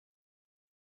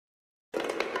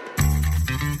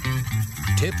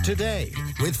Tip Today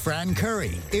with Fran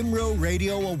Curry, IMRO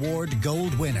Radio Award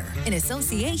Gold winner. In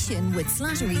association with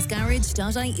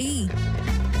slatterysgarage.ie.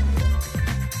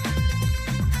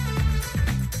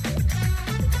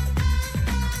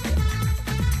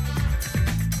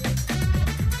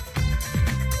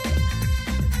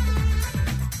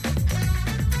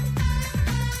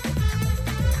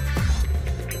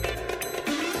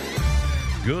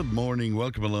 Good morning,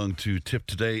 welcome along to Tip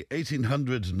Today,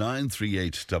 1800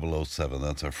 938 007.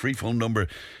 That's our free phone number,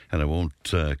 and it won't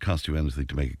cost you anything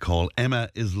to make a call. Emma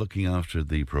is looking after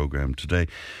the programme today.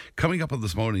 Coming up on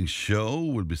this morning's show,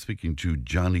 we'll be speaking to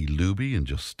Johnny Luby in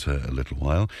just a little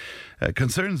while.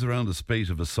 Concerns around a spate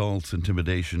of assaults,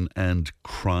 intimidation and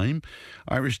crime.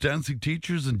 Irish dancing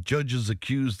teachers and judges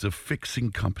accused of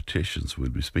fixing competitions. We'll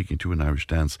be speaking to an Irish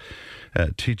dance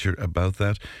teacher about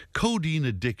that. Codeine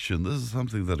addiction, this is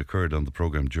something that occurred on the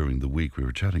programme during the week. We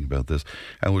were chatting about this,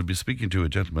 and we'll be speaking to a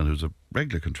gentleman who's a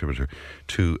regular contributor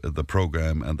to the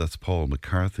programme, and that's Paul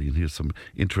McCarthy, and he has some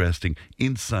interesting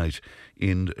insight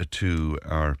into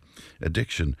our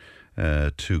addiction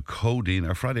to codeine.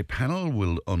 Our Friday panel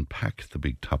will unpack the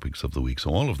big topics of the week.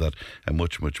 So all of that and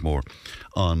much, much more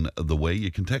on the way. You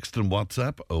can text and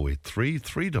WhatsApp 083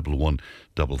 311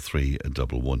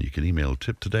 3311. You can email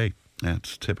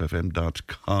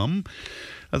tiptoday@tipfm.com.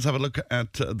 Let's have a look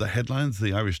at the headlines.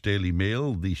 The Irish Daily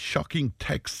Mail, the shocking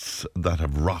texts that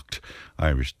have rocked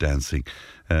Irish dancing.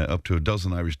 Up to a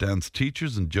dozen Irish dance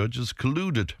teachers and judges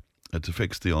colluded to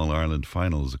fix the All-Ireland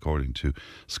finals, according to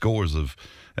scores of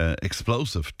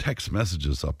explosive text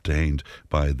messages obtained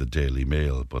by the Daily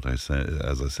Mail. But as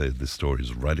I say, this story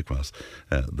is right across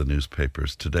the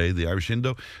newspapers today. The Irish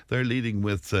Indo, they're leading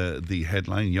with the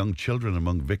headline, Young Children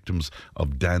Among Victims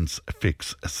of Dance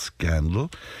Fix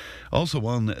Scandal. Also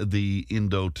on the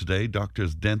Indo today,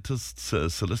 doctors, dentists,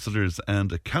 solicitors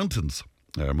and accountants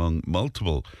are among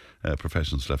multiple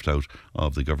professions left out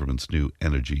of the government's new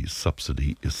energy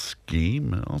subsidy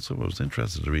scheme. Also, I was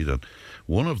interested to read on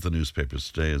one of the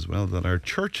newspapers today as well that our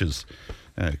churches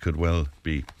could well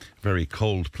be very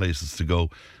cold places to go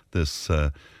this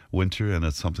winter, and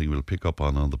it's something we'll pick up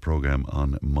on the programme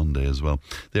on Monday as well.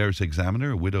 The Irish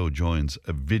Examiner, a widow joins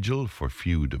a vigil for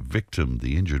feud victim.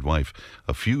 The injured wife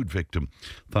of feud victim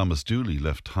Thomas Dooley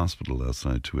left hospital last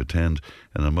night to attend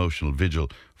an emotional vigil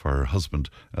for her husband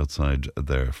outside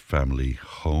their family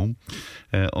home.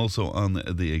 Also on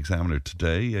the Examiner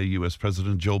today, US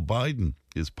President Joe Biden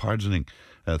is pardoning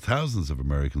thousands of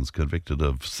Americans convicted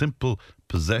of simple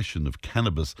possession of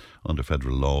cannabis under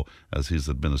federal law as his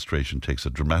administration takes a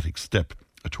dramatic step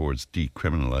towards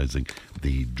decriminalising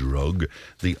the drug.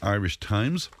 The Irish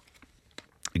Times,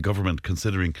 the government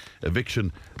considering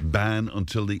eviction ban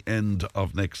until the end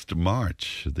of next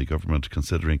March. The government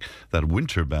considering that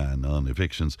winter ban on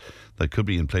evictions that could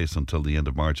be in place until the end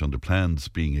of March under plans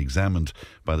being examined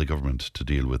by the government to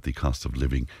deal with the cost of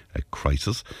living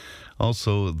crisis.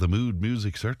 Also, the mood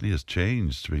music certainly has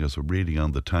changed, because we're reading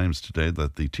on the Times today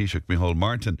that the Taoiseach Micheál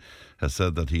Martin has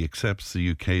said that he accepts the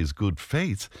UK's good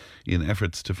faith in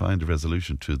efforts to find a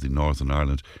resolution to the Northern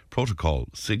Ireland Protocol,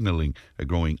 signalling a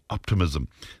growing optimism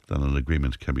that an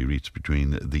agreement can be reached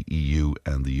between the EU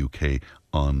and the UK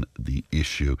on the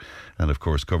issue. And of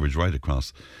course, coverage right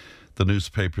across the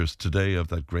newspapers today of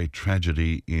that great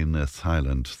tragedy in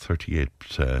Thailand. 38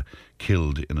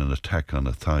 killed in an attack on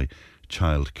a Thai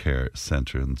child care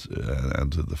centre, and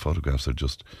the photographs are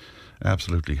just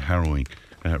absolutely harrowing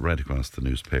right across the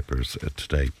newspapers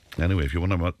today. Anyway, if you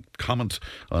want to comment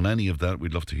on any of that,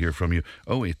 we'd love to hear from you.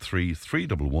 083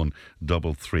 311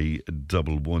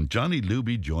 3311. Johnny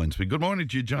Luby joins me. Good morning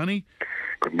to you, Johnny.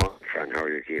 Good morning, Frank. How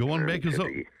are you keeping? Go on,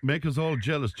 make us all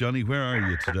jealous, Johnny. Where are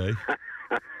you today?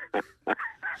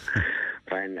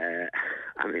 Fine,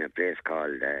 I'm in a place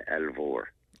called Alvor.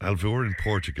 Alvor in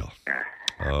Portugal.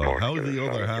 How the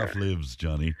other half lives,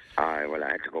 Johnny? Well,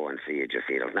 I had to go and see it. You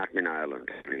see, there's nothing in Ireland.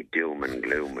 It's really doom and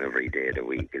gloom every day of the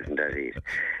week, isn't that it?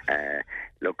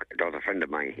 Look, there was a friend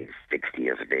of mine, he's 60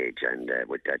 years of age, and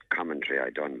with that commentary I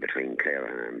done between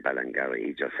Clare and Ballingarry,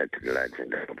 he just said to the lads,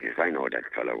 because I know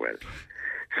that fellow well.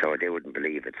 So they wouldn't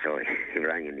believe it. So he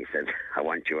rang and he said, I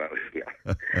want you out here.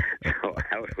 So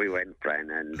out we went,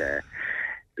 Fran, and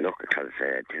look, it was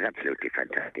absolutely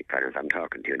fantastic, Fran. I'm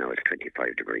talking to you now, it's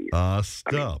 25 degrees.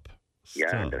 Stop.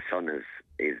 Yeah, and the sun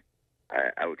is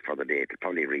out for the day. It'll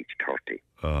probably reach 30.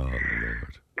 Oh,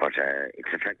 Lord. But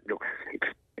it's a fact, look, it's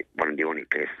one of the only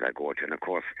places I go to. And of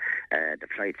course, the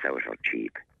flights out are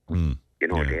cheap. Mm. You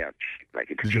know, Yeah. they are cheap.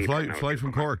 Like, it's Did cheap you fly now.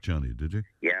 from Cork, Johnny, did you?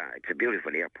 Yeah, it's a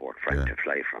beautiful airport, Frank, Yeah. to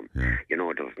fly from. Yeah. You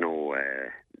know, there's no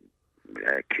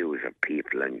queues of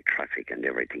people and traffic and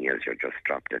everything else. You're just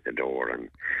dropped at the door and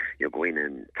you go in,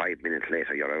 and 5 minutes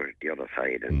later you're out at the other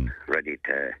side and ready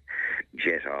to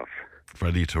jet off.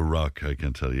 Ready to rock, I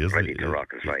can tell you. Ready to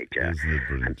rock is right, yeah. Isn't it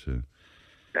brilliant, too?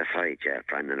 That's right, yeah,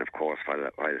 Fran. And of course,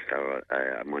 whilst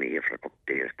I'm only here for a couple of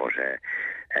days, but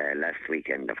last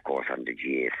weekend, of course, on the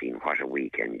GA scene, what a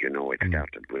weekend. You know, it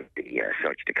started with the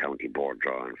Search the County Board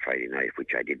draw on Friday night,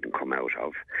 which I didn't come out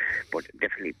of. But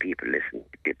definitely people listen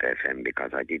to Dip FM,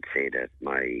 because I did say that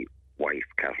my wife,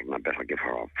 Catherine, I better give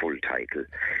her a full title.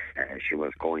 She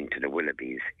was going to the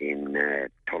Willoughbys in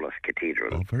Tullis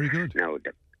Cathedral. Oh, very good. Now,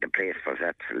 the place was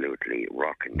absolutely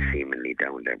rocking seemingly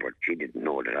down there, but she didn't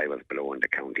know that I was below in the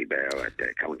county bar at the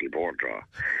county board draw.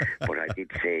 But I did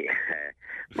say,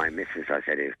 my missus, I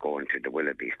said, is going to the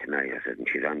Willoughbys tonight. I said, and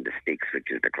she's on the sticks,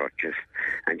 which is the crutches,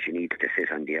 and she needs to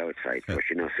sit on the outside. So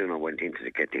she no sooner went into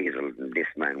the cathedral than this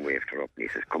man waved her up and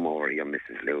he says, come over here,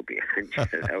 Mrs. Luby. And she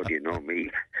said, how do you know me?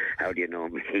 How do you know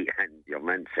me? And your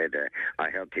man said,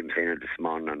 I heard him saying this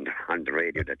morning on the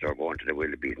radio that you're going to the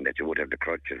Willoughbys and that you would have the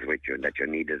crutches with you and that you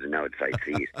needed an outside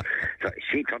seat. So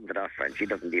she turned it off, and she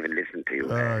doesn't even listen to you.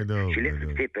 I know. She listens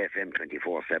to Tip FM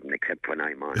 24/7, except when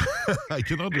I'm on. I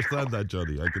can understand that,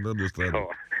 Johnny. I can understand so,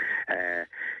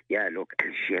 yeah, look,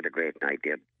 she had a great night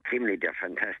there. Seemingly they're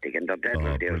fantastic, and their dad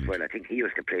was there as well. I think he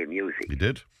used to play music. He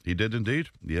did. He did indeed.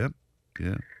 Yeah.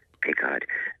 Yeah. Picard.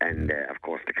 And of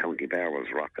course the county bar was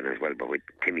rocking as well, but with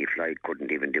Timmy Floyd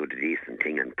couldn't even do the decent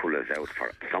thing and pull us out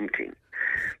for something.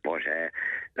 But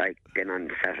then on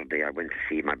Saturday I went to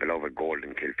see my beloved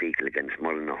Golden Kilfeacle against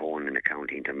Mullinahone in the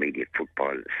county intermediate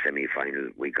football semi-final.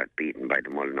 We got beaten by the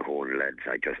Mullinahone lads.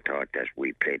 I just thought that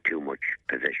we played too much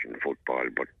possession football,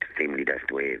 but seemingly that's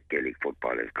the way Gaelic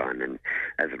football has gone, and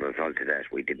as a result of that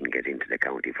we didn't get into the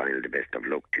county final. The best of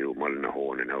luck to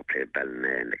Mullinahone, and now play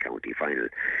Ballina in the county final.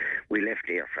 We left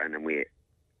there, Fran, and we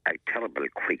a terrible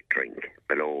quick drink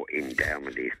below in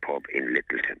Dermody's pub in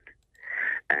Littleton.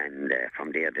 And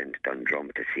from there then to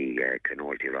Dundrum to see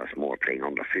Clonoulty Rossmore playing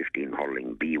under 15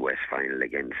 hurling B West final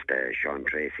against Sean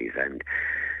Tracy's. And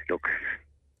look,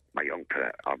 my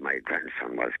my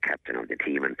grandson was captain of the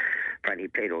team, and he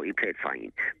played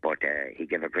fine, but he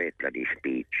gave a great bloody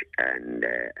speech, and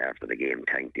after the game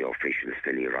thanked the officials,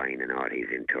 Philly Ryan and all his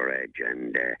entourage,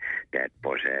 and that.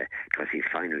 But it was his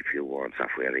final few words of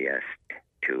where he asked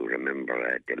to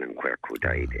remember Dylan Quirk, who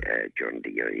died during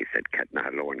the year. He said,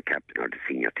 not alone captain of the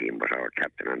senior team, but our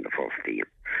captain on the first team,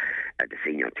 the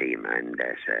senior team, and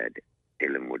said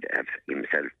Dylan would have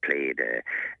himself played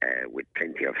with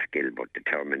plenty of skill but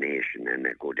determination and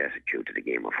a good attitude to the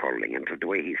game of hurling. And so the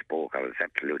way he spoke, I was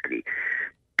absolutely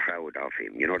proud of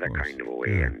him, you know, that kind of a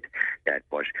way. Yeah. And that.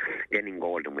 But then in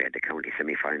Golden we had the county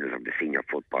semi-finals of the senior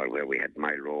football, where we had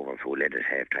Mile Rovers, who led at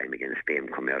half-time against Fame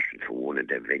Commercials, who won it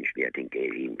eventually, I think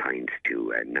 18 points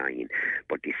to 9.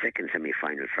 But the second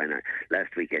semi-final,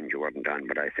 last weekend you weren't on,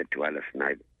 but I said to Alison,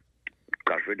 I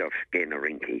got rid of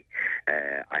Skenarinky.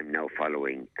 I'm now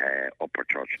following Upper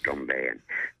Church Drumbayan.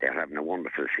 They're having a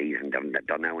wonderful season.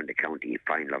 They're now in the county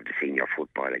final of the senior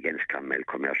football against Clonmel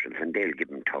Commercials, and they'll give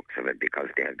them tucks of it because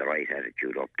they have the right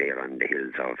attitude up there on the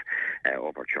hills of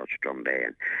Upper Church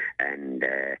Drumbayan. And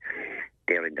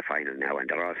they're in the final now, and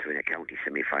they're also in a county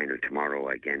semi-final tomorrow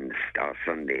or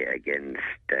Sunday against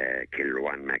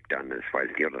Kilruan McDonald's, while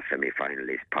the other semi-final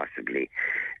is possibly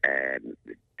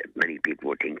many people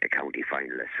would think the county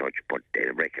final as such, but they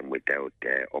reckon without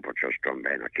Upper Church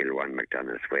Drumbayan or Kilruan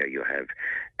McDonald's, where you have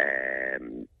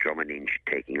Drummond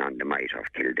taking on the might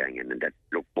of Kildangan, and that,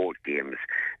 look, both games,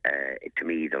 to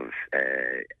me, there's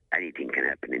anything can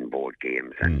happen in both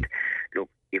games, and look,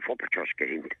 if Upper Church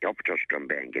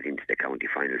Drumbayan get into the county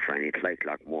final, it's like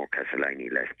Lockmore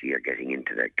Castleiney last year getting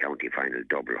into the county final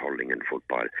double hurling and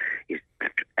football is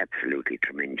absolutely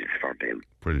tremendous for them.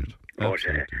 Brilliant. But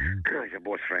I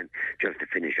suppose, friend, just to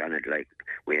finish on it, like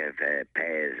we have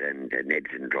Paz and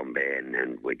Nedson Drumbayan,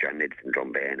 and with John Nedson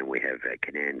Drumbayan, and we have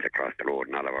Canans across the road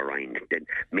and Oliver Ryan, then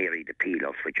Mary the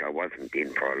Peelos, which I wasn't in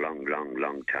for a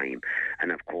long time,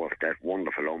 and of course that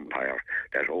wonderful umpire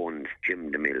that owns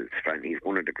Jim DeMills, friend. He's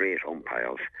one of the great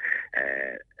umpires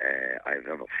I've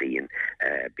ever seen,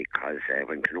 because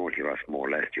when Clonoulty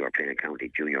Rossmore last year were playing a county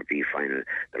junior B final,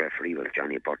 the referee was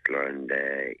Johnny Butler, and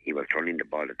he was turning the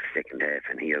ball at the second half,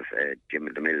 and here's Jim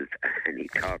DeMills, and he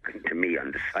talking to me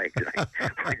on the sideline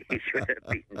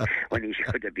when he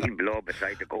should have been below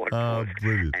beside the goal post.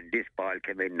 Brilliant. And this ball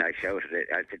came in, and I shouted it.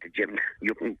 I said to Jim,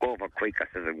 "You can go over quick," I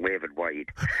said, and wave it wide.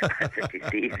 I said, "It's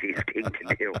the easiest thing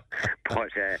to do."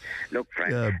 But look,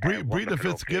 Frank. Breda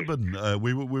Fitzgibbon,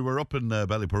 we were up in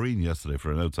Ballyporeen yesterday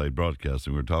for an outside broadcast,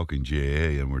 and we were talking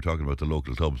GAA and we were talking about the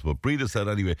local clubs. But Breda said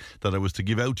anyway that I was to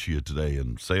give out to you today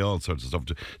and say all sorts of stuff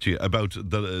to you about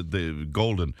the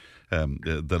Golden,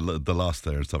 the loss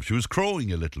there and stuff. She was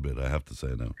crowing a little bit, I have to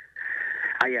say now.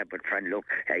 Yeah, but friend, look,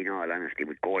 in all honesty,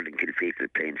 with Golden Kilfeacle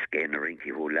playing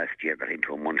Skane-Rinky, who last year got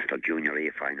into a Munster Junior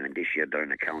A final, and this year they're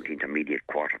in a county intermediate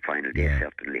quarter final, they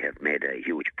certainly have made a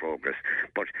huge progress.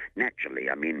 But naturally,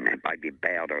 I mean, I'd be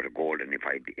bad out of Golden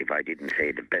if I didn't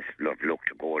say the best luck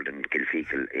to Golden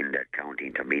Kilfeacle in the county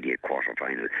intermediate quarter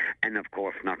final. And of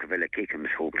course, Knockavilla Kickhams,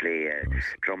 who play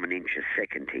Drummond Inch's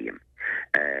second team.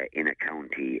 In a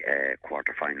county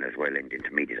quarter final as well, and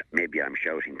intermediate. Maybe I'm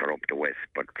shouting for up the West,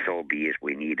 but so be it.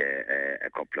 We need a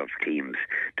couple of teams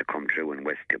to come through in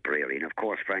West Tipperary, and of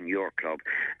course, Fran, your club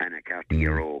and a Cartney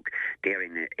Rogue, they're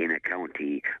in a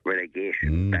county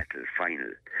relegation battle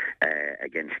final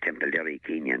against Templederry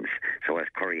Kenyans. So as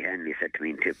Curry Hanley said to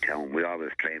me in Tiptown, we always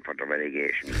train for the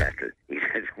relegation battle. He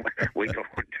says we don't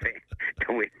train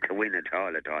to win at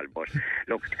all. But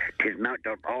look,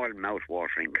 they're all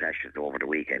mouth-watering clashes over the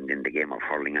weekend in the game of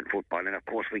hurling and football. And of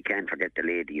course we can't forget the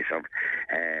ladies of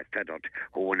Feddart,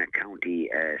 who won a county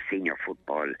senior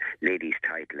football ladies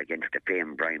title against the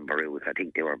famed Brian Barrows. I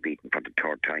think they were beaten for the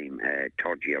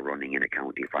third year running in a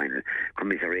county final.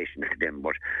 Commiserations to them.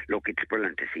 But look, it's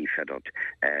brilliant to see Feddart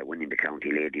winning the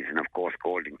county ladies. And of course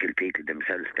Golden Kilfeacle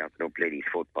themselves started up ladies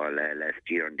football last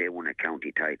year, and they won a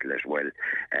county title as well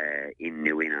in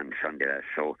New Inn on Sunday.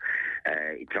 So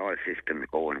it's all systems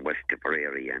going West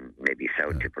Tipperary and maybe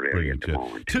South Tipperary at the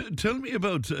moment. Tell me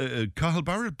about Cathal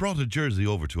Barrett brought a jersey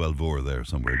over to Alvor there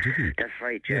somewhere, did he? That's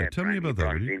right, yeah. Tell me about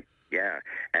that, will you? Yeah,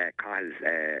 Kyle's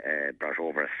brought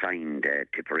over a signed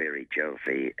Tipperary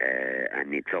jersey,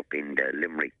 and it's up in the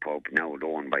Limerick pub, now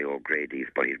owned by O'Grady's,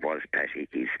 but it was Pat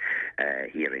Hickey's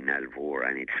here in Alvor,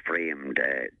 and it's framed.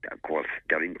 Of course,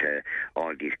 they're into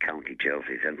all these county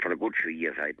jerseys, and for a good few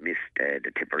years I'd missed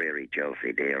the Tipperary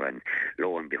jersey there, and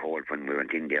lo and behold, when we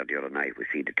went in there the other night, we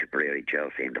see the Tipperary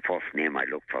jersey, and the first name I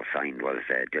looked for signed was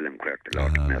Dylan Quirk, the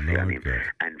Lord mercy on him,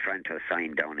 and Franto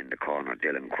signed down in the corner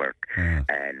Dylan Quirk,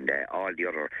 and all the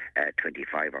other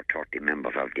 25 or 30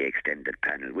 members of the extended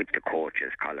panel with the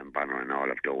coaches, Colin Bonner and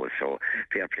all of those. So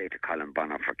fair play to Colin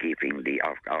Bonner for keeping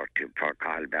for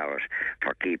Cathal Barrett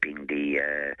for keeping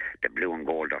the blue and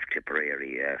gold of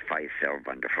Tipperary 5-serve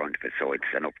on the front of it. So it's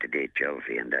an up-to-date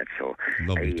jersey and that. So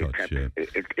lovely touch,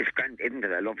 it's grand, isn't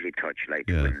it? A lovely touch, like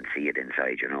to win and see it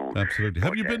inside, you know. Absolutely.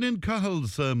 Have you been in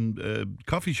Cahill's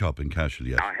coffee shop in Cashel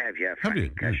yet? I have, yeah. Have you?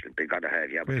 Cashel, they got to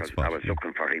have, yeah. Because I was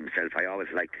looking for himself. I always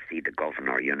like to see the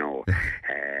governor, you know,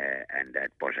 and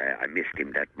that. But I missed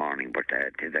him that morning. But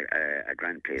it's a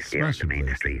grand place there on the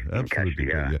main street. Absolutely,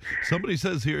 Cashel, yeah. Somebody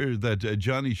saes here that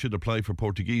Johnny should apply for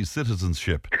Portuguese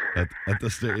citizenship at the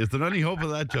state. Is there any hope of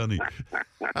that, Johnny?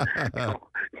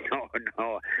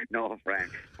 No,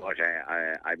 Frank. But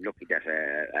I'm lucky that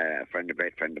a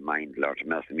great friend of mine, Lord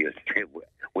Melson, used to say,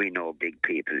 we know big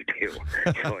people too.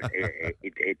 So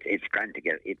it's grand to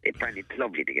get. It's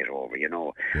lovely to get over, you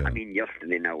know. Yeah. I mean,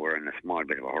 yesterday now we're in a small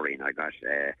bit of a hurry, and I got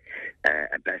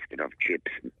a basket of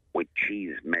chips with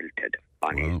cheese melted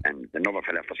on it, and another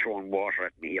fella for throwing water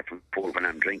at me here from the pool when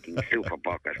I'm drinking super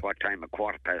buck at what time?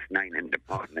 9:15 in the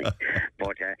morning.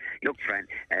 But look, friend,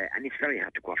 and it's very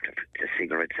hard to go after the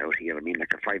cigarettes out here. I mean,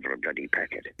 like a $5 bloody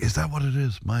packet. Is that what it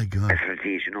is? My God. That's what it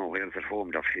is, you know. Whereas at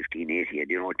home they're 15.80,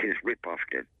 you know, it is rip off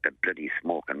the bloody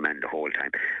smoking man the whole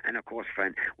time. And of course,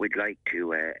 friend, we'd like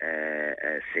to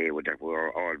say that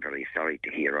we're all very sorry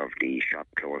to hear of the shop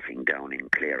closing down in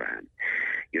Clarehan.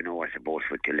 You know, I suppose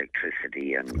with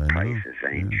electricity and prices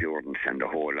and insurance and the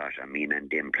whole lot, I mean, and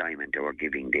the employment they were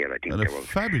giving there, I think and there was...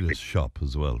 fabulous shop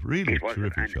as well. Really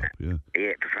terrific shop, yeah.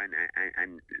 Yeah,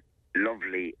 and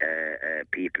lovely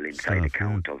people inside the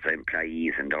counters,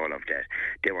 employees and all of that.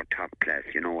 They were top class,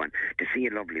 you know, and to see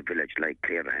a lovely village like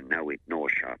Clarehan now with no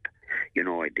shop, you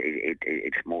know,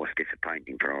 it's most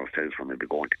disappointing for ourselves when we'll be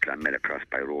going to Clonmel across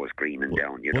by Rose Green and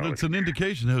down, you know. Well, it's an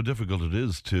indication how difficult it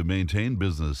is to maintain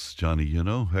business, Johnny, you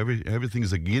know.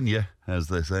 Everything's again you, as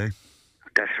they say.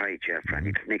 That's right, Jeff, and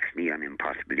it's next near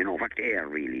impossible. You know, what they are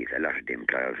really is a lot of the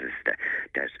employers is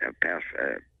that apart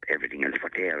everything else,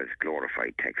 what they are is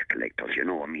glorified tax collectors, you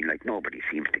know. I mean, like, nobody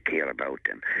seems to care about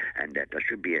them, and that there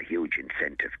should be a huge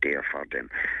incentive there for them,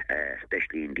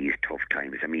 especially in these tough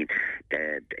times. I mean,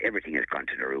 everything has gone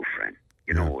to the roof, friend.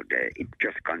 You know, it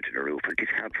just gone to the roof, and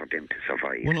it's hard for them to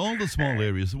survive. Well, all the small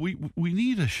areas, we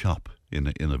need a shop in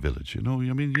a village, you know.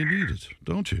 I mean, you need it,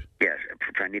 don't you? Yes,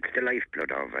 and it's the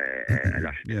lifeblood of a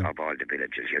lot of all the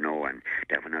villages, you know. And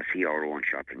that when I see our own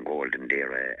shop in Golden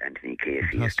there, Anthony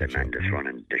Casey is the man that's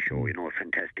running the show, you know, a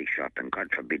fantastic shop, and God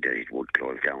forbid that it would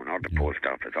close down, or the post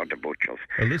office, or the butchers.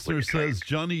 A listener says,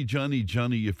 Johnny,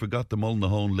 you forgot the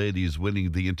Mullinahone ladies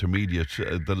winning the intermediate,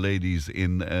 the ladies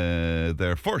in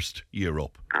their first year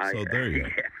up. So there you go.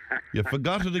 You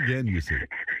forgot it again, you see.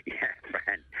 Yeah,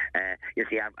 friend. You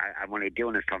see, I'm only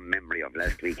doing it from memory of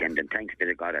last weekend, and thanks be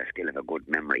to God, I still have a good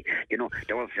memory. You know,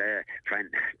 there was friend.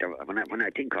 When I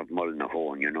think of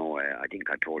Mullinahone, you know, I think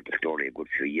I told the story a good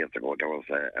few years ago. There was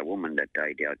a woman that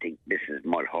died there. I think Mrs.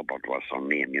 Mull Hubbard was her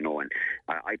name, you know, and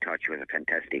I thought she was a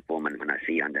fantastic woman. When I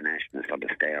see on the Nationals or the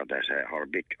Star that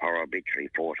her obituary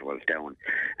photo was down,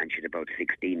 and she'd about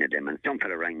 16 of them, and some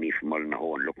fella rang me from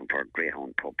Mullinahone looking for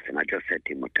greyhound pups, and I just said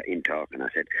to him in talk, and I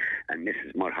said, and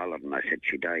Mrs. Mull Hubbard, and I said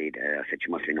she died. I said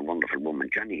she must have been a wonderful woman.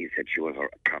 Johnny, he said she was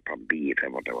a proper bee if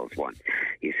ever there was one.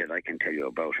 He said, I can tell you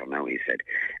about her now. He said,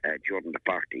 during the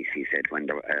parties, he said, when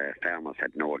the farmers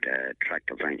had no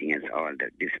tractors or anything else, all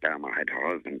that this farmer had,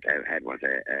 her husband had was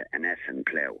an Essen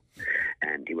plough,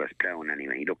 and he was ploughing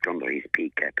anyway. He looked under his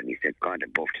peak cap and he said, God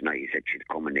above tonight, he said she's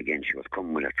coming again. She was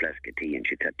coming with a flask of tea, and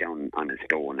she sat down on a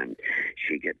stone, and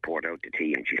she get poured out the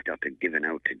tea, and she started giving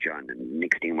out to John, and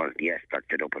next thing was the ass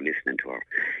backed up and listening to her.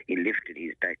 He lifted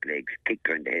his back legs, kicked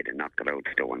her in the head, and knocked her out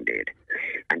stone dead.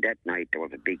 And that night there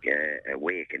was a big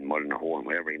wake in Mullinahone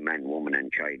where every man, woman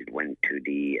and child went to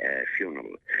the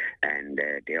funeral, and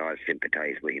they all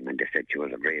sympathised with him, and they said she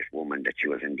was a great woman, that she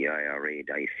was in the IRA,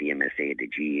 the ICMSA, the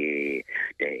GA,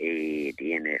 the A,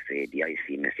 the NFA, the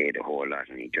ICMSA, the whole lot,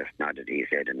 and he just nodded his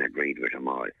head and agreed with them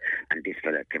all. And this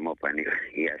fella came up and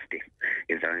he asked him,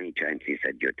 is there any chance, he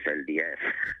said, you'd sell the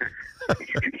ass?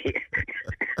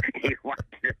 He wanted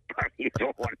to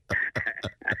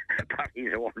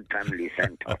his own family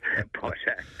centre. But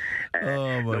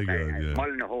oh my look, God, yeah.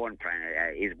 Mullinahone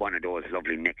is one of those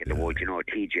lovely neck of the woods, you know,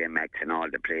 TJ Maxx and all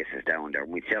the places down there.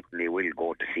 We certainly will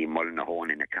go to see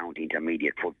Mullinahone in a county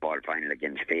intermediate football final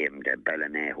against famed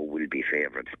Ballina, who will be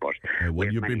favourites. But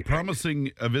well, you've been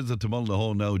promising a visit to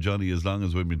Mullinahone now, Johnny, as long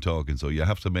as we've been talking, so you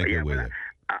have to make it with it.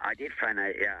 I did find,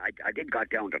 I did got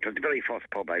down there. It was the very first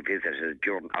pub I visited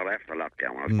during or after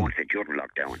lockdown. I was going to say during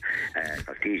lockdown,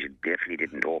 because TJ definitely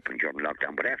didn't open during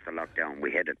lockdown. But after lockdown,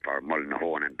 we headed for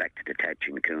Mullinahone and back to the Tatch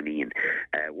in Cooney, and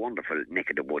wonderful neck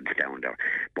of the woods down there.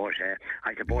 But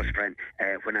I suppose, friend,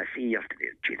 when I see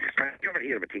yesterday, Jesus, friend, you ever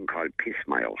hear of a thing called piss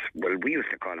miles? Well, we used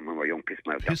to call them when we were young, piss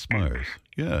miles. Piss miles,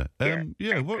 yeah.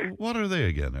 What are they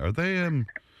again? Are they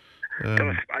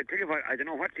I tell you what, I don't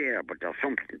know what they are, but there's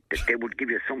something. They would give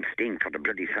you some sting for the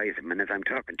bloody size of them. And as I'm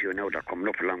talking to you now, they're coming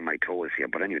up along my toes here.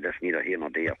 But anyway, that's neither here nor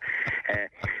there.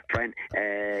 Friend,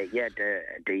 I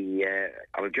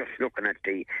was just looking at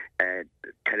the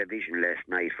television last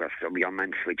night where some young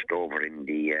man switched over in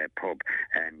the pub,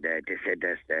 and they said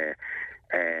that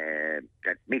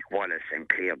Mick Wallace and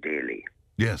Claire Daly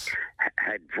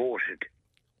had voted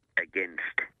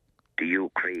against the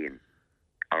Ukraine,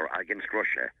 or against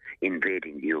Russia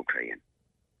invading the Ukraine.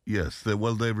 Yes, they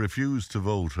refused to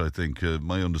vote, I think.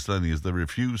 My understanding is they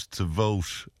refused to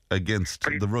vote against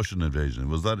the Russian invasion.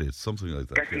 Was that it? Something like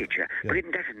that. That's it, yeah. But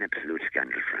isn't that an absolute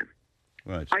scandal, friend?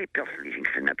 Right. I personally think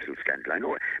it's an absolute scandal. I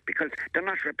know, because they're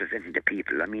not representing the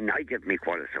people. I mean, I give Mick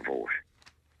Wallace a vote.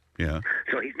 Yeah.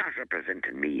 So he's not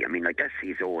representing me. I mean, like, that's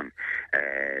his own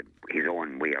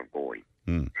way of going.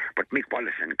 But Mick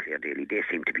Wallace and Claire Daly, they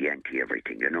seem to be anti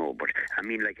everything, you know. But I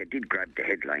mean, like, I did grab the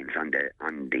headlines on the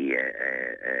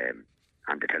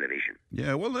television.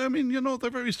 Yeah, well, I mean, you know, they're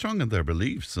very strong in their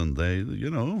beliefs, and they, you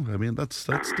know, I mean, that's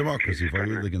democracy for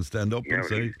you. They can stand up and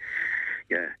say.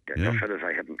 The fellas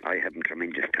I haven't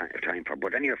tremendous time for.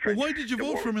 But anyway, well, why did you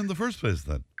vote for him in the first place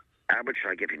then? Which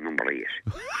I give him number 8.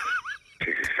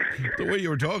 The way you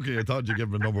were talking, I thought you'd give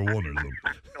him a number 1 or something.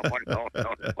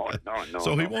 No.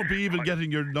 So he won't be even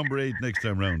getting your number 8 next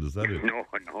time round, is that it? No.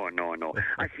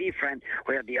 I see, friend,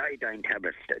 where the iodine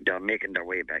tablets, they're making their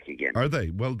way back again. Are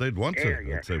they? Well, they'd want to,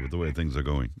 I'd say, with the way things are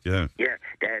going. Yeah. Yeah,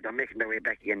 they're making their way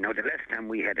back again. Now, the last time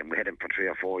we had him for 3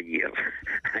 or 4 years.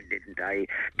 And didn't I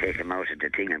take him out of the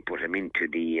thing and put him into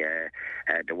the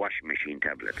washing machine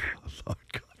tablets? Oh, Lord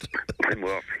God. When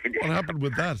we're what happened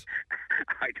with that?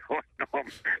 I don't know.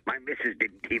 My missus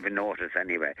didn't even notice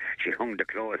anyway. She hung the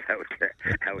clothes out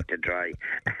to dry,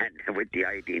 and with the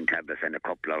iodine tablets and a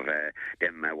couple of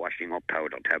them washing up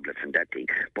powder tablets and that thing.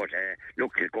 But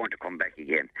look, it's going to come back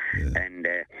again. Yeah. And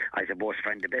I suppose,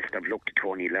 friend, the best of luck to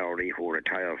Tony Lowry, who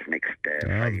retires next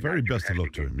Friday. Very best of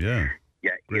luck to him, yeah.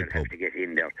 Yeah, you'll have to get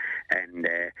in there. And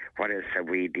what else have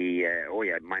we?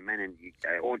 My man in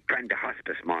Brenda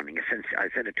Hospice morning. I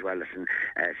said it to Alison.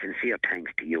 Sincere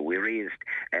thanks to you. We raised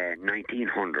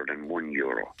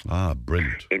 €1,901. Ah,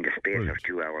 brilliant! In the space of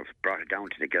 2 hours, brought it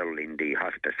down to the girl in the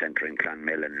hospice centre in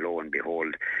Clonmel, and lo and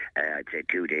behold, I'd say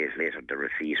 2 days later, the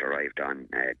receipt arrived on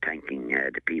thanking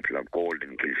the people of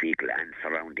Golden, Kilfeacle, and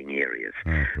surrounding areas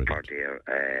for their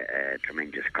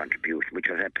tremendous contribution, which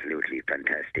was absolutely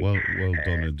fantastic. Well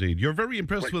done indeed. You're very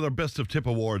impressed with our Best of Tip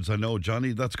Awards, I know,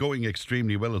 Johnny. That's going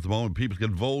extremely well at the moment. People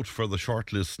can vote for the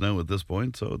shortlist now at this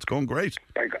point, so it's going great.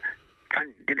 And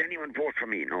did anyone vote for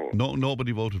me? No. No,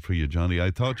 nobody voted for you, Johnny. I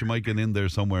thought you might get in there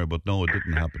somewhere, but no, it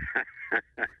didn't happen.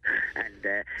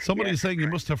 And somebody's saying you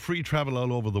must have free travel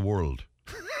all over the world.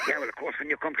 Yeah, well, of course, when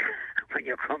you come to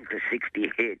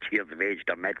 68 years of age,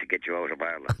 they're mad to get you out of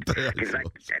Ireland.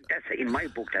 That's in my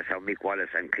book. That's how Mick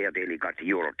Wallace and Claire Daly got to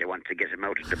Europe. They want to get him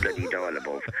out of the bloody Dáil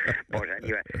above. But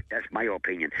anyway, that's my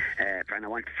opinion. And I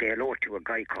want to say hello to a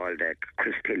guy called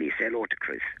Chris Tilley. Say hello to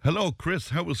Chris. Hello, Chris.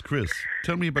 How was Chris?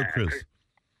 Tell me about Chris.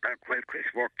 Chris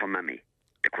worked for Mammy,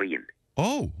 the Queen.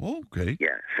 Oh, okay.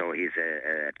 Yeah, so he's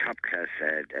a top class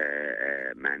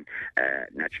man.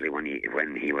 Naturally, when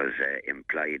he was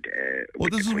employed.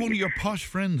 This is one of your posh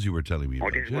friends you were telling me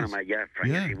about. This is one of my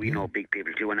friends. We know big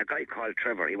people too. And a guy called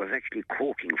Trevor, he was actually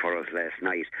cooking for us last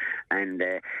night, and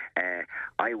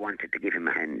I wanted to give him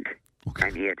a hand. Okay.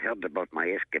 And he had heard about my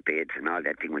escapades and all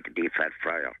that thing with the deep fat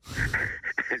fryer.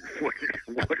 And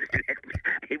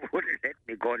he wouldn't let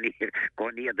me go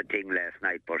near the thing last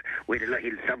night. But he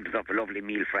summed us up a lovely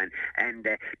meal, friend. And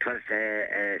it was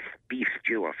beef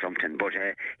stew or something. But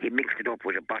he mixed it up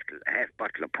with a half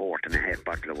bottle of port and a half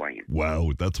bottle of wine.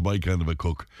 Wow, that's my kind of a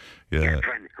cook. Yeah,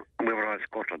 friend, we were all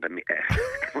scuttled.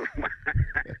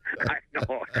 I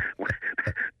know.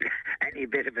 Any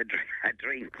bit of a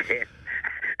drink there.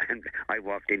 And I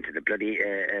walked into the bloody...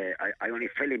 I only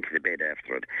fell into the bed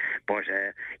after it. But,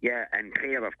 and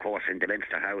Claire, of course, in the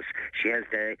Leinster House, she has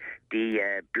the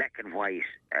black and white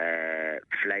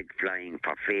flag flying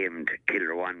for famed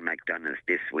Kilruan McDonald's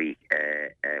this week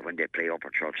when they play Upper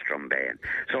Church Strumbain.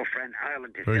 So, friend,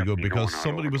 Ireland is... Very good, because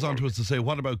somebody was on to us to say,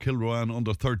 what about Kilruan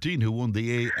under 13, who won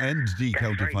the A and D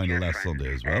county final last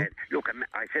Sunday as well? Look,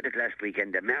 I said it last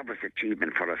weekend, a marvellous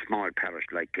achievement for a small parish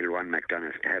like Kilruan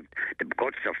McDonald's to have the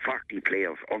guts of 40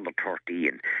 players under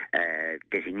 13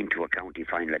 getting into a county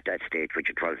final at that stage, which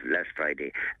it was last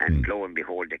Friday, and lo and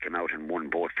behold, they came out and won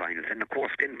both finals. And of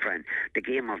course, then, friend, the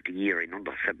game of the year in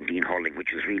under 17 hurling,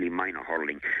 which is really minor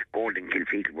hurling, Golden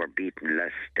Kilfeacle were beaten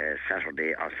last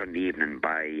Saturday or Sunday evening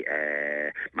by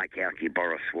Macarkey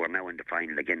Burris, who are now in the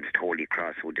final against Holy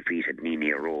Cross, who defeated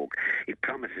Nini Rogue. It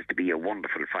promises to be a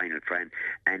wonderful final, friend,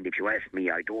 and if you ask me,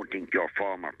 I don't think your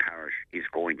former parish is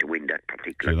going to win that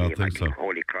particular game. I think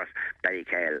Holy Cross,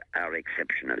 Ballycale are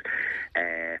exceptional.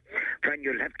 Friend,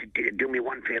 you'll have to do me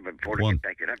one favour before I get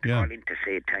back. You'll have to call in to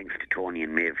say thanks to Tony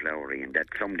and Maeve Lowry, and that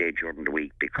someday during the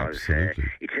week, because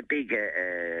it's a big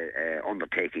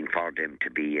undertaking for them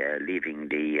to be leaving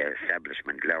the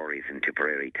establishment Lowry's in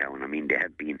Tipperary town. I mean, they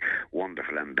have been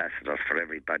wonderful ambassadors for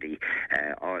everybody,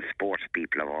 all sports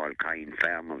people of all kinds,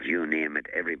 farmers, you name it.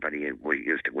 Everybody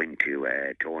used to win to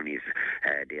Tony's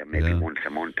there maybe once a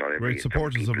month or every... Great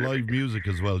supporters of live music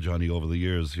as well, Johnny, over the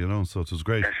years, so it was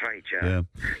great. That's right,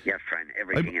 yeah, friend,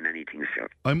 everything and anything, sir.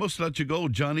 I must let you go,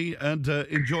 Johnny, and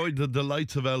enjoy the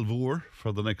delights of Alvor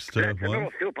for the next while. No,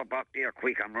 super buck there,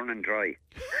 quick, I'm running dry.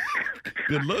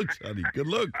 Good luck, Johnny, good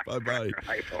luck. Bye-bye.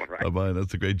 Right, all right. Bye-bye.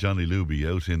 That's the great Johnny Luby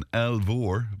out in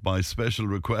Alvor by special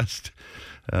request.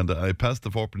 And I passed the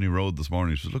Forpenny Road this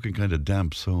morning. It was looking kind of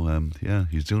damp, so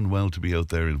he's doing well to be out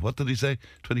there in, what did he say,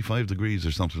 25 degrees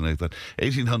or something like that.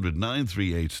 1800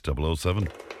 938 007.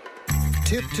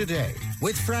 Tip Today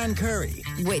with Fran Curry.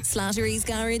 With Slattery's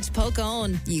Garage,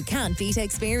 Puckane. You can't beat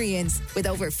experience. With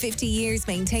over 50 years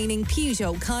maintaining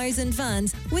Peugeot cars and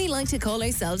vans, we like to call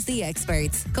ourselves the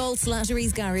experts. Call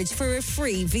Slattery's Garage for a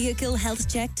free vehicle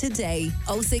health check today.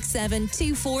 067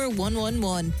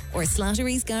 24111 or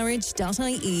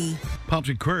slatterysgarage.ie.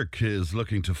 Patrick Quirke is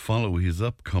looking to follow his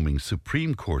upcoming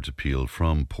Supreme Court appeal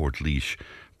from Portlaoise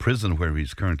prison, where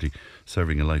he's currently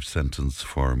serving a life sentence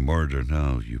for murder.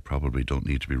 Now, you probably don't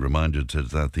need to be reminded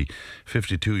that the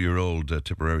 52-year-old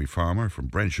Tipperary farmer from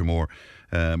Brenshamore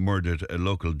murdered a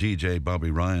local DJ,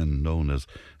 Bobby Ryan, known as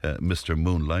Mr.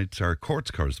 Moonlight. Our courts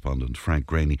correspondent, Frank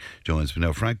Graney, joins me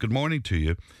now. Frank, good morning to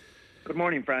you. Good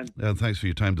morning, Fran. Thanks for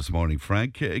your time this morning,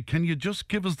 Frank. Can you just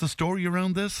give us the story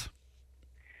around this?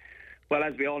 Well,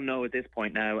 as we all know at this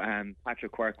point now,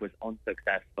 Patrick Quirke was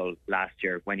unsuccessful last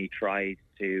year when he tried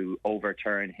to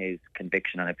overturn his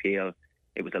conviction on appeal.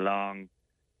 It was a long,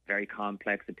 very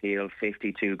complex appeal.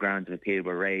 52 grounds of appeal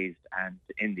were raised, and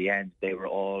in the end, they were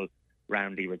all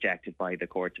roundly rejected by the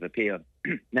Court of Appeal.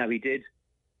 Now, he did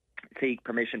seek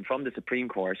permission from the Supreme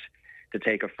Court to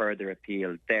take a further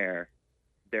appeal there.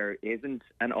 There isn't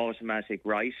an automatic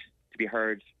right to be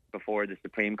heard before the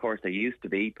Supreme Court. There used to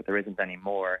be, but there isn't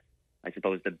anymore. I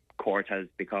suppose the court has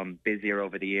become busier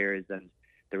over the years and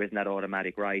there isn't that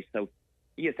automatic right. So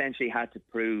he essentially had to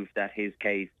prove that his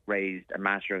case raised a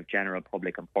matter of general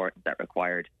public importance that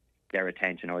required their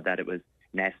attention, or that it was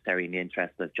necessary in the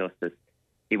interest of justice.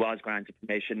 He was granted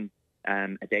permission.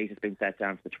 A date has been set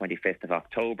down for the 25th of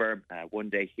October, a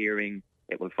one-day hearing.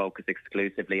 It will focus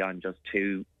exclusively on just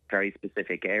two very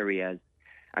specific areas.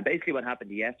 And basically what happened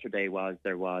yesterday was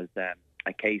there was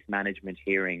a case management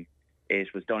hearing. It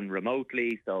was done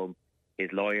remotely, so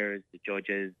his lawyers, the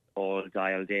judges, all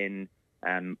dialed in.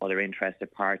 Other interested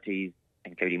parties,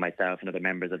 including myself and other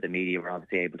members of the media, were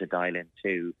obviously able to dial in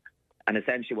too. And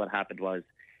essentially what happened was,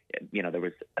 there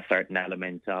was a certain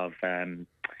element of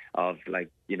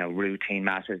routine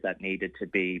matters that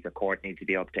the court needed to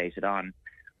be updated on.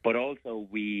 But also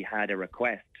we had a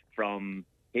request from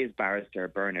his barrister,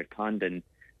 Bernard Condon,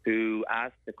 who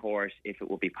asked the court if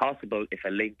it would be possible if a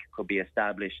link could be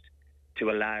established to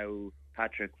allow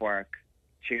Patrick Quirke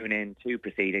tune in to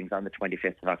proceedings on the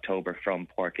 25th of October from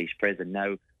Portlaoise Prison.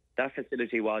 Now, that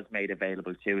facility was made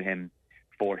available to him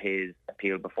for his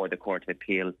appeal before the Court of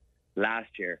Appeal last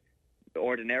year.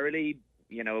 Ordinarily,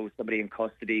 somebody in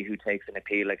custody who takes an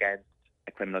appeal against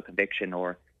a criminal conviction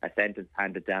or a sentence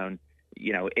handed down,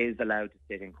 is allowed to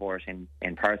sit in court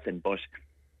in person. But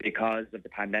because of the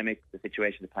pandemic, the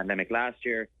situation of the pandemic last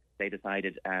year, they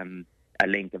decided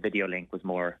a video link was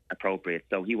more appropriate.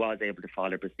 So he was able to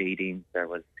follow proceedings. There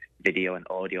was video and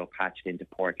audio patched into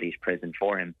Portlaoise Prison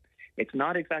for him. It's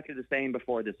not exactly the same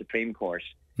before the Supreme Court.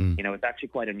 It's actually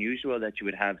quite unusual that you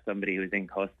would have somebody who's in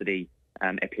custody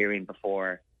appearing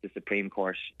before the Supreme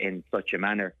Court in such a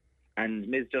manner. And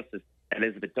Ms. Justice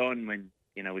Elizabeth Dunn, when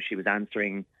she was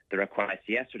answering the request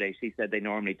yesterday, she said they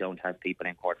normally don't have people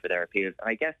in court for their appeals. And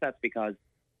I guess that's because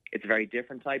it's a very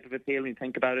different type of appeal when you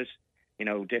think about it.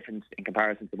 Different in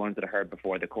comparison to the ones that are heard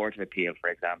before the Court of Appeal, for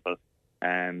example.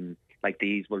 Like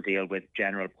these will deal with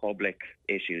general public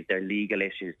issues. They're legal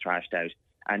issues trashed out.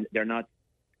 And they're not,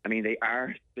 they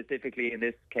are specifically in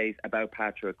this case about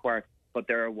Patrick Quirke, but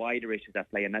there are wider issues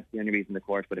at play. And that's the only reason the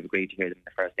court would have agreed to hear them in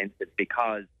the first instance,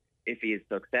 because if he is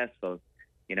successful,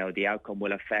 the outcome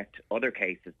will affect other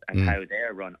cases and how they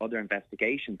are run, other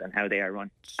investigations and how they are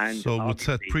run. And so it would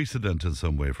set precedent in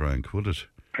some way, Frank, would it?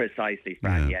 Precisely,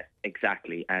 Fran, yes,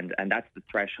 exactly. And that's the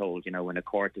threshold, when a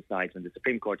court decides, when the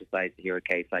Supreme Court decides to hear a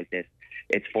case like this,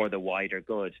 it's for the wider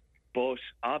good. But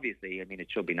obviously, it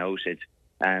should be noted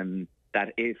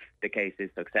that if the case is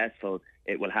successful,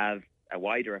 it will have a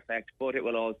wider effect, but it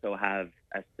will also have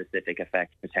a specific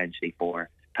effect potentially for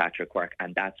Patrick Quirke.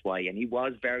 And that's why, and he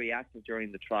was very active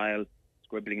during the trial,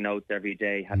 scribbling notes every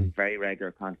day, having very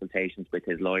regular consultations with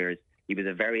his lawyers. He was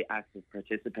a very active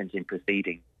participant in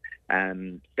proceedings.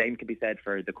 Same can be said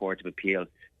for the Court of Appeal.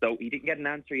 So he didn't get an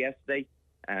answer yesterday.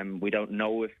 We don't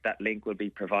know if that link will be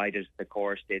provided. The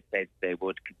court did say they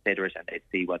would consider it and they'd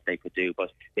see what they could do.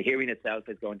 But the hearing itself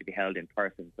is going to be held in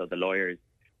person, so the lawyers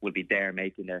will be there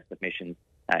making their submissions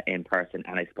in person.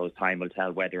 And I suppose time will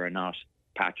tell whether or not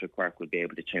Patrick Quirke will be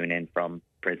able to tune in from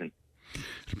prison.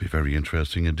 It'll be very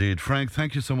interesting indeed. Frank,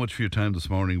 thank you so much for your time this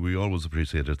morning. We always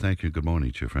appreciate it. Thank you. Good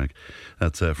morning to you, Frank.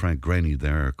 That's Frank Graney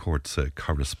there, our courts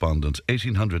correspondent.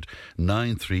 1800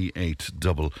 938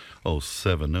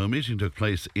 007. Now, a meeting took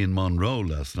place in Monroe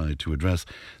last night to address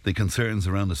the concerns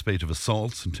around the spate of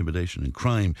assaults, intimidation and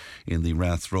crime in the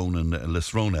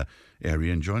Rathronan-Lisrona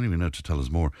area. And joining me now to tell us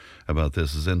more about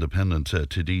this is Independent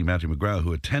TD Matty McGrath,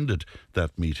 who attended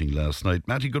that meeting last night.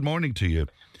 Matty, good morning to you.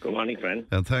 Good morning, friend.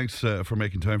 And thanks for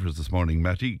making time for us this morning,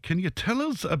 Matty. Can you tell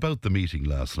us about the meeting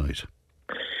last night?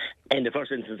 In the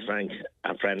first instance, Frank,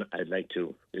 a friend, I'd like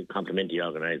to compliment the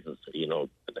organisers,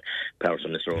 Powers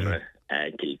on the Strona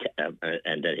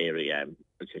and that area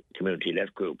community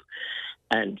left group.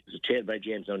 And it was chaired by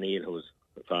James O'Neill, who's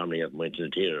formerly of Winton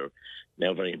Interior,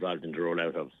 now very involved in the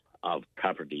rollout of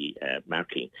property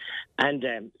marking. And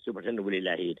Superintendent Willie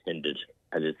Leahy attended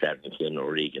as it started in Cian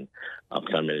O'Regan of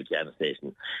Clonmel Gas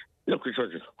Station. Look, it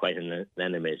was quite an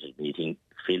animated meeting.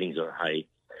 Feelings are high.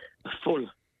 A full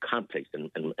complex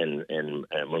in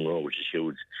Monroe, which is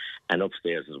huge, and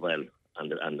upstairs as well, on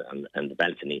the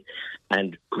balcony.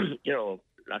 And,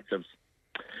 lots of,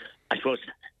 I suppose,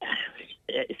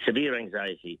 severe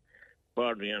anxiety,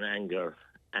 bordering on anger,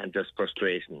 and just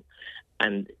frustration.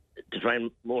 And to try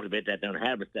and motivate that down,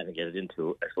 harvest that and get it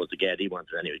into, I suppose the Gardaí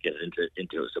wanted anyway, get it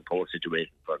into a support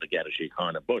situation for the Garda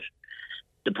Síochána. But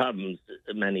the problems,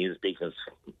 many is because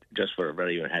just were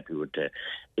very unhappy with the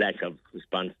lack of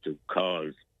response to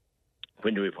calls,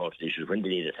 when they reported issues, when they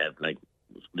needed help, like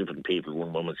different people.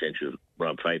 One woman said she was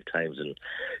robbed 5 times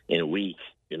in a week,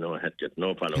 had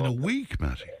no follow-up. In a week,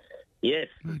 Matty? Yes.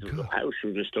 The house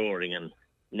was restoring and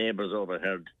neighbours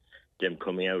overheard them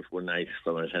coming out one night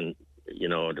from it, and,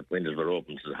 the windows were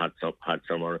open to the hot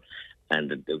summer, and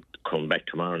they'd come back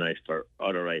tomorrow night for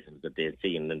other items that they'd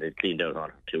seen, and they cleaned out all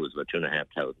her tools, about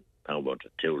 £2,500 worth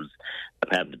of tools,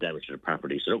 apart from the damage to the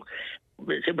property. So look,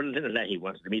 Superintendent Leahy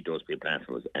wanted to meet those people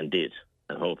afterwards, and did.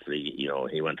 And hopefully,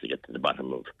 he wanted to get to the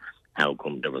bottom of how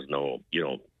come there was no,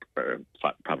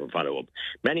 proper follow-up.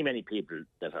 Many, many people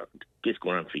that are this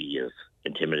going on for years,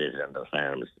 intimidated on their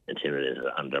farms, intimidated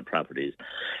on their properties,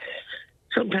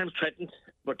 sometimes threatened,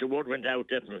 but the word went out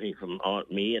definitely from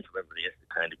me and from everybody else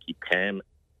to kind of keep calm,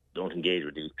 don't engage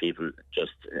with these people,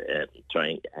 just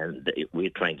we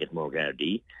try and get more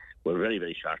Gardaí. We're very,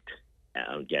 very short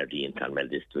on Gardaí in Clonmel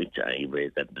District. I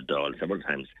raised that in the Dáil several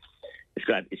times.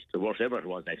 It's the worst ever it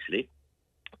was, actually,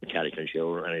 in Calican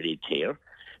Show, and indeed here.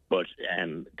 But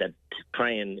that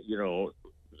try and,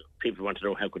 people want to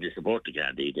know how could you support the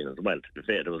Gardaí then as well. To be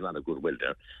fair, there was a lot of goodwill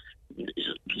there.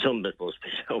 Some, I suppose,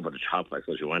 over the top, I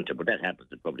suppose you want to, but that happens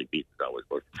in public meetings always.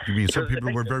 But you mean some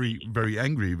people were very, very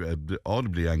angry,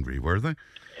 audibly angry, were they?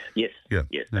 Yes, yeah.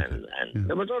 Yes, and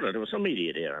there was some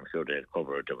media there, I'm sure they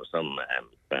covered. There was some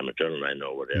Bama Journal I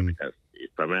know were there, because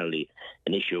it's primarily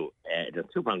an issue, the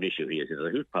two-pronged issue here. There's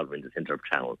a huge problem in the centre of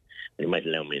town, and you might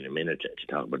allow me in a minute to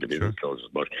talk about the business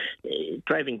closures, but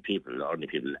driving people,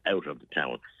 ordinary people, out of the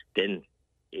town, then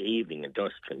evening and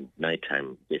dusk and night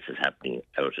time, this is happening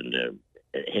out in the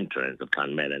hinterlands of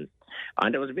Clonmel.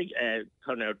 And there was a big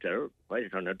turnout there, quite a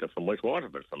turnout there from West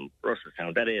Waterford, from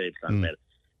Russellstown, that area of Clonmel.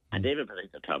 And they have a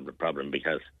particular problem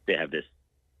because they have this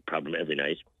problem every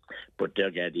night, but their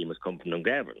Gardaí must come from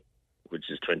Dungarvan, which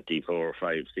is 24,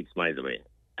 5, 6 miles away.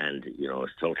 And,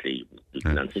 it's totally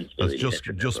nonsensical. That's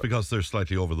just because they're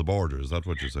slightly over the border, is that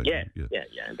what you're saying? Yeah.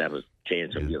 And that was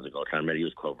changed some years ago. Clonmel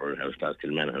used cover House Class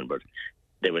Kilmanahan, but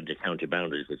they were the county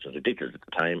boundaries, which was ridiculous at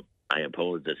the time. I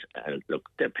opposed it, and look,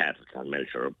 they're part of Clonmel,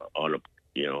 sure, all up,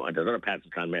 and there's other parts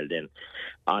of Clonmel then,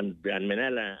 on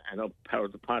Manella and up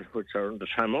Powers of Pot, which are under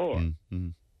Tramore,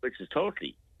 which is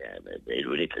totally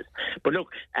ridiculous. But look,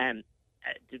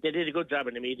 they did a good job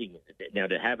in the meeting. Now,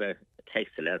 they have a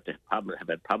text alert, they have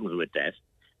had problems with that,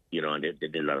 and they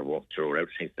did a lot of work through out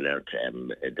text alert,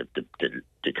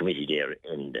 the committee there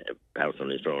in Powers on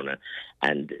Lisrona,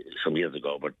 and some years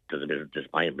ago, but there's a bit of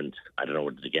disappointment. I don't know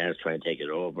whether the guards try and take it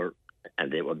over,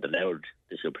 and they weren't allowed,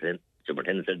 the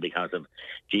superintendent said, because of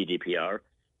GDPR,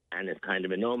 and it's kind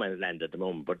of a no man's land at the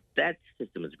moment. But that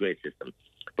system is a great system.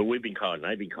 But I've been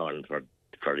calling for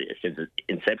since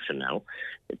inception now,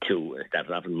 to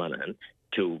started off in Monaghan,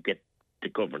 to get the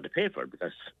government to pay for it,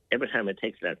 because every time a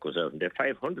text alert goes out, and there are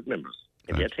 500 members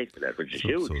in their text alert, which is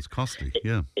huge. So it's costly,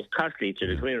 yeah. It's costly to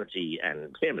the community,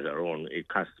 and same as our own, it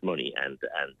costs money, and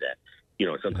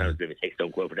sometimes maybe texts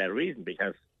don't go out for that reason,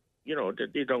 because,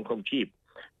 they don't come cheap,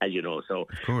 as you know. So,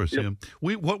 of course, look,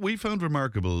 what we found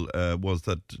remarkable was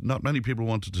that not many people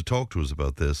wanted to talk to us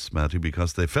about this, Matty,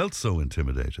 because they felt so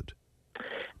intimidated.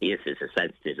 Yes, it's a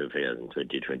sad state of affairs in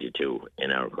 2022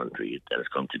 in our country that has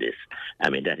come to this.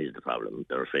 I mean, that is the problem.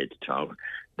 They're afraid to talk.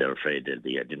 They're afraid that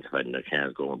they'll be identified in their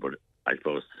cars going. But I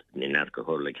suppose in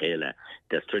Atcohol, like Hela,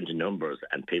 there's 20 numbers,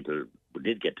 and people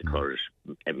did get the courage,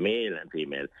 male and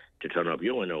female, to turn up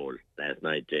young and old last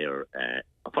night there.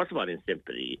 First of all, in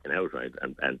sympathy and outright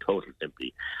and total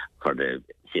sympathy for the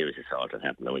serious assault that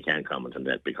happened. And we can't comment on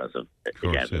that because of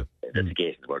the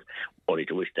investigations, but only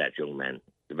to wish that young man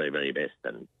the very, very best,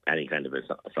 and any kind of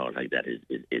assault like that is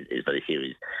very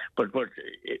serious. But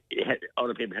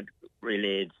other people had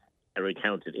relayed and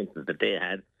recounted instances that they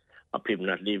had of people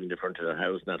not leaving the front of their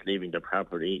house, not leaving their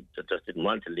property, just didn't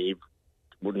want to leave,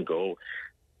 wouldn't go.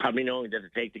 Probably knowing that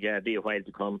it take the Gardaí a while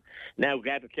to come. Now,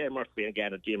 Claire Murphy and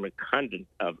Garda Jim Condon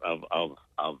of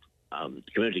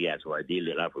community guards, who I deal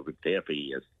a lot with there for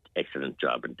years, excellent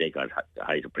job, and they got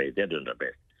high to praise. They're doing their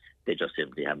best. They just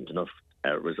simply haven't enough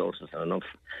resources and enough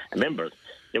members.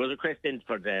 There was a request in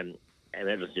for the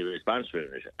emergency response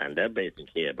unit, and they're based in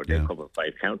Clare, but they cover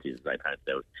 5 counties, as I found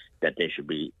out, that they should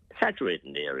be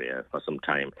saturating the area for some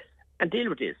time and deal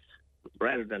with this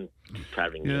rather than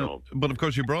travelling, But of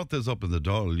course, you brought this up in the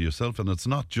Dáil yourself, and it's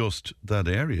not just that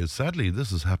area. Sadly,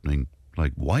 this is happening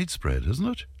like widespread, isn't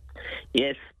it?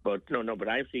 Yes, but but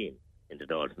I've seen in the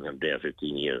Dáil, and I'm there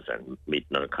 15 years and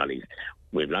meeting other colleagues.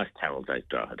 We've lost towns like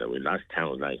Drogheda, we've lost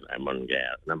towns like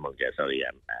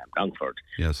Longford,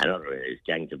 yes, and other areas.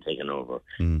 Gangs have taken over,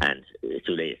 and it's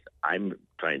too late. I'm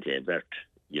trying to avert,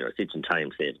 Stitching Time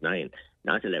saves 9,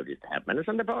 not allow this to happen, and it's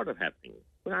on the border of happening.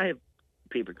 When I have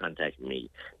people contacting me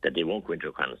that they won't go into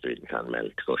O'Connell Street in Clonmel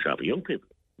to go shopping, young people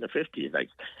in their 50s, like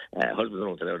husbands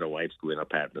won't allow their wives to go in, or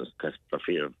partners, because for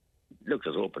fear of, look,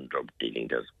 there's open drug dealing,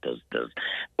 there's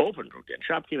open drug dealing.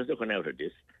 Shopkeepers looking out at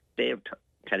this, they're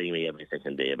telling me every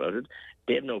second day about it.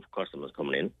 They have no customers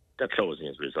coming in. They're closing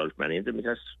as a result, many of them,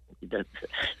 because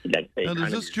and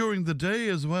is this during the day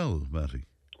as well, Matty?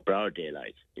 Broad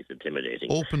daylight is intimidating.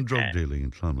 Open drug dealing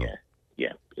in Clonmel.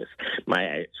 Yeah, yes.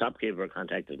 My shopkeeper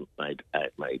contacted my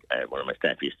one of my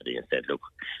staff yesterday and said, look,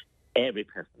 every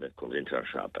person that comes into our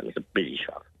shop, and it's a busy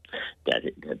shop, that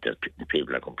the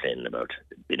people are complaining about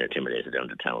being intimidated down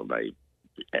the town by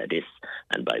this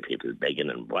and by people begging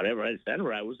and whatever else, and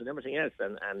rows and everything else,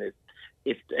 and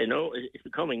it's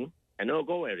becoming a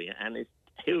no-go area, and it's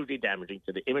hugely damaging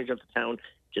to the image of the town,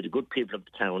 to the good people of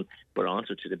the town, but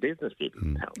also to the business people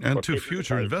of the town. And to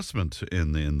future investment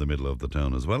in the middle of the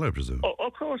town as well, I presume. Oh,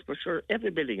 of course, but sure,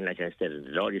 every building, like I said in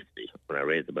the law yesterday, when I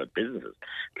raised about businesses,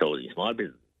 closing small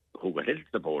businesses, who got little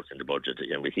support in the budget,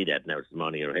 and we see that now this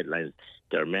morning in our headlines.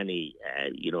 There are many,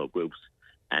 groups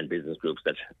and business groups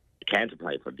that can't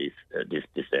apply for this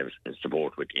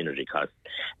support with energy costs.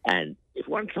 And if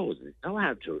one closes, it's so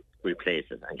hard to replace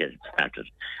it and get it started.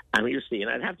 And you see,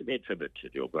 and I'd have to pay tribute to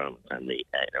the O'Brien family,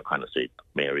 O'Connell Street,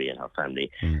 Mary and her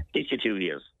family, 62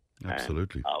 years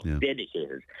absolutely of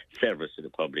dedicated service to the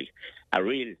public, a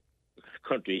real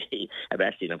a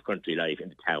bastion of country life in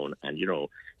the town, and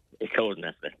it's closing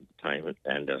at the time,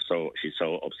 and so she's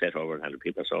so upset over it, and the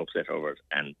people are so upset over it,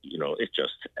 and it's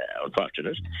just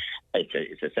unfortunate.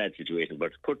 It's a sad situation,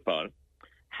 but football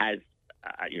has.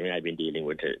 I've been dealing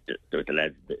with the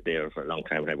lads there for a long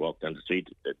time. When I walk down the street,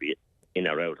 they'd be in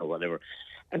or out or whatever,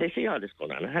 and they see all this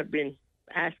going on. I have been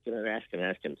asking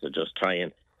to just try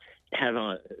and have a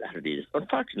lot of these.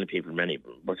 Unfortunately, many of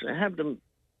them, but have them.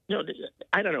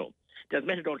 I don't know. There's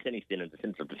Metadol clinics in the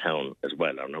centre of the town as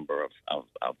well, a number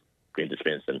of Green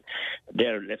Dispense, and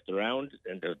they're left around,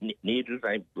 and there's needles.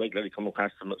 I regularly come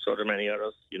across them, so there are many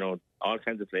others, all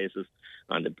kinds of places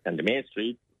on the main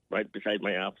street, right beside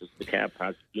my office, the car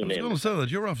park, I was going to say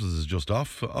that your office is just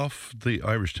off the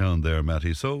Irish town there,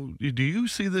 Matty, so do you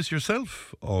see this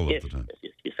yourself all of the time?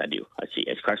 Yes, I do. I see,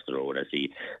 it's across the road, I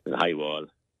see the high wall,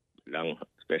 long,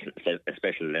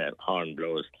 special horn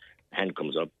blows, hand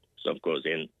comes up, stuff goes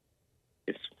in.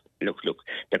 It's look,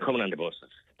 they're coming on the buses.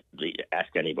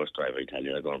 Ask any bus driver, I tell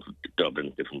you, they're going from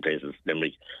Dublin, different places,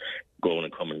 Limerick, going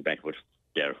and coming back with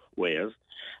their wares.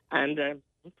 And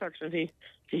unfortunately,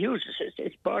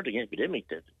 it's bordering epidemic,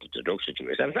 the drug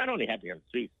situation. And it's not only happening on the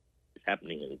streets, it's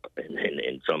happening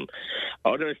in some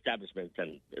other establishments,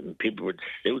 and people with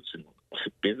suits and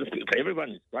business people.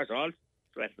 Everyone, across all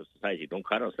strata of society, don't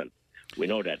cut ourselves. We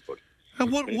know that, but... And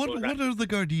what are the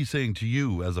Gardaí saying to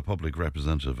you as a public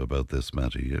representative about this,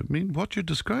 Matty? I mean, what you're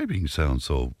describing sounds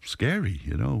so scary,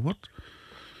 what?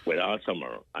 Well, all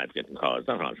summer I've gotten calls,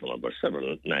 not all summer, but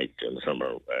several nights in the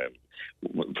summer,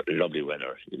 lovely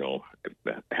weather,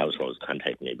 households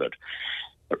contact me about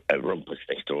a rumpus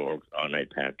next door,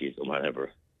 all-night parties and whatever,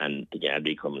 and the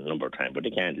Gardaí come a number of times, but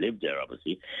they can't live there,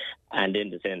 obviously. And then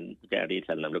the Gardaí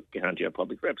telling them, look, get onto your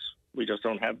public reps. We just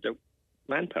don't have the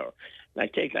manpower.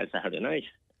 Like, take last Saturday night,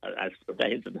 as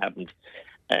that incident happened,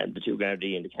 the two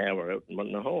Gardaí in the car were out in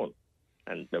Mullinahone,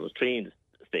 and there was 3 in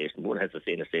the station. One has to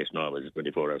stay in the station always, a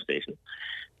 24-hour station.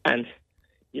 And,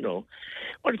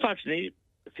 unfortunately,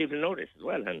 people know this as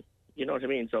well, and you know what I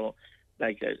mean? So,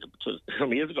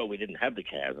 some years ago, we didn't have the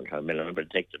cars, and I remember the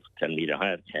detective telling me to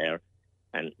hire the car,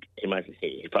 and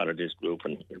he followed this group,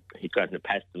 and he got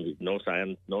past them with no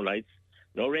signs, no lights,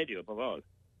 no radio above all.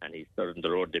 And he stood on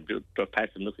the road, they drove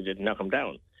past him, looked, they didn't knock him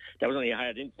down. That was only a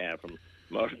hired-in car from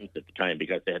Martins at the time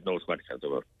because they had no squad cars to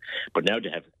work. But now they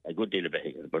have a good deal of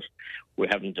vehicles. But we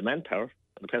haven't the manpower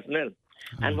and the personnel.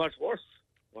 And what's worse,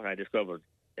 what I discovered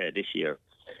this year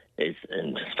is,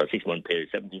 in for 6 month period,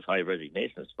 75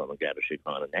 resignations from Garda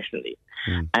Síochána nationally.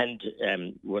 And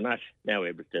we're not now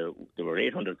able to. There were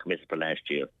 800 committed for last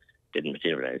year. Didn't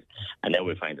materialise, and now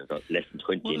we find there's less than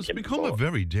 20. Well, it's become a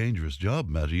very dangerous job,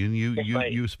 Matty, and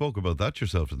you spoke about that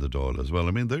yourself in the Dáil as well.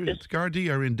 I mean,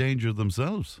 Gardaí are in danger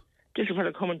themselves. This is what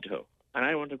I'm coming to, and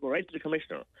I want to go right to the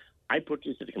Commissioner. I put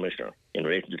this to the Commissioner in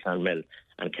relation to Clonmel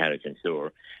and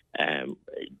Carrick-on-Suir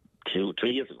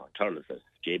 3 years ago, Thurles,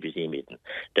 JBC meeting,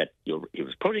 that he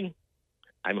was putting,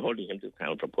 I'm holding him to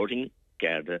account for putting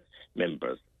Garda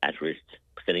members at risk,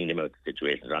 sending them out to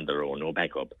situations on their own, no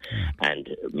backup, and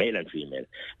male and female,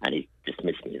 and he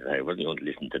dismissed me. I wasn't going to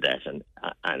listen to that, and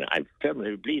I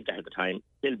firmly believed that at the time,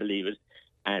 still believe it,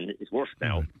 and it's worse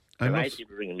now. And I see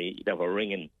people ringing me that were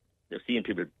ringing, they're seeing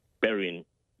people burying,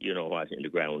 you know what, in the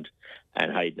ground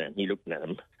and hiding, and he looking at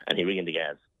them, and he ringing the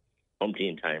gas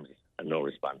umpteen times, and no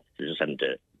response. They just hadn't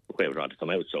whoever ought to come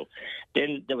out. So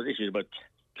then there was issues about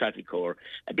traffic corps.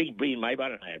 A big breed my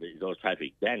bottom I have is those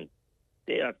traffic. Then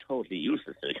they are totally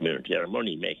useless to the community. They're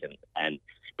money making, and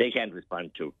they can't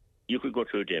respond to. You could go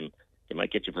through them. They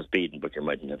might get you for speeding, but you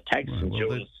mightn't have tax,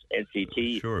 insurance,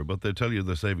 NCT. Sure, but they tell you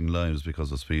they're saving lives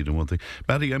because of speed and one thing.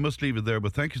 Matty, I must leave it there,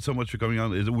 but thank you so much for coming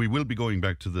on. We will be going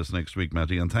back to this next week,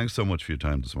 Matty, and thanks so much for your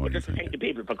time this morning. Just thank the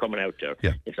people for coming out there.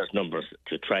 It's those numbers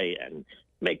to try and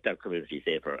make that community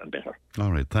safer and better.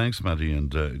 All right, thanks, Matty, and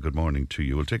good morning to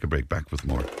you. We'll take a break. Back with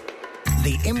more.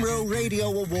 The IMRO Radio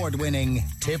Award-winning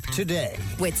Tip Today.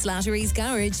 With Slattery's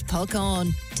Garage,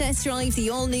 Puckane. Test drive the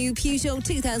all-new Peugeot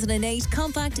 2008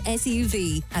 compact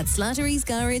SUV at Slattery's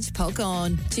Garage,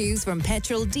 Puckane. Choose from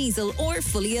petrol, diesel or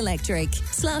fully electric.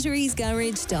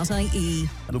 Slattery'sGarage.ie.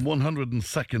 The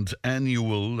 102nd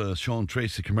annual Sean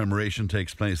Tracy commemoration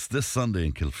takes place this Sunday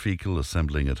in Kilfeacle,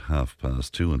 assembling at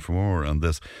 2:30. And for more on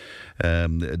this,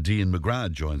 Dean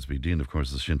McGrath joins me. Dean, of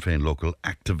course, is Sinn Féin local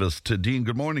activist. Dean,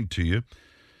 good morning to you.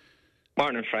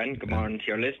 Morning, friend. Good morning to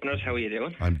your listeners. How are you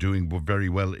doing? I'm doing very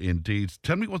well indeed.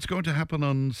 Tell me what's going to happen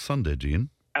on Sunday, Dean.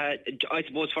 I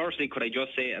suppose, firstly, could I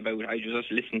just say I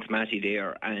just listened to Matty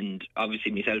there, and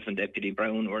obviously myself and Deputy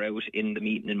Brown were out in the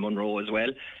meeting in Munro as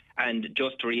well. And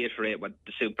just to reiterate what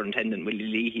the Superintendent, Willie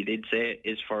Leahy, did say,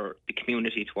 is for the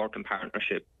community to work in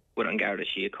partnership with An Garda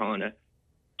Síochána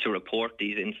to report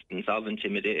these incidents of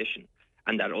intimidation,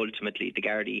 and that ultimately the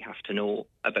Gardaí have to know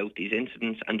about these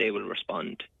incidents and they will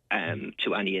respond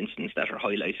to any incidents that are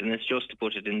highlighted. And it's just to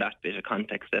put it in that bit of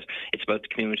context that it's about the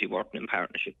community working in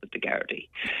partnership with the Gardaí.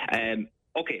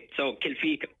 Okay, so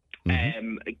Kilfeacle,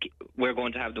 we're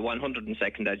going to have the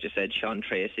 102nd, as you said, Sean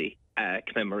Tracy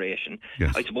commemoration.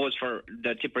 Yes. I suppose for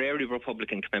the Tipperary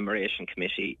Republican Commemoration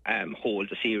Committee holds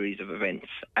a series of events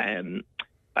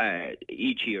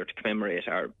each year to commemorate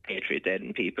our patriot dead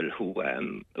and people who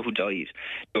died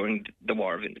during the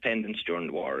War of Independence,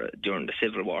 during the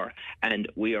Civil War, and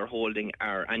we are holding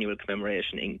our annual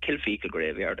commemoration in Kilfeacle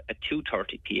Graveyard at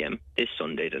 2:30 p.m. this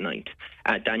Sunday the 9th.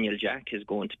 Daniel Jack is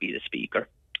going to be the speaker.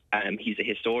 He's a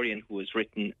historian who has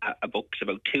written a books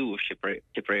about two of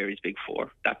Tipperary's Big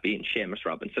Four, that being Seamus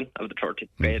Robinson of the 30th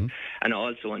grade, and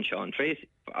also on Sean Tracy,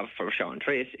 for Sean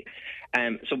Tracy.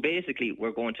 So basically,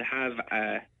 we're going to have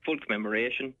a full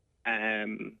commemoration, a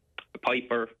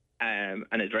piper, an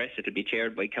address. It'll be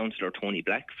chaired by Councillor Tony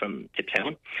Black from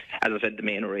Tiptown. As I said, the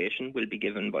main oration will be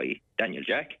given by Daniel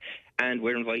Jack, and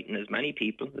we're inviting as many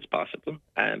people as possible.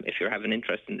 If you have an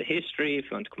interest in the history, if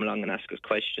you want to come along and ask us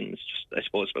questions, just I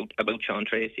suppose about Sean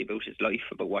Tracy, about his life,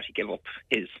 about what he gave up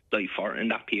his life for in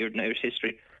that period in Irish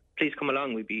history, please come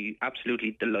along. We'd be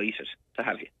absolutely delighted to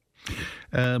have you.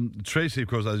 Tracy, of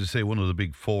course, as you say, one of the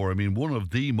Big Four. I mean, one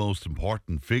of the most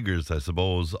important figures, I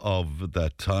suppose, of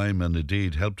that time, and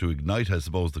indeed helped to ignite, I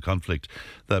suppose, the conflict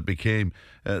that became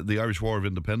the Irish War of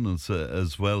Independence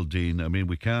as well, Dean. I mean,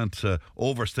 we can't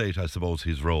overstate, I suppose,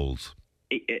 his roles.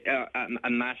 A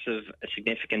massive,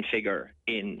 significant figure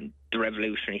in the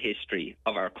revolutionary history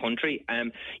of our country.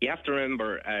 You have to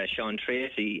remember Sean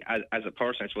Tracy as a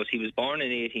person. I suppose he was born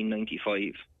in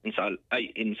 1895 in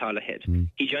Solohead.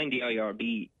 He joined the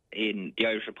IRB in the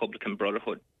Irish Republican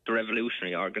Brotherhood, the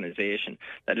revolutionary organisation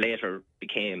that later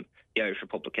became the Irish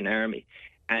Republican Army,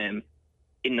 in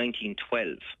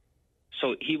 1912.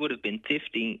 So he would have been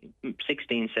 16,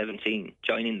 17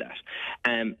 joining that.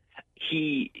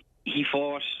 He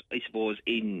fought, I suppose,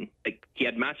 he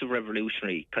had massive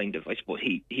revolutionary kind of, I suppose,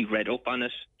 he read up on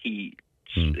it. He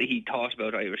thought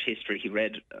about Irish history. He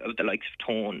read of the likes of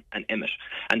Tone and Emmet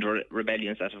and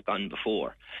rebellions that have gone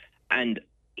before. And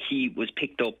he was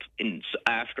picked up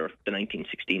after the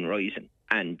 1916 Rising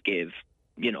and gave,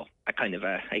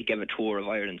 he gave a tour of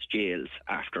Ireland's jails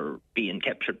after being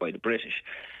captured by the British.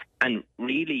 And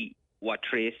really what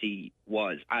Tracy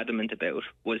was adamant about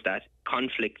was that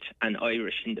conflict and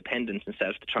Irish independence and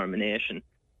self-determination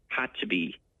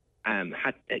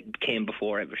came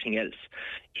before everything else.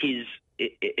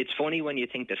 It's funny when you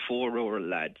think that 4 rural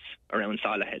lads around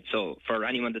Salahead. So for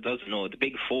anyone that doesn't know, the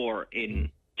big 4 in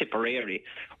Tipperary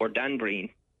were Dan Breen,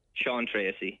 Sean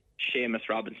Tracy, Seamus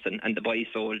Robinson, and the boy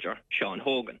soldier Sean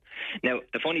Hogan. Now,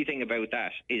 the funny thing about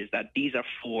that is that these are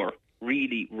 4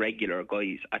 really regular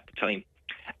guys at the time,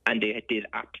 and they did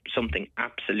something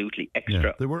absolutely extraordinary.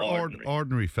 Yeah, they were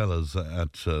ordinary fellas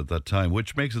at that time,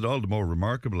 which makes it all the more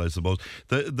remarkable, I suppose.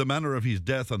 The manner of his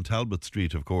death on Talbot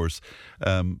Street, of course,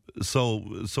 so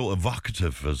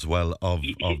evocative as well of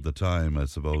the time, I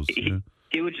suppose.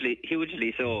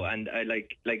 Hugely so. And I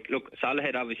look,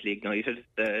 Salahead obviously ignited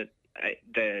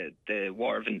the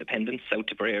War of Independence. South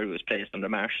Tipperary was placed under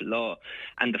martial law,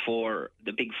 and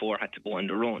the big 4 had to go on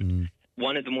their own.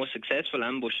 One of the most successful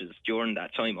ambushes during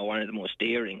that time, or one of the most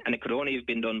daring, and it could only have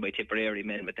been done by Tipperary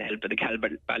men with the help of the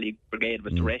Calvally Brigade,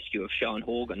 was the rescue of Sean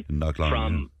Hogan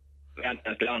from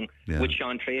Knocklang, which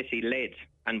Sean Tracy led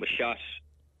and was shot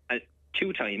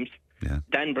 2 times. Yeah.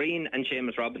 Dan Breen and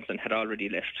Seamus Robinson had already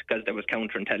left because there was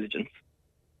counterintelligence.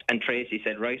 And Tracy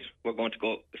said, right, we're going to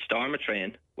go storm a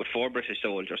train with 4 British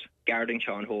soldiers guarding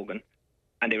Sean Hogan,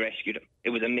 and they rescued him. It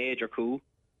was a major coup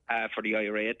for the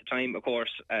IRA at the time. Of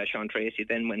course, Sean Tracy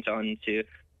then went on to,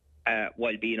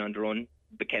 while being on the run,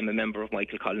 became a member of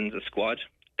Michael Collins' squad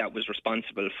that was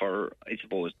responsible for, I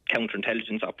suppose,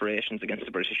 counterintelligence operations against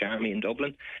the British Army in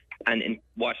Dublin. And in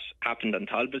what happened on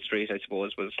Talbot Street, I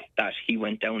suppose, was that he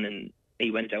went down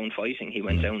fighting. He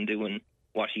went down doing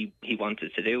what he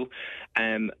wanted to do.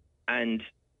 And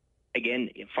again,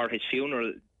 for his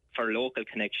funeral, for local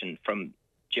connection, from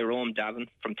Jerome Davin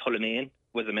from Tullamaine,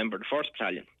 was a member of the 1st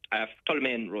Battalion.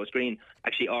 Tullamaine Rose Green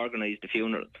actually organised the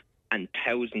funeral, and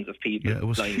thousands of people. Yeah, it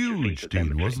was huge,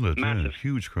 Dean, wasn't it? Massive,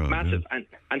 huge crowd. Massive, yeah.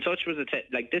 and such was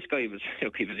this guy was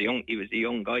he was a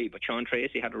young guy, but Sean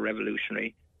Tracy had a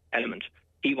revolutionary element.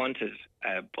 He wanted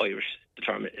Irish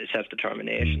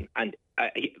self-determination, and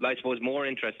I suppose more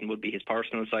interesting would be his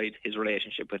personal side, his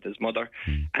relationship with his mother.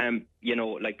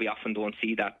 We often don't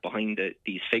see that behind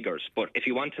these figures. But if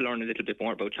you want to learn a little bit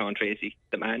more about Sean Tracy,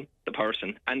 the man, the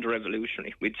person, and the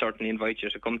revolutionary, we'd certainly invite you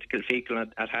to come to Kilfeacle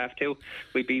at 2:30.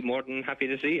 We'd be more than happy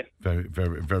to see you. Very,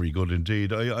 very, very good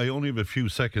indeed. I only have a few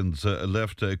seconds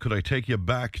left. Could I take you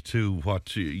back to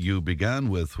what you began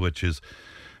with, which is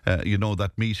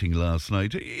that meeting last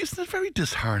night? Isn't it very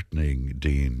disheartening,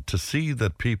 Dean, to see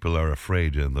that people are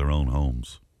afraid in their own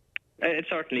homes? It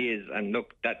certainly is, and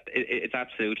look, that it's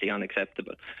absolutely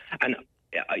unacceptable, and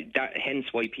hence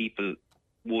why people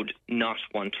would not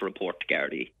want to report to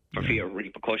Gardaí for fear of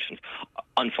repercussions.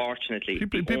 Unfortunately,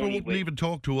 people wouldn't even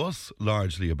talk to us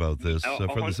largely about this for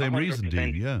the same reason,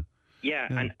 Dean. Yeah.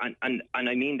 And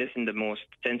I mean this in the most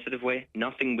sensitive way.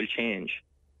 Nothing will change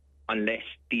unless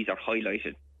these are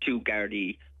highlighted to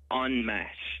Gardaí en masse,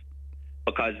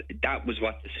 because that was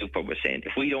what the Super was saying.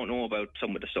 If we don't know about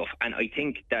some of the stuff, and I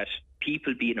think that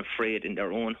people being afraid in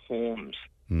their own homes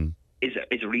is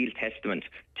a real testament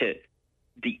to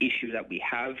the issue that we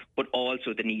have, but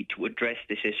also the need to address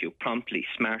this issue promptly,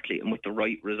 smartly, and with the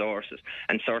right resources.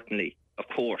 And certainly, of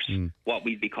course, what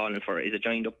we'd be calling for is a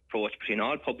joined up approach between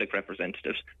all public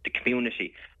representatives, the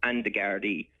community, and the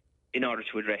Gardaí, in order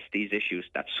to address these issues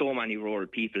that so many rural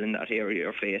people in that area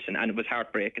are facing. And it was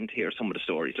heartbreaking to hear some of the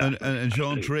stories. And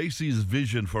Sean Tracy's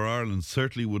vision for Ireland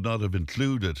certainly would not have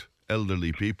included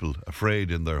elderly people afraid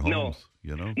in their homes.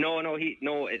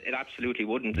 No, it absolutely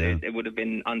wouldn't. Yeah. It would have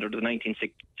been under the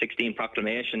 1916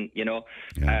 proclamation,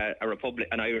 a republic,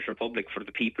 an Irish republic for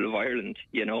the people of Ireland,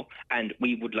 and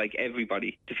we would like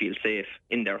everybody to feel safe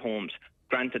in their homes.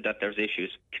 Granted that there's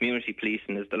issues, community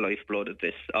policing is the lifeblood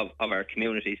of our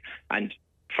communities, and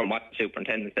from what the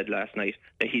superintendent said last night,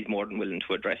 that he's more than willing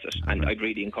to address it. And I'd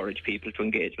really encourage people to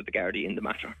engage with the Gardaí in the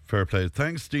matter. Fair play.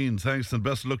 Thanks, Dean. Thanks, and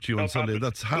best of luck to you on Sunday.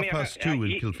 That's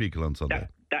 2:30 in Kilfeacle on Sunday.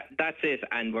 That's it,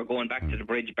 and we're going back to the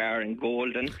Bridge Bar in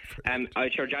Golden. I'm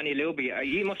sure Johnny Luby,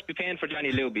 you must be paying for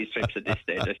Johnny Luby's trips at this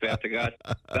stage, I swear to God.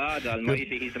 God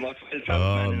almighty, he's the most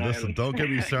well-travelled man in Ireland. Don't get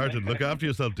me started. Look after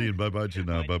yourself, Dean. Bye-bye to you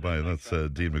now. Bye-bye. That's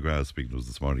Dean McGrath speaking to us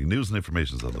this morning. News and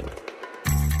information is on the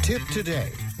way. Tip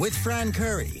Today with Fran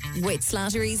Curry. With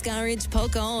Slattery's Garage,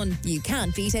 Puckane. You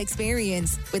can't beat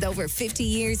experience. With over 50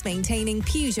 years maintaining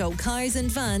Peugeot cars and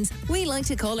vans, we like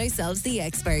to call ourselves the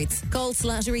experts. Call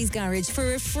Slattery's Garage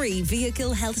for a free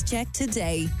vehicle health check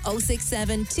today.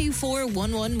 067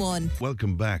 24111.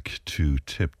 Welcome back to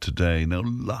Tip Today. Now,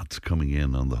 lots coming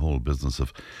in on the whole business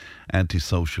of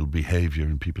antisocial behaviour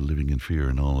and people living in fear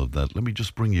and all of that. Let me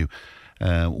just bring you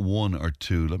one or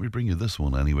two. Let me bring you this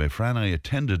one anyway. Fran, I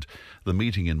attended the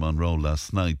meeting in Monroe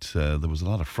last night. There was a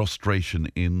lot of frustration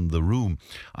in the room.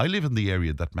 I live in the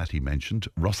area that Matty mentioned,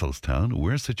 Russellstown.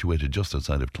 We're situated just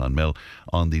outside of Clonmel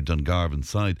on the Dungarvan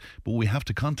side, but we have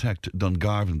to contact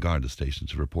Dungarvan Garda Station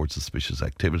to report suspicious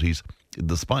activities,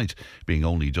 despite being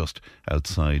only just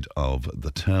outside of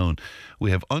the town.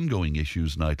 We have ongoing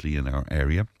issues nightly in our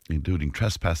area, including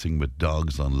trespassing with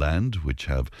dogs on land which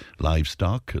have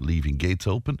livestock, leaving gates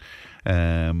open,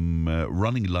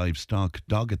 running livestock,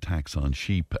 dog attacks on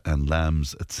sheep and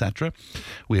lambs, etc.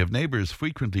 We have neighbours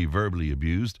frequently verbally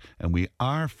abused, and we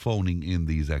are phoning in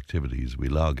these activities. We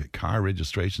log car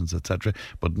registrations, etc.,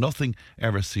 but nothing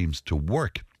ever seems to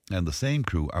work. And the same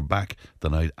crew are back the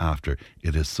night after.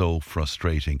 It is so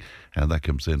frustrating. And that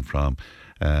comes in from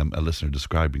a listener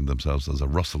describing themselves as a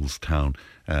Russellstown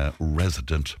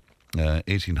resident.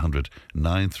 1800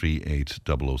 938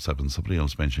 007. Somebody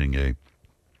else mentioning a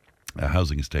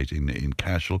housing estate in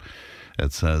Cashel.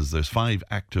 It says there's 5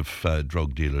 active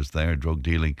drug dealers there. Drug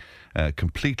dealing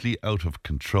completely out of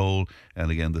control.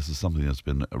 And again, this is something that's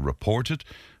been reported,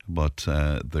 but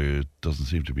there doesn't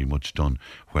seem to be much done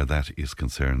where that is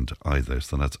concerned either.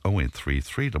 So that's 083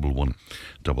 311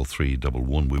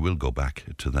 3311. We will go back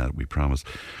to that, we promise.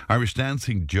 Irish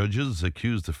dancing judges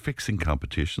accused of fixing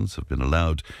competitions have been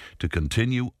allowed to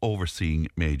continue overseeing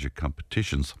major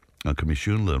competitions. An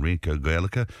Comisiún le Rinca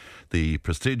Gaeilge, the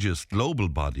prestigious global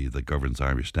body that governs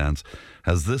Irish dance,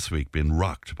 has this week been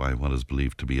rocked by what is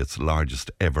believed to be its largest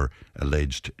ever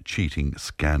alleged cheating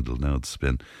scandal. Now, it's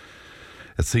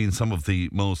seen some of the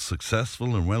most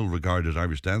successful and well-regarded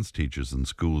Irish dance teachers in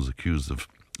schools accused of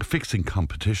fixing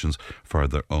competitions for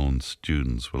their own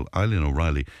students. Well, Eileen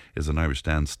O'Reilly is an Irish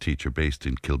dance teacher based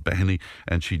in Kilbeheny,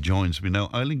 and she joins me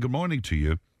now. Eileen, good morning to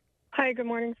you. Hi, good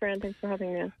morning, Fran. Thanks for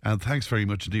having me. And thanks very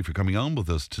much indeed for coming on with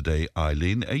us today,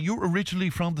 Eileen. You're originally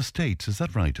from the States, is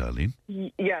that right, Eileen?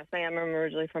 Yes, I am. I'm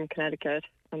originally from Connecticut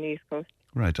on the East Coast.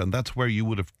 Right, and that's where you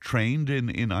would have trained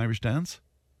in Irish dance?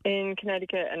 In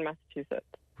Connecticut and Massachusetts.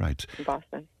 Right. In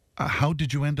Boston. How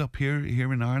did you end up here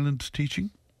in Ireland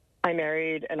teaching? I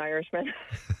married an Irishman.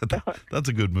 That's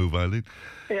a good move, Eileen.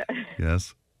 Yeah.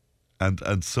 Yes.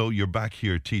 And so you're back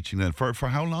here teaching then. For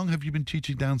how long have you been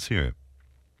teaching dance here?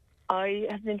 I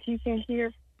have been teaching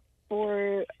here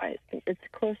for, I think it's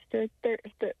close to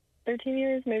 13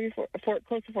 years, maybe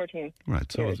close to 14. Right,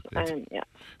 so years. Yeah.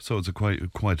 So it's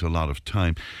quite a lot of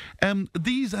time.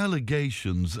 These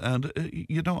allegations, and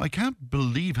I can't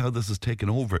believe how this has taken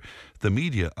over the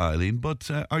media, Eileen. But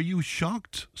are you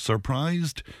shocked,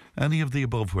 surprised, any of the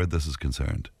above where this is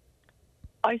concerned?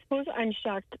 I suppose I'm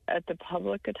shocked at the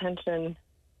public attention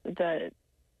that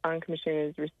An Comisiún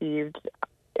has received.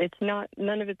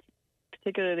 None of it's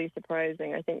particularly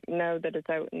surprising. I think now that it's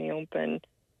out in the open,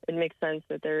 it makes sense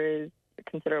that there is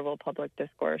considerable public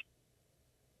discourse.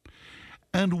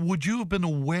 And would you have been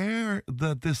aware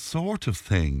that this sort of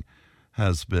thing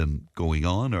has been going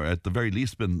on, or at the very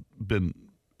least been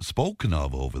spoken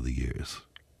of over the years?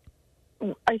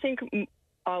 I think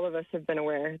all of us have been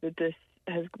aware that this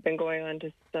has been going on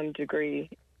to some degree.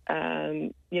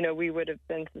 We would have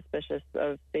been suspicious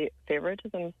of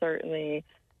favoritism, certainly,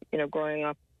 growing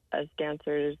up as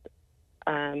dancers.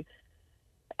 And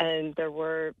there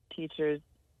were teachers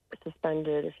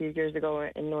suspended a few years ago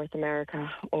in North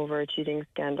America over a cheating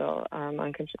scandal. An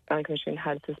Comisiún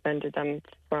had suspended them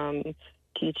from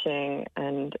teaching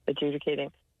and adjudicating.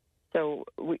 So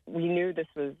we knew this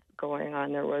was going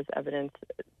on. There was evidence.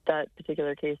 That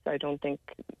particular case, I don't think,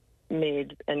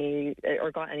 made any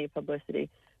or got any publicity.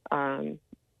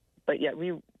 But yeah,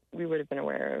 we would have been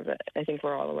aware of it. I think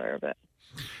we're all aware of it.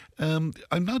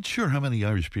 I'm not sure how many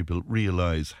Irish people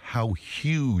realise how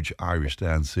huge Irish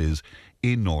dance is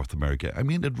in North America. I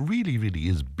mean, it really, really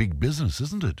is big business,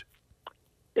 isn't it?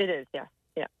 It is, yeah.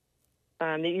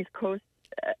 The East Coast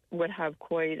would have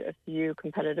quite a few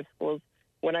competitive schools.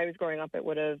 When I was growing up, it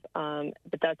would have,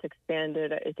 but that's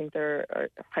expanded. I think there are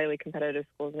highly competitive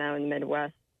schools now in the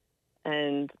Midwest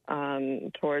and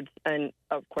of course,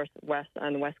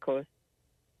 on the West Coast.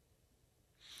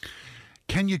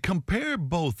 Can you compare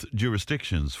both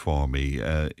jurisdictions for me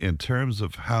in terms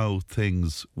of how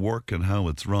things work and how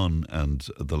it's run and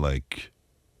the like?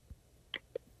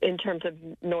 In terms of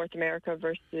North America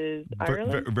versus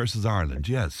Ireland? Versus Ireland,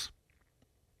 yes.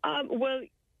 Well,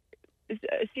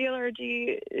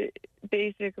 CLRG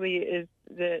basically is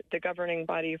the governing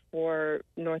body for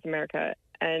North America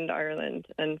and Ireland,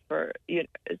 and it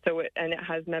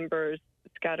has members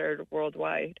scattered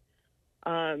worldwide.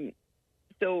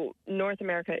 So North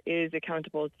America is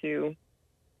accountable to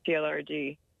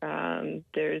CLRG.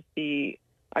 There's the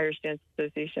Irish Dance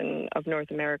Association of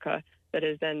North America that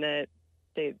is then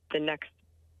the next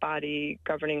body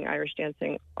governing Irish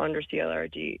dancing under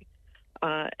CLRG.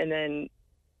 And then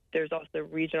there's also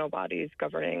regional bodies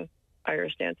governing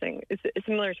Irish dancing. It's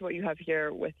similar to what you have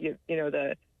here with the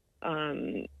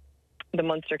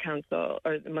Munster Council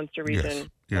or the Munster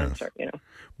region. Yes.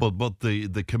 But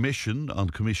the commission on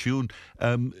Commission,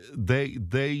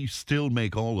 they still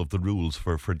make all of the rules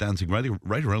for dancing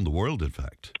right around the world. In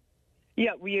fact.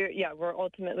 Yeah, we're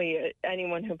ultimately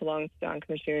anyone who belongs to An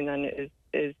Commission then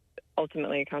is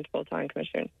ultimately accountable to An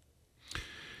Commission.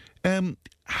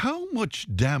 How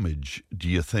much damage do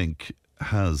you think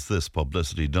has this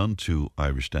publicity done to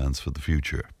Irish dance for the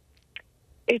future?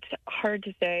 It's hard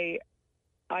to say.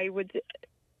 I would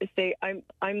say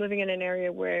I'm living in an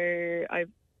area where I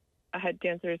had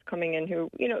dancers coming in who,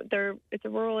 it's a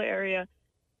rural area,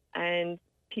 and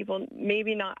people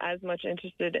maybe not as much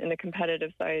interested in the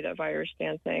competitive side of Irish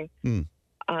dancing.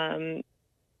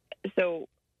 So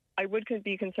I would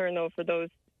be concerned, though, for those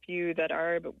few that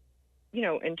are,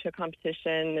 into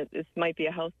competition. This might be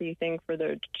a healthy thing for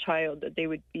their child, that they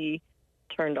would be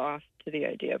turned off to the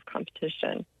idea of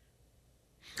competition.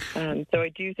 So I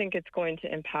do think it's going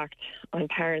to impact on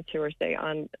parents who are,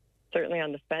 certainly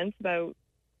on the fence about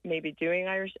maybe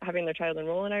having their child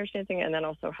enroll in Irish dancing, and then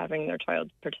also having their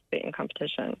child participate in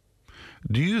competition.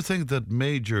 Do you think that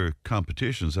major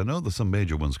competitions, I know there's some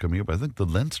major ones coming up, I think the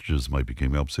Leinsters might be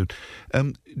coming up soon,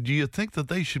 do you think that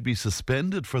they should be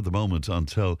suspended for the moment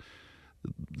until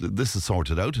this is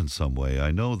sorted out in some way?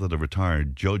 I know that a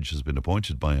retired judge has been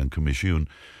appointed by An Commission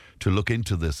to look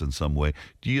into this in some way.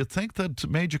 Do you think that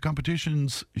major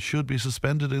competitions should be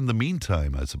suspended in the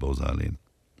meantime, I suppose, Eileen?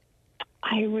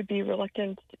 I would be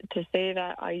reluctant to say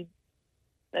that.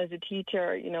 As a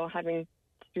teacher, having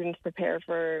students prepare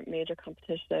for major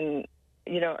competition,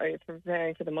 or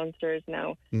preparing for the Munsters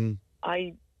now,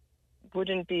 I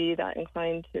wouldn't be that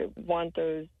inclined to want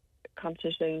those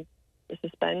competitions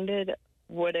suspended.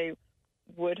 What I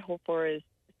would hope for is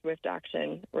swift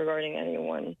action regarding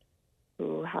anyone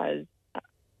who has,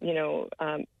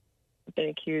 been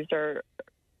accused, or,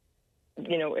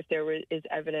 if there is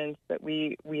evidence that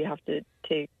we have to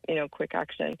take, quick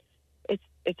action.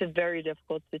 It's a very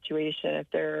difficult situation. If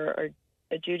there are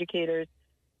adjudicators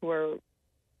who are,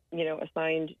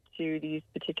 assigned to these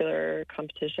particular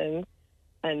competitions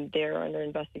and they're under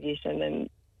investigation, then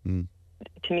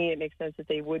to me it makes sense that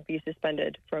they would be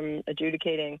suspended from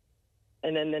adjudicating.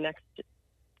 And then the next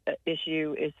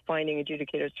issue is finding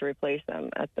adjudicators to replace them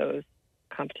at those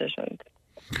competitions.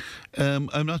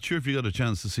 I'm not sure if you got a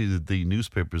chance to see the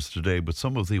newspapers today, but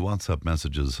some of the WhatsApp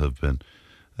messages have been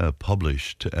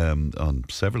published on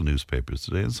several newspapers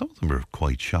today, and some of them are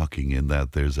quite shocking in that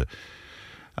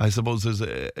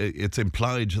it's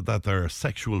implied that there are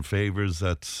sexual favours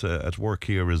at work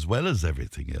here as well as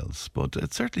everything else, but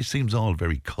it certainly seems all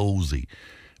very cosy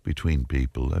between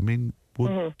people. I mean,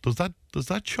 does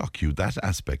that shock you, that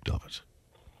aspect of it?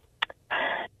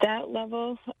 That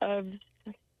level of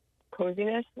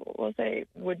coziness, we'll say,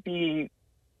 would be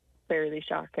fairly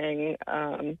shocking.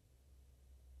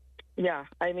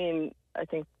 I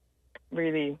think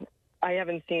really, I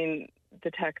haven't seen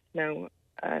the text now,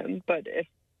 but if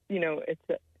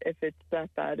it's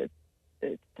that bad,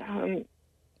 it's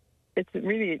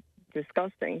really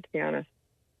disgusting, to be honest.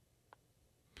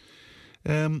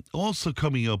 Also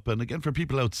coming up, and again for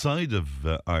people outside of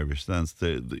Irish dance,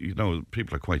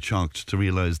 people are quite shocked to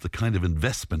realise the kind of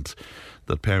investment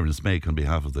that parents make on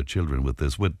behalf of their children with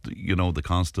this, with the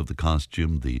cost of the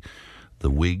costume, the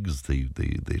wigs, the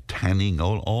tanning,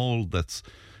 all that's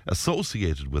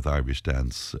associated with Irish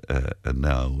dance. And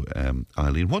now,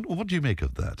 Eileen, what do you make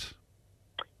of that?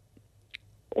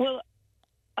 Well,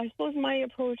 I suppose my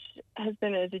approach has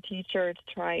been, as a teacher, to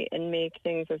try and make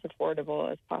things as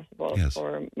affordable as possible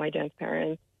for my dance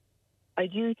parents. I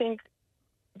do think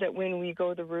that when we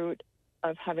go the route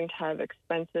of having to have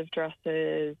expensive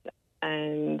dresses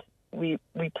and we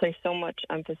place so much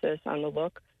emphasis on the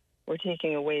look, we're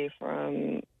taking away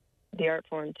from the art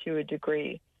form to a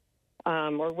degree.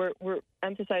 Or we're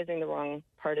emphasizing the wrong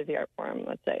part of the art form,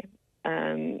 let's say.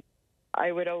 I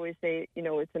would always say,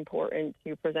 it's important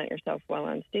to present yourself well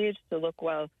on stage, to look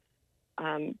well.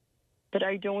 but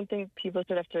I don't think people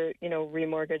should have to,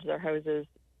 remortgage their houses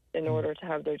in order to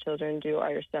have their children do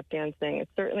Irish step dancing.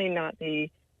 It's certainly not the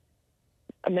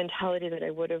mentality that I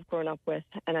would have grown up with,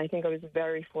 and I think I was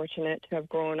very fortunate to have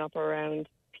grown up around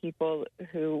people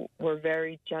who were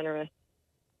very generous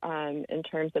in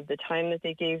terms of the time that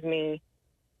they gave me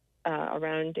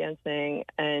around dancing,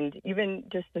 and even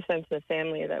just the sense of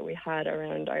family that we had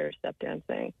around Irish step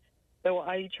dancing. So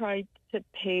I tried to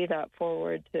pay that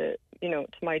forward to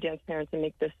my dance parents and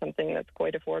make this something that's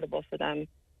quite affordable for them,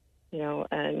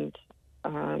 and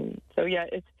so yeah,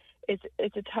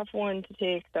 it's a tough one to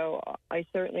take, though. I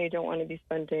certainly don't want to be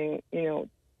spending,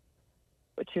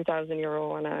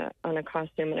 €2,000 on a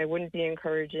costume, and I wouldn't be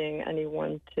encouraging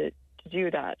anyone to do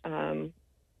that, and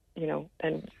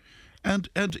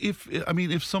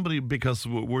if somebody, because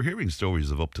we're hearing stories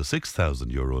of up to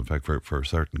 €6,000, in fact, for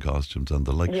certain costumes and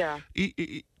the like. Yeah.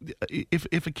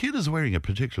 If a kid is wearing a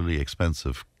particularly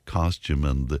expensive costume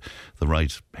and the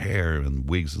right hair and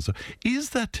wigs and stuff, is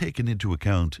that taken into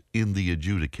account in the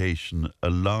adjudication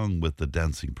along with the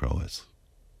dancing prowess?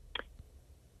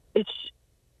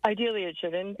 Ideally it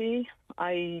shouldn't be.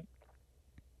 I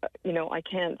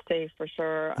can't say for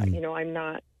sure. I'm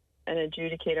not an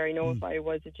adjudicator. I know if I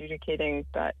was adjudicating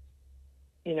that,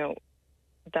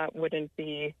 that wouldn't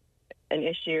be an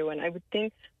issue. And I would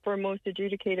think for most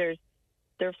adjudicators,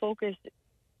 their focus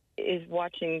is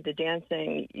watching the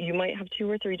dancing. You might have 2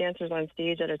 or 3 dancers on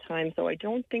stage at a time, so I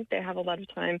don't think they have a lot of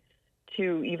time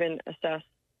to even assess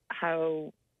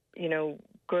how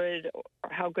good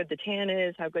the tan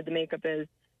is, how good the makeup is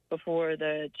before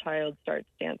the child starts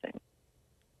dancing.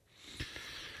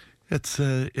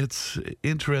 It's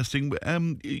interesting.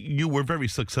 You were very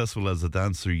successful as a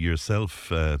dancer yourself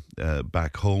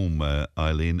back home,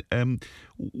 Eileen.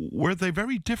 Were they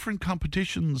very different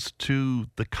competitions to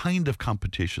the kind of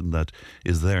competition that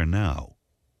is there now?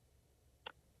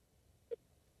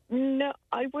 No,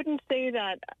 I wouldn't say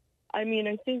that. I mean,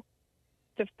 I think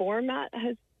the format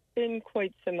has been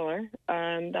quite similar.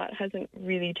 That hasn't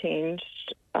really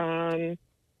changed. I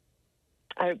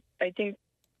think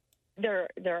there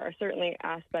are certainly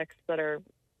aspects that are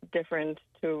different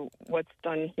to what's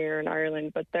done here in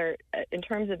Ireland, but in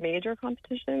terms of major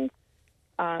competitions,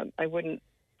 I wouldn't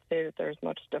say that there's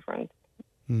much difference.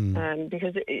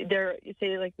 Because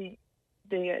like the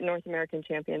North American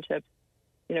Championships,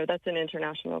 that's an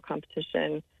international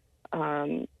competition,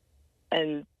 and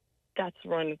that's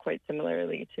run quite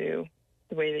similarly to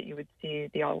the way that you would see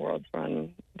the All Worlds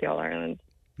run, the All Ireland.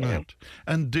 Right.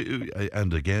 And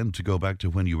again, to go back to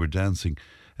when you were dancing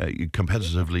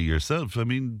competitively yourself, I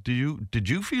mean, did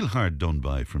you feel hard done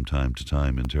by from time to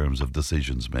time in terms of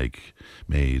decisions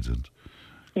made? And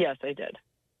Yes, I did.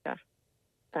 Yeah.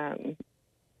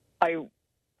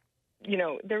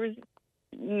 There was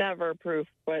never proof,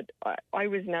 but I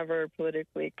was never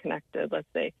politically connected, let's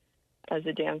say, as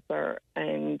a dancer,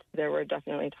 and there were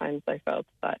definitely times I felt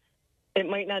that it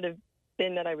might not have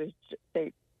been that I was,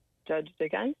 judged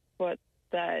against, but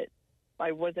that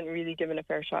I wasn't really given a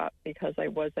fair shot because I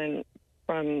wasn't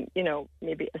from,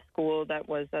 maybe a school that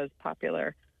was as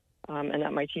popular, and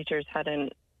that my teachers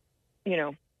hadn't,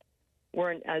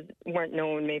 weren't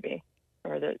known maybe,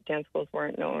 or the dance schools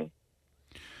weren't known.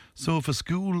 So if a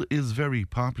school is very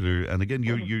popular, and again,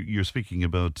 you're speaking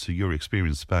about your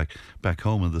experience back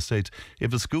home in the States,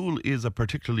 if a school is a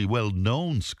particularly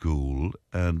well-known school,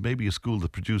 and maybe a school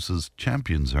that produces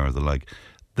champions or the like,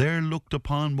 they're looked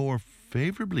upon more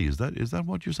favourably. Is that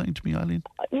what you're saying to me, Eileen?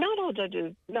 Not all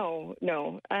judges. No.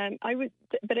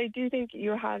 But I do think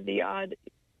you have the odd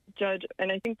judge, and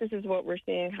I think this is what we're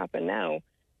seeing happen now,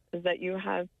 is that you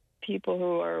have people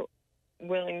who are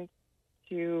willing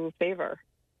to favour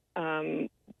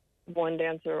one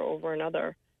dancer over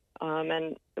another,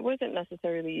 and it wasn't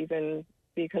necessarily even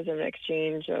because of an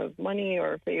exchange of money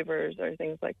or favours or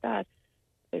things like that.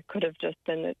 It could have just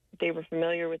been that they were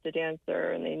familiar with the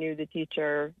dancer and they knew the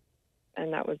teacher,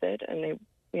 and that was it. And they,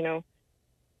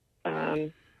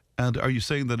 And are you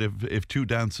saying that if 2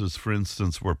 dancers, for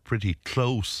instance, were pretty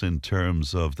close in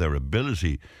terms of their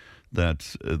ability,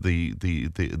 that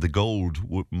the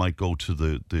gold might go to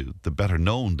the better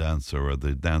known dancer, or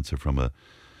the dancer from a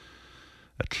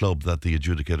club that the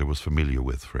adjudicator was familiar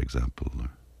with, for example?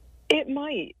 It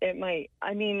might.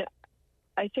 I mean,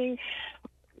 I think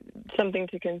something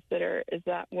to consider is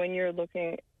that when you're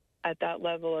looking at that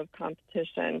level of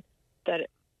competition, that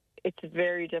it's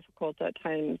very difficult at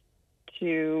times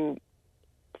to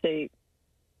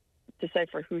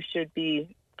decipher who should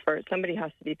be first. Somebody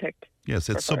has to be picked. Yes,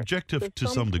 it's subjective to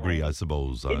some degree, I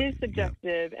suppose. It is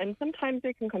subjective, and sometimes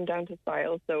it can come down to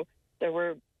style. So there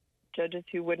were judges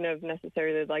who wouldn't have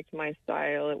necessarily liked my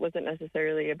style. It wasn't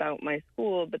necessarily about my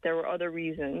school, but there were other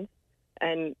reasons.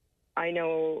 And I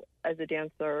know as a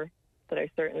dancer that I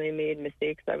certainly made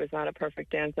mistakes. I was not a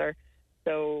perfect dancer.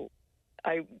 So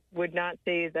I would not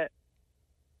say that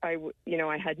I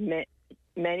had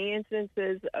many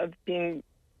instances of being,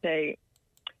 say,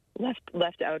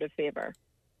 left out of favor.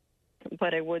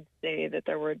 But I would say that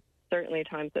there were certainly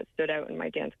times that stood out in my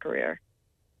dance career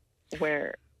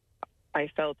where I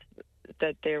felt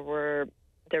that there was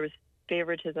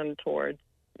favoritism towards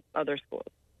other schools.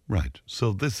 Right.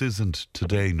 So this isn't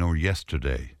today nor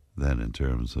yesterday, then, in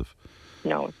terms of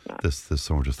no, it's not. This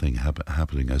sort of thing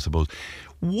happening, I suppose.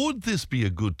 Would this be a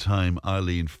good time,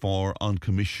 Eileen, for An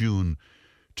Comisiún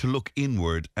to look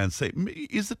inward and say,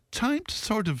 is it time to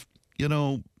sort of,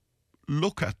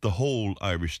 look at the whole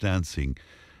Irish dancing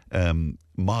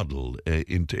model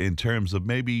in terms of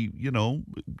maybe,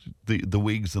 the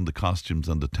wigs and the costumes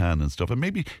and the tan and stuff, and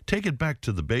maybe take it back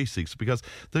to the basics? Because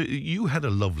you had a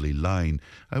lovely line.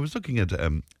 I was looking at,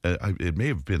 it may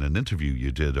have been an interview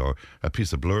you did or a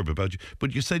piece of blurb about you,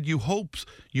 but you said you hope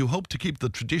to keep the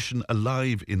tradition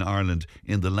alive in Ireland,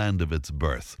 in the land of its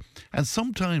birth. And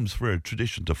sometimes for a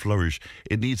tradition to flourish,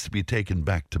 it needs to be taken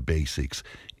back to basics.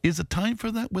 Is it time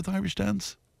for that with Irish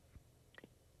dance?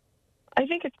 I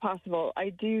think it's possible. I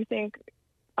do think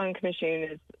An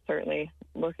Comisiún is certainly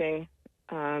looking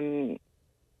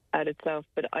at itself,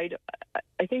 but I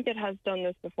think it has done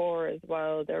this before as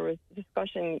well. There was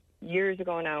discussion years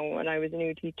ago now when I was a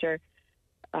new teacher,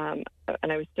 and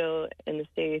I was still in the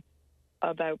States,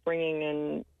 about bringing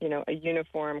in, a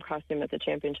uniform costume at the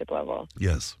championship level.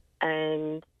 Yes.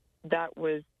 And that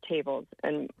was tabled,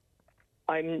 and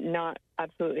I'm not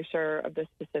absolutely sure of the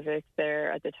specifics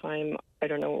there at the time. I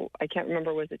don't know. I can't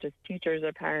remember, was it just teachers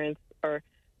or parents,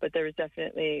 but there was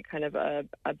definitely kind of a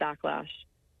backlash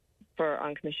for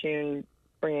An Comisiún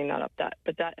bringing that up.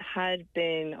 But that had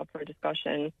been up for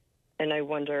discussion, and I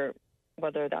wonder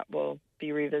whether that will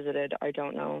be revisited. I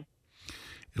don't know.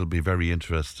 It'll be very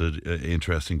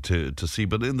interesting to see.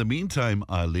 But in the meantime,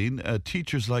 Eileen,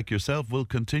 teachers like yourself will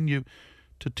continue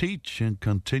to teach and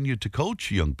continue to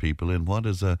coach young people in what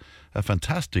is a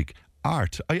fantastic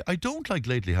art. I don't like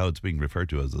lately how it's being referred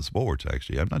to as a sport,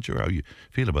 actually. I'm not sure how you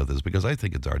feel about this, because I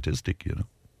think it's artistic,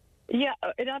 Yeah,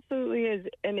 it absolutely is.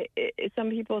 And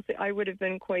some people say I would have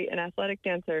been quite an athletic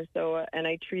dancer, and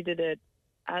I treated it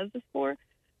as a sport.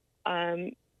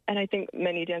 And I think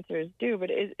many dancers do,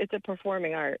 but it's a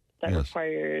performing art that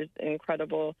requires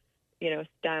incredible,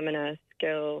 stamina,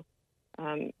 skill,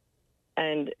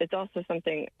 and it's also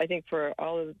something, I think, for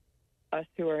all of us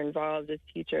who are involved as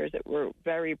teachers that we're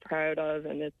very proud of,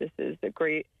 and that this is a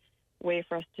great way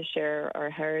for us to share our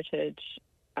heritage.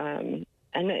 And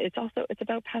it's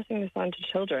about passing this on to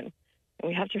children. And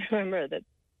we have to remember that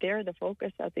they're the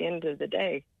focus at the end of the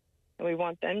day. And we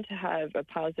want them to have a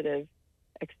positive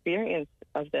experience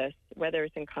of this, whether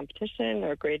it's in competition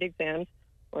or grade exams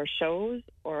or shows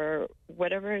or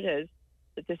whatever it is,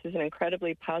 that this is an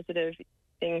incredibly positive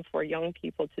thing for young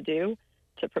people to do,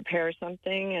 to prepare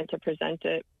something and to present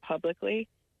it publicly.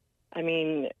 I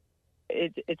mean,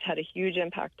 it's had a huge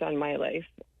impact on my life,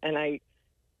 and I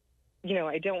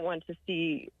don't want to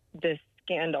see this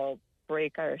scandal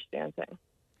break Irish dancing,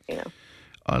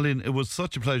 Eileen, it was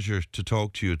such a pleasure to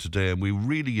talk to you today, and we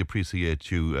really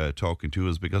appreciate you talking to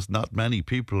us, because not many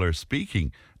people are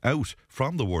speaking out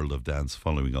from the world of dance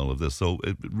following all of this. So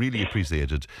really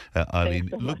appreciate it,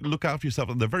 Eileen. Look after yourself,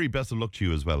 and the very best of luck to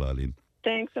you as well, Eileen.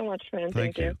 Thanks so much, friend.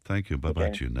 Thank you. Thank you. Bye-bye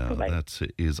to you now. Bye-bye.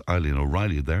 That is Eileen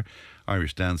O'Reilly there,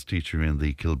 Irish dance teacher in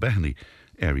the Kilbenny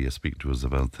area, speaking to us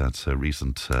about that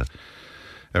recent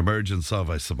emergence of,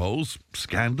 I suppose,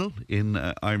 scandal in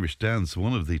Irish dance.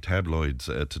 One of the tabloids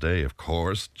today, of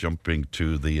course, jumping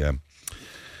to the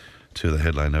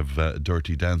headline of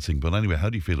Dirty Dancing. But anyway, how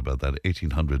do you feel about that?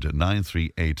 1800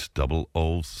 938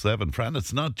 007. Fran,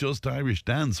 it's not just Irish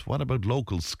dance. What about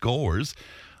local scores?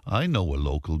 I know a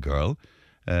local girl.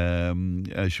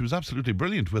 She was absolutely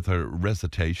brilliant with her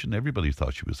recitation. Everybody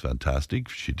thought she was fantastic.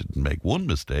 She didn't make one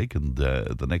mistake, and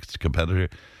the next competitor...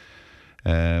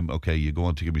 okay, you go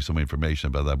on to give me some information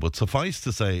about that. But suffice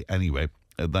to say, anyway,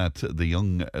 that the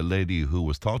young lady who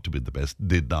was thought to be the best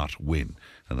did not win.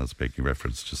 And that's making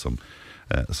reference to some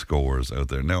scores out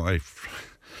there. Now,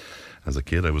 as a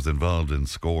kid, I was involved in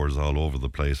scores all over the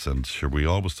place. And sure, we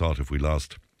always thought if we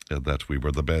lost... that we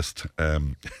were the best.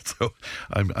 So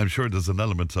I'm sure there's an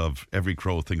element of every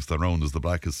crow thinks their own is the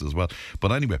blackest as well.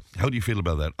 But anyway, how do you feel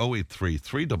about that? 083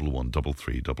 311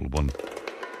 3311.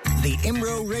 The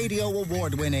Imro Radio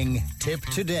Award-winning Tip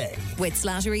Today. With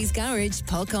Slattery's Garage,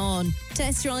 Puck On.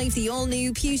 Test drive the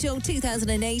all-new Peugeot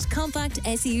 2008 compact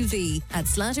SUV at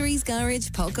Slattery's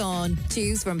Garage, Puck On.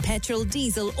 Choose from petrol,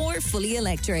 diesel or fully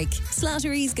electric.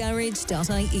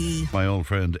 Slattery'sGarage.ie. My old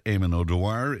friend Eamon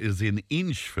O'Dwyer is in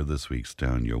Inch for this week's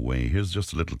Down Your Way. Here's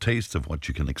just a little taste of what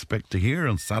you can expect to hear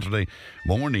on Saturday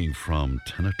morning from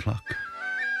 10 o'clock.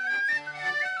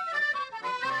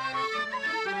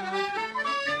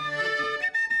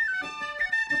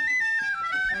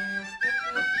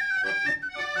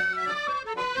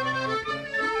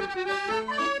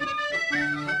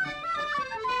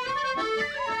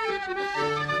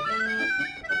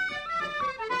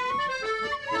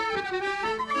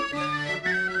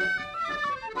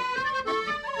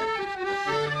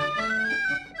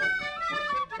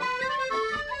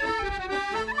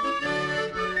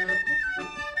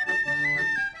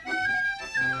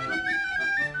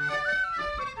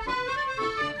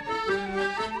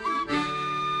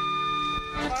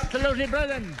 Absolutely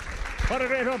brilliant. What a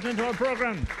great opening to our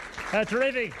programme.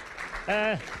 Terrific.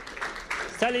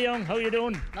 Sally Young, how are you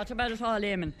doing? Not too bad at all,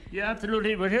 Eamon. Yeah,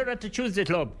 absolutely. We're here at the Tuesday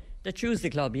Club. The Tuesday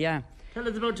Club, yeah. Tell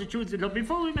us about the Tuesday Club.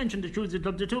 Before we mention the Tuesday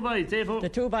Club, the two boys, Dave The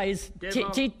two boys,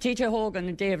 T.J. Hogan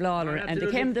and Dave Lawler, and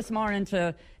they came this morning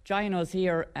to join us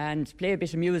here and play a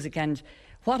bit of music. And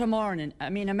what a morning. I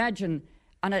mean, imagine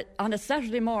on a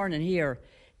Saturday morning here,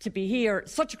 to be here,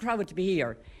 such a crowd to be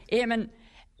here. Eamon,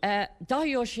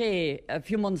 Dai O'Shea a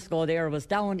few months ago there was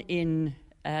down in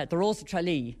the Rosa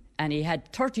Tralee, and he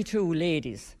had 32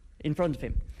 ladies in front of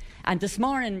him. And this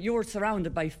morning you were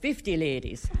surrounded by 50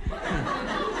 ladies.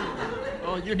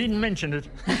 Oh, you didn't mention it.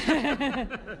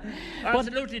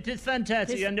 Absolutely, it is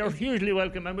fantastic, and they're hugely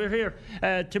welcome. And we're here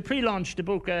to pre-launch the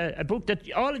book, a book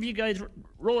that all of you guys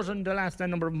wrote in the last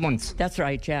number of months. That's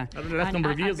right, yeah. The last number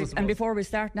of years, I suppose. And before we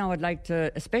start now, I'd like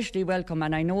to especially welcome,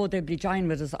 and I know they'll be joining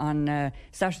with us on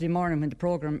Saturday morning when the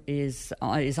programme is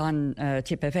on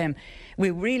Tip FM.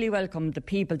 We really welcome the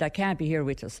people that can't be here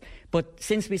with us. But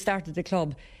since we started the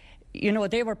club, you know,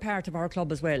 they were part of our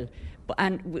club as well.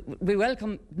 And we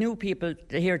welcome new people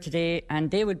here today, and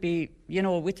they will be, you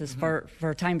know, with us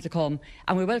for time to come.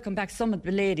 And we welcome back some of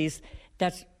the ladies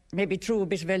that maybe through a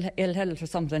bit of ill health or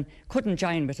something couldn't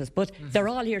join with us. But they're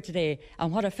all here today,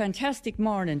 and what a fantastic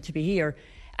morning to be here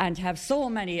and have so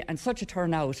many and such a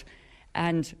turnout.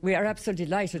 And we are absolutely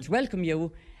delighted to welcome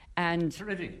you. And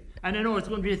terrific. And I know it's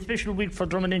going to be a special week for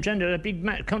Drummond and Gender, a big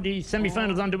county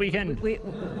semi-finals on the weekend. Will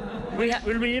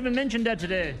we even mention that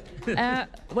today?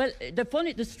 Well,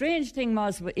 the strange thing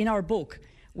was in our book,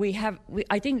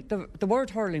 I think the word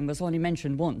hurling was only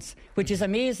mentioned once, which is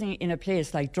amazing in a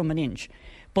place like Drummond Inch.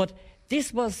 But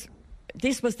this was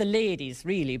the ladies,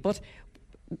 really. But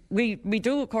we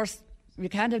do, of course, you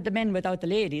can't have the men without the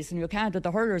ladies, and you can't have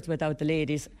the hurlers without the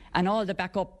ladies, and all the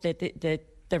backup that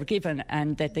they're given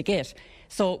and that they get.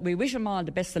 So we wish them all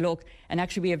the best of luck. And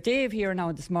actually we have Dave here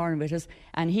now this morning with us,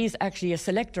 and he's actually a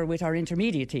selector with our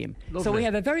intermediate team. Lovely. So we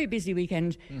have a very busy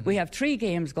weekend. We have 3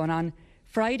 games going on,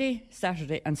 Friday,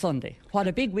 Saturday and Sunday. What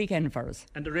a big weekend for us.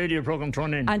 And the radio programme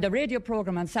thrown in. And the radio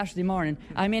programme on Saturday morning.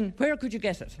 I mean, where could you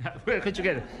get it? Where could you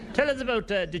get it? Tell us about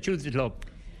the Tuesday Club.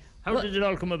 How did it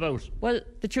all come about? Well,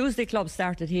 the Tuesday Club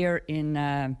started here in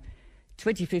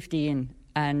 2015,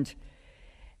 and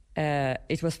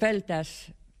it was felt that,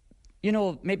 you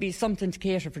know, maybe something to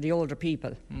cater for the older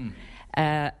people.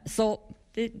 So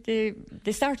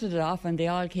they started it off, and they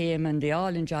all came and they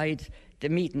all enjoyed the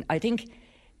meeting. I think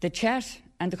the chat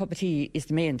and the cup of tea is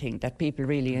the main thing that people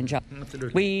really enjoy.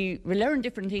 Absolutely. We learn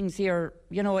different things here,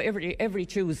 you know, every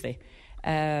Tuesday.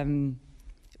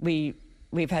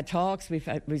 We've had talks.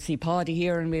 We see Paddy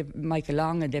here, and we've Michael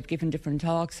Long, and they've given different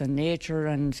talks on nature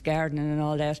and gardening and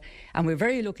all that. And we're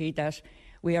very lucky that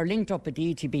we are linked up with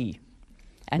the ETB,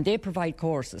 and they provide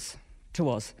courses to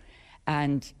us,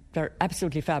 and they're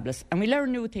absolutely fabulous. And we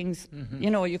learn new things. You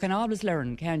know, you can always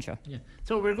learn, can't you? Yeah.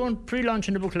 So we're going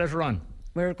pre-launching the book later on.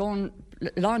 We're going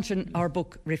launching our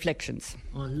book, Reflections.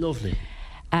 Oh, lovely.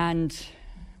 And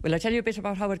will I tell you a bit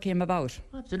about how it came about?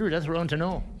 Absolutely, that's what I want to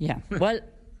know. Yeah. Well,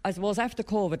 I suppose after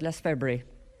COVID last February,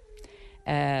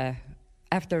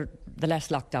 after the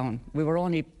last lockdown, we were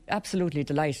only absolutely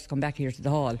delighted to come back here to the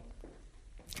hall.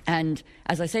 And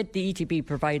as I said, the ETB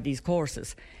provide these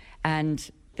courses,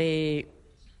 and I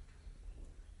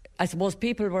suppose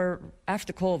people were,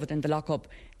 after COVID and the lock-up,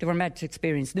 they were made to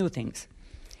experience new things.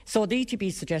 So the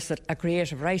ETB suggested a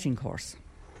creative writing course.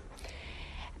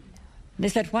 They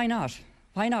said, why not?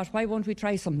 Why not? Why won't we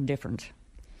try something different?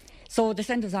 So they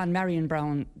sent us on Marion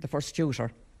Brown, the first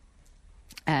tutor,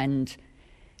 and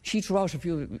she threw out a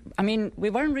few. I mean, we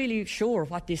weren't really sure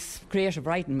what this creative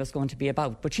writing was going to be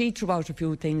about, but she threw out a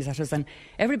few things at us, and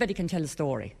everybody can tell a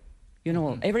story. You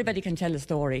know, everybody can tell a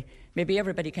story. Maybe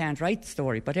everybody can't write the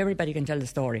story, but everybody can tell the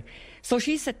story. So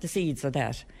she set the seeds of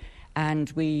that,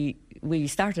 and we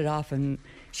started off, and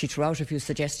she threw out a few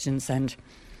suggestions, and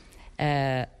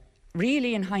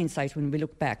really, in hindsight, when we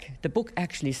look back, the book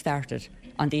actually started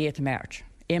on the 8th of March.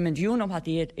 Eamon, do you know what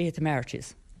the 8th of March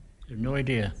is? I have no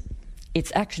idea.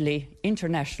 It's actually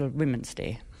International Women's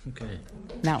Day. Okay.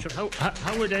 Now, so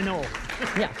how would I know?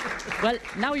 Yeah. Well,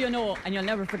 now you know, and you'll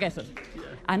never forget it. Yeah.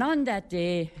 And on that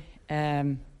day,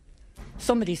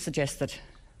 somebody suggested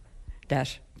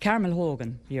that Carmel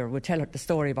Hogan here would tell her the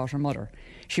story about her mother.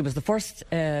 She was the first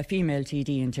female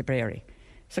TD in Tipperary.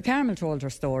 So Carmel told her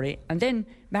story, and then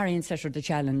Marion set her the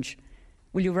challenge,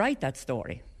 will you write that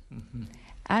story? Mm-hmm.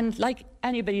 And like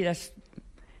anybody that,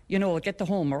 you know, get the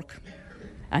homework,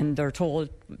 and they're told,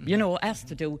 you know, asked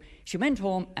to do, she went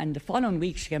home, and the following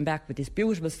week she came back with this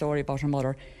beautiful story about her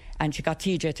mother, and she got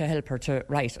TJ to help her to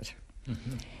write it.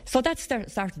 Mm-hmm. So that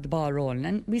started the ball rolling,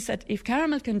 and we said, if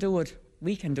Carmel can do it,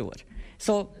 we can do it.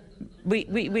 So we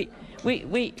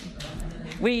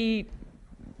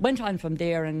went on from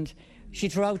there, and she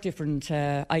threw out different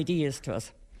ideas to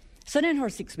us. So then her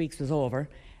 6 weeks was over,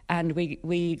 and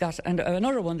we got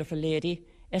another wonderful lady,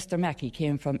 Esther Mackey,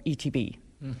 came from ETB.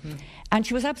 Mm-hmm. And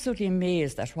she was absolutely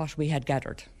amazed at what we had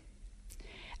gathered.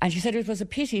 And she said it was a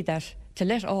pity that to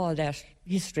let all that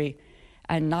history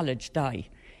and knowledge die.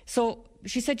 So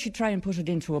she said she'd try and put it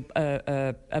into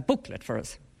a booklet for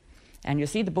us. And you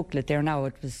see the booklet there now.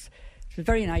 It was a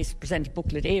very nice presented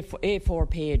booklet, A4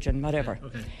 page and whatever.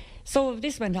 Okay. So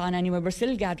this went on anyway. We're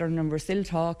still gathering and we're still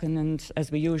talking, and as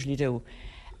we usually do.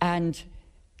 And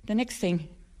the next thing,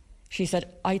 she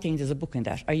said, I think there's a book in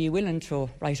that. Are you willing to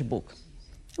write a book?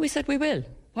 We said, we will.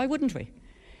 Why wouldn't we?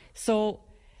 So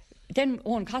then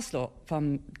Owen Costello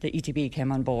from the ETB came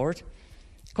on board.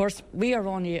 Of course, we are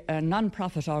only a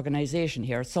non-profit organisation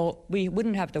here, so we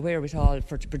wouldn't have the wherewithal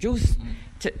to produce,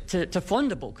 to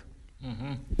fund a book.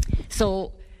 Mm-hmm.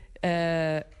 So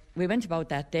we went about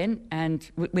that then,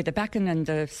 and with the backing and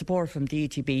the support from the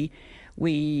ETB,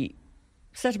 we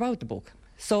set about the book.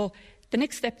 So the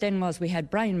next step then was we had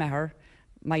Brian Maher,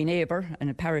 my neighbour and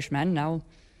a parish man now,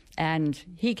 and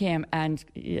he came, and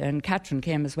Catherine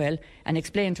came as well, and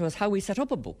explained to us how we set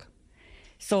up a book.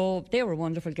 So they were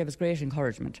wonderful, gave us great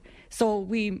encouragement. So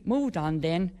we moved on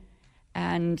then,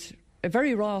 and a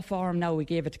very raw form now we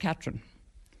gave it to Catherine.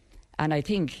 And I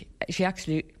think she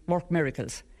actually worked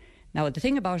miracles. Now, the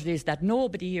thing about it is that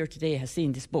nobody here today has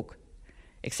seen this book,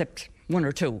 except one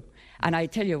or two. And I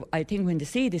tell you, I think when they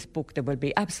see this book, they will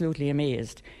be absolutely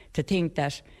amazed to think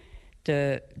that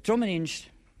the Drummond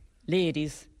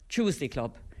Ladies Tuesday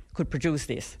Club could produce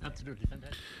this. Absolutely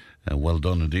fantastic. Well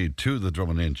done indeed to the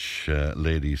Drummond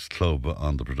Ladies Club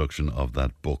on the production of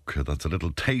that book. That's a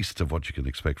little taste of what you can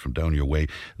expect from Down Your Way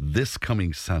this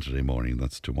coming Saturday morning.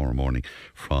 That's tomorrow morning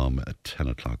from 10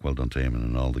 o'clock. Well done to Eamon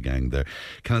and all the gang there.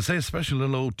 Can I say a special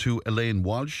hello to Elaine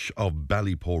Walsh of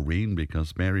Ballyporeen,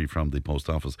 because Mary from the post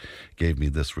office gave me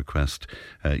this request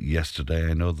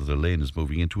yesterday. I know that Elaine is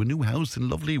moving into a new house in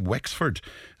lovely Wexford,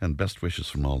 and best wishes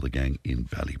from all the gang in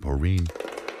Ballyporeen.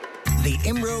 The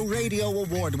IMRO Radio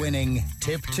Award-winning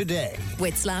Tip Today.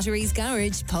 With Slattery's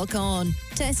Garage, Puckon.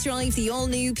 Test drive the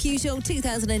all-new Peugeot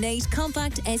 2008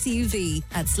 compact SUV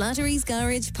at Slattery's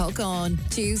Garage, Puckon.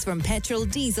 Choose from petrol,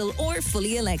 diesel or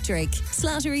fully electric.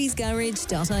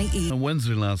 Slattery'sGarage.ie. On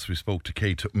Wednesday last we spoke to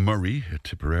Kate Murray, a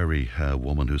Tipperary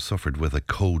woman who suffered with a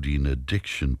codeine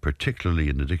addiction, particularly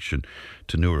an addiction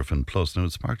to Nurofen Plus. Now,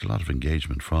 it sparked a lot of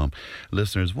engagement from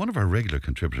listeners. One of our regular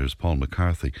contributors, Paul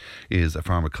McCarthy, is a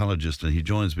pharmacologist, and he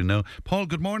joins me now. Paul,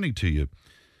 good morning to you.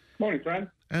 Morning,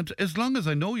 Fran. And as long as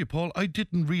I know you, Paul, I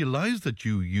didn't realise that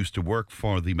you used to work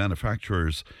for the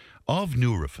manufacturers of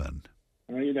Nurofen.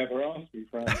 You never asked me,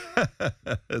 Fran.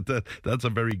 That's a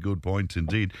very good point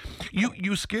indeed.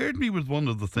 You scared me with one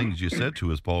of the things you said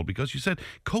to us, Paul, because you said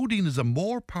codeine is a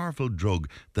more powerful drug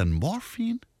than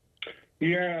morphine.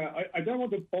 Yeah, I don't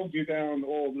want to bog you down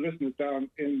or the listeners down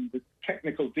in the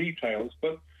technical details,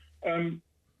 but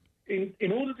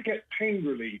in order to get pain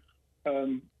relief,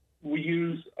 we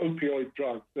use opioid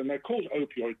drugs, and they're called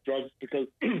opioid drugs because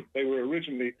they were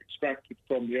originally extracted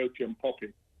from the opium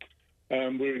poppy.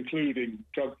 We're including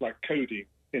drugs like codeine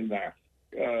in that.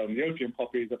 The opium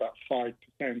poppy is about 5%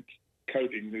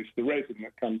 codeine. It's the resin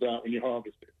that comes out when you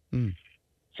harvest it. Mm.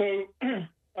 So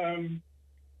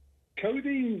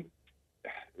codeine,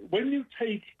 when you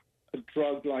take a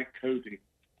drug like codeine,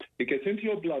 it gets into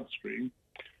your bloodstream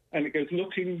and it goes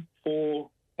looking for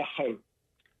a home.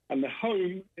 And the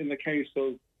home, in the case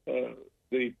of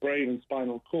the brain and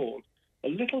spinal cord, are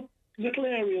little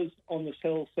areas on the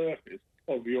cell surface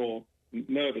of your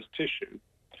nervous tissue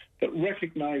that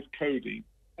recognize codeine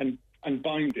and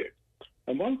bind it.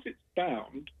 And once it's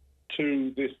bound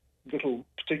to this little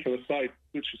particular site,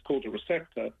 which is called a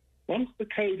receptor, once the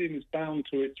codeine is bound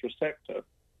to its receptor,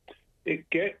 it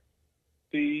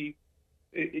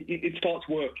starts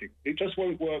working. It just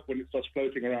won't work when it starts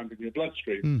floating around in your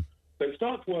bloodstream. So it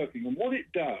starts working, and what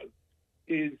it does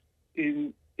is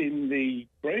in the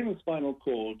brain and spinal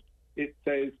cord, it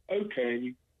says,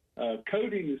 okay,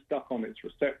 codeine is stuck on its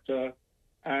receptor,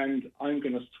 and I'm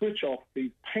going to switch off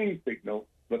these pain signals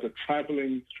that are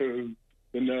traveling through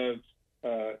the nerves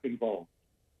involved.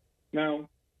 Now,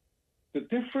 the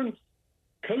difference,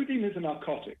 codeine is a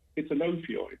narcotic. It's an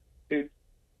opioid. It's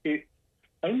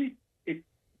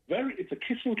a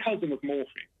kissing cousin of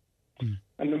morphine.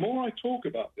 And the more I talk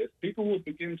about this, people will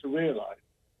begin to realize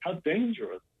how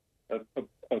dangerous a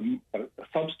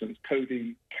substance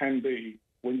codeine can be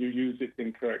when you use it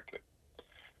incorrectly.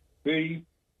 The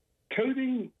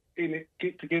codeine in it,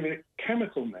 to give it a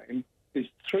chemical name, is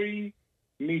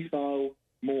 3-methyl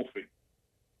morphine.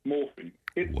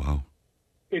 Wow.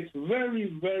 It's very,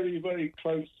 very, very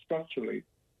close structurally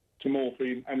to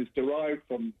morphine, and it's derived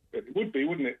from, it would be,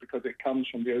 wouldn't it, because it comes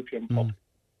from the opium poppy.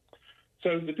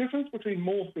 So the difference between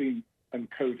morphine and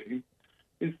codeine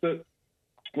is that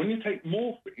when you take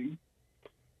morphine,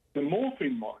 the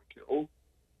morphine molecule,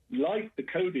 like the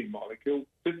codeine molecule,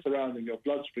 sits around in your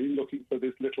bloodstream looking for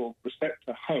this little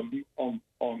receptor home on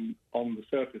the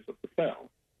surface of the cell.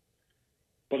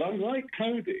 But unlike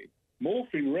codeine,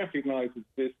 morphine recognizes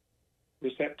this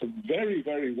receptor very,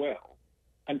 very well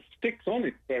and sticks on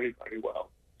it very, very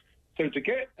well. So to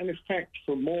get an effect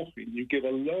from morphine, you give a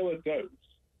lower dose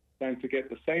than to get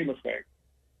the same effect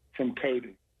from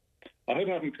codeine. I hope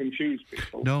I haven't confused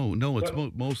people. No, it's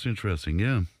most interesting,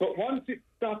 yeah. But once it's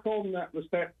stuck on that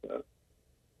receptor,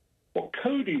 what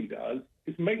codeine does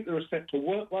is make the receptor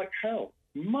work like hell.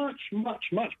 Much, much,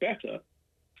 much better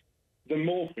than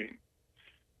morphine.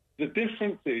 The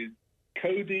difference is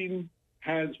codeine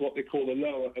has what they call a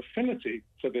lower affinity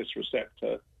for this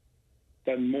receptor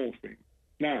than morphine.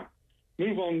 Now,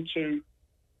 move on to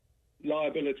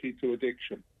liability to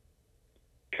addiction.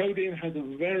 Codeine has a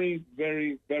very,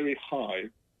 very, very high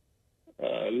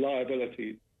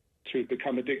liability to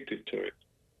become addicted to it.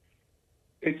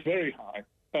 It's very high.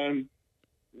 I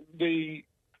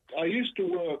used to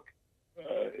work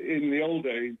in the old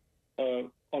days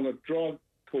on a drug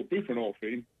called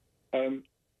buprenorphine,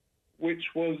 which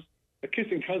was a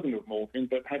kissing cousin of morphine,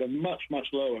 but had a much, much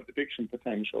lower addiction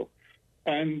potential.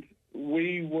 And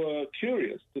we were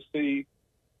curious to see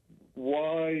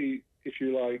why, if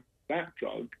you like, that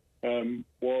drug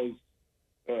was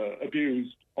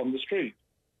abused on the street.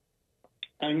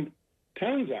 And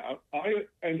turns out I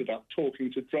ended up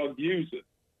talking to drug users,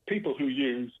 people who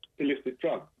used illicit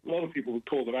drugs. A lot of people would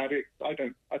call them addicts. I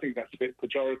think that's a bit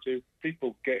pejorative.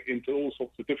 People get into all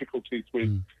sorts of difficulties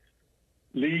with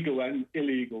legal and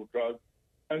illegal drugs.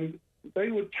 And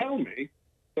they would tell me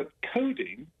that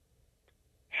codeine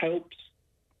helps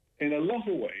in a lot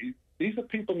of ways. These are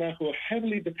people now who are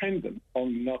heavily dependent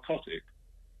on narcotics.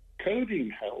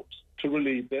 Codeine helps to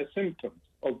relieve their symptoms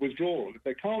of withdrawal. If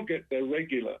they can't get their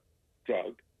regular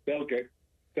drug, they'll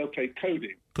take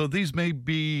codeine. So these may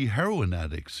be heroin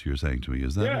addicts, you're saying to me,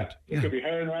 is that it? Yeah, they could be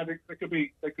heroin addicts. They could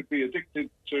be addicted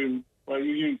to,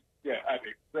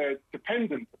 addicts. They're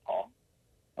dependent upon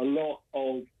a lot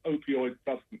of opioid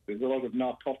substances, a lot of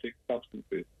narcotic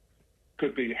substances.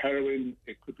 Could be heroin,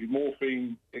 it could be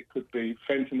morphine, it could be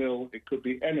fentanyl, it could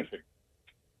be anything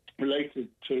related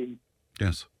to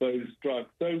those drugs.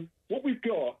 So what we've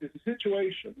got is a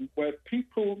situation where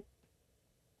people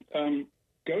going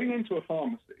into a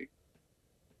pharmacy,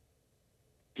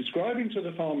 describing to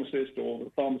the pharmacist or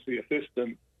the pharmacy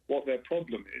assistant what their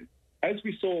problem is, as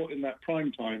we saw in that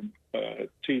primetime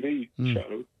TV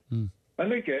show,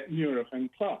 and they get Nurofen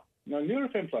Plus. Now,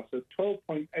 Nurofen Plus has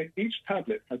 12.8, each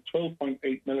tablet has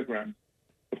 12.8 milligrams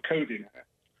of codeine in it.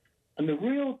 And the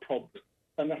real problem,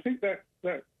 and I think that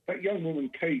young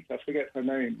woman, Kate, I forget her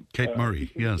name. Kate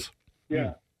Murray, yes.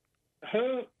 Yeah.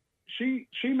 She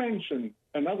mentioned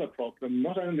another problem,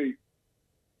 not only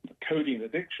codeine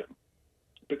addiction,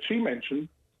 but she mentioned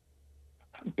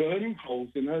burning holes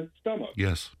in her stomach.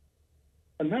 Yes.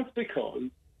 And that's because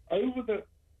over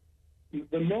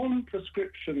the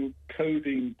non-prescription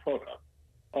codeine products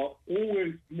are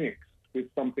always mixed with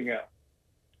something else.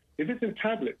 If it's in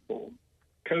tablet form,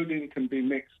 codeine can be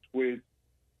mixed with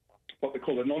what they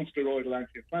call a non-steroidal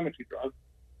anti-inflammatory drug,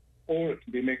 or it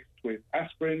can be mixed with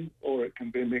aspirin, or it can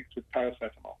be mixed with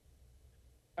paracetamol.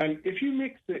 And if you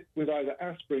mix it with either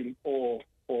aspirin or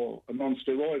a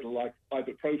non-steroidal like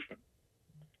ibuprofen,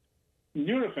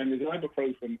 Nurofen is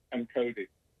ibuprofen and codeine.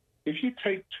 If you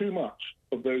take too much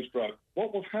of those drugs,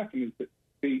 what will happen is that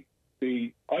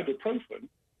the ibuprofen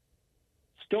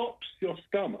stops your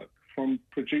stomach from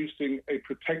producing a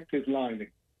protective lining.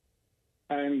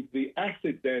 And the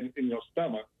acid then in your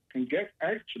stomach can get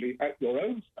actually at your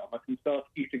own stomach and start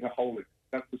eating a hole in it.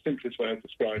 That's the simplest way of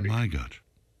describing it. My God.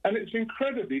 And it's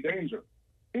incredibly dangerous.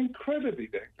 Incredibly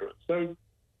dangerous. So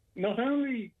not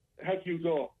only have you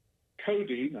got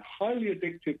codeine, a highly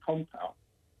addictive compound,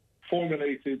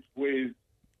 formulated with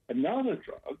another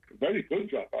drug, a very good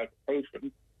drug,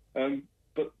 ibuprofen,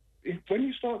 but when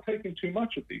you start taking too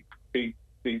much of these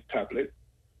tablets,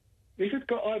 if it's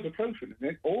got ibuprofen in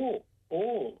it or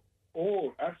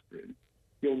aspirin,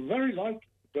 you're very likely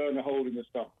to burn a hole in the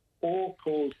stomach or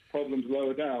cause problems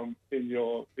lower down in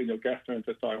your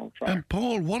gastrointestinal tract. And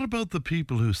Paul, what about the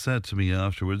people who said to me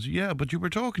afterwards, yeah, but you were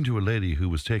talking to a lady who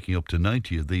was taking up to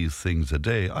 90 of these things a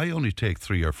day. I only take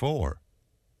 3 or 4.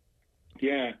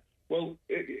 Yeah, well,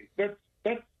 that's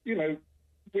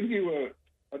when you were,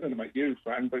 I don't know about you,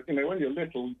 Fran, but, when you're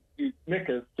little, you nick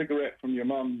a cigarette from your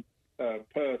mum's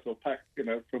purse or pack,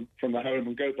 from the home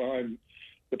and go behind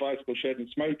the bicycle shed and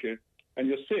smoke it, and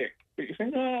you're sick. But you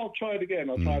think, I'll try it again,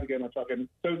 I'll try it again.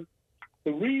 So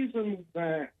the reason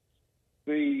that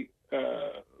the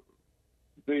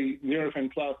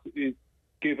Nurofen Plus is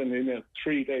given in a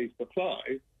 3-day supply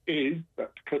is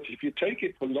that because if you take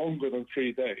it for longer than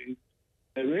 3 days,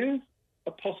 there is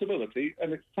a possibility,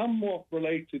 and it's somewhat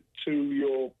related to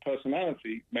your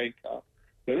personality makeup,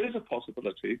 there is a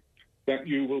possibility that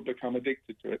you will become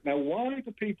addicted to it. Now, why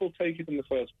do people take it in the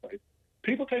first place?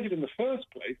 People take it in the first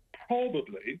place,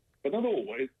 probably, but not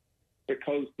always,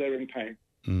 because they're in pain.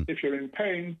 If you're in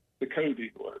pain, the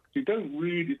codeine works. You don't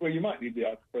really, well, you might need the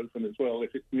ibuprofen as well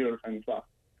if it's Nurofen Plus.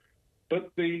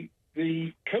 But the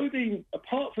codeine,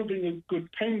 apart from being a good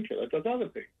painkiller, does other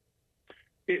things.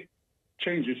 It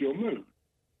changes your mood.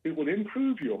 It will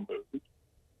improve your mood.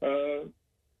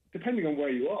 Depending on where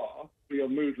you are, where your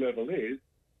mood level is,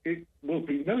 it will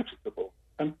be noticeable.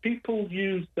 And people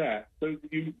use that. So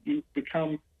you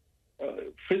become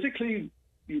physically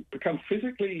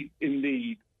in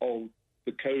need of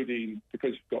the codeine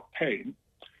because you've got pain.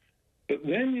 But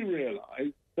then you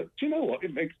realise that, do you know what,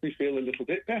 it makes me feel a little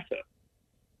bit better.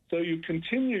 So you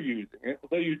continue using it.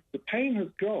 Although the pain has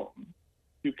gone,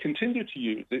 you continue to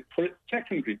use it for its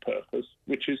secondary purpose,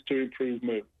 which is to improve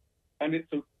mood. And it's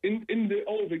in the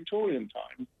old Victorian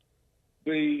times,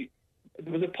 there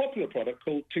was a popular product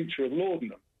called tincture of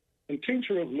laudanum. And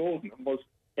tincture of laudanum was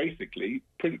basically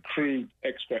pretty crude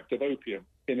extract of opium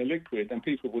in a liquid, and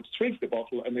people would swig the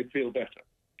bottle and they'd feel better.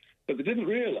 But they didn't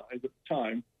realise at the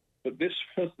time that this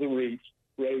was the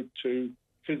road to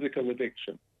physical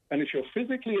addiction. And if you're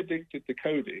physically addicted to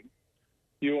codeine,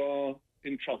 you are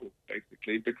in trouble,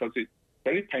 basically, because it's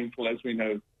very painful, as we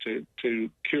know, to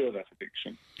cure that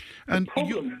addiction. And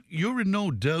you're in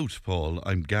no doubt, Paul,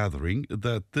 I'm gathering,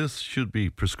 that this should be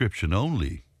prescription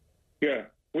only. Yeah,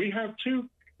 we have two.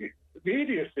 The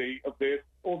idiocy of this,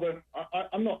 although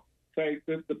I'm not saying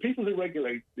that the people who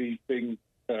regulate these things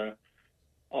are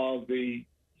the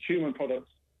Human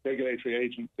Products Regulatory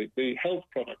Agency, the Health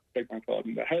Products, the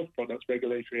Health Products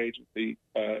Regulatory Agency,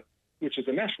 which is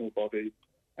a national body.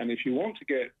 And if you want to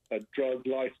get a drug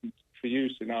licensed for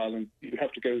use in Ireland, you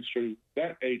have to go through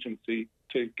that agency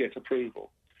to get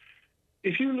approval.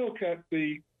 If you look at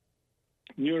the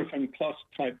Nurofen Plus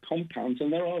type compounds,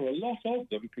 and there are a lot of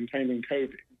them containing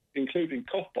codeine, including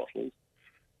cough bottles,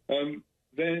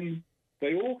 then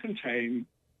they all contain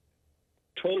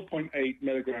 12.8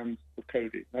 milligrams of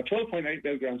codeine. Now, 12.8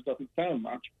 milligrams doesn't sound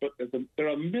much, but there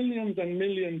are millions and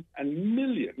millions and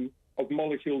millions of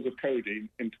molecules of codeine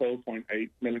in 12.8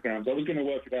 milligrams. I was going to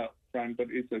work it out, Fran, but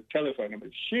it's a telephone number.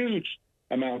 It's a huge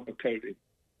amount of codeine.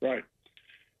 Right.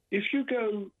 If you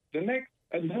go the next,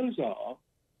 and those are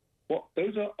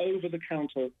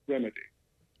over-the-counter remedies.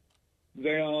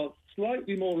 They are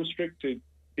slightly more restricted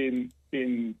in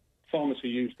pharmacy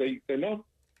use. They're not.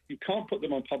 You can't put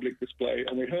them on public display.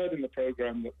 And we heard in the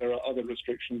programme that there are other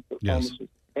restrictions that pharmacists are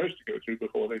supposed to go through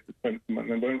before they dispense them, and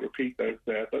they won't repeat those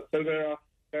there. But so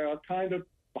there are kind of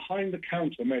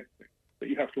behind-the-counter medicine that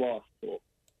you have to ask for.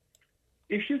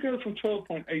 If you go from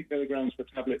 12.8 milligrams per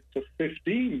tablet to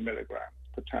 15 milligrams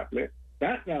per tablet,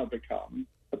 that now becomes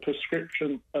a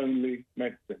prescription-only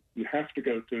medicine. You have to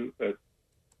go to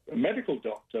a medical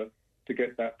doctor to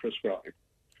get that prescribed.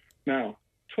 Now,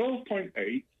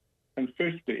 12.8 and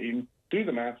 15 do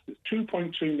the maths, it's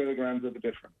 2.2 milligrams of a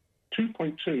difference.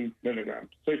 2.2 milligrams.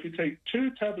 So if you take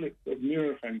 2 tablets of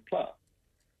Nurofen Plus,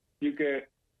 you get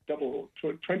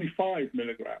 25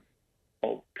 milligrams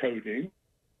of codeine.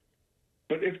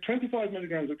 But if 25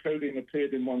 milligrams of codeine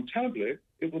appeared in one tablet,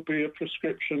 it would be a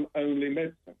prescription-only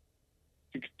medicine.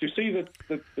 Do you see the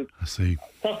I see.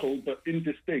 subtle but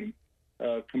indistinct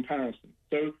comparison?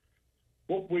 So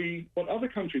what other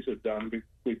countries have done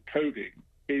with codeine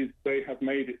is they have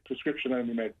made it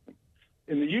prescription-only medicine.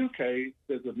 In the UK,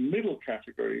 there's a middle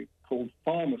category called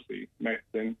pharmacy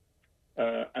medicine,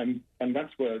 and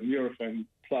that's where Nurofen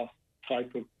Plus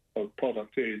type of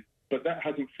product is. But that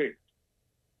hasn't fixed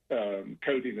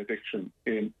codeine addiction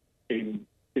in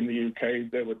the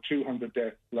UK. There were 200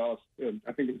 deaths last.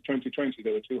 I think it was 2020.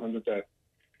 There were 200 deaths.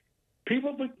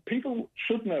 People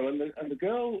should know, and the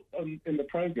girl in the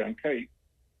program, Kate,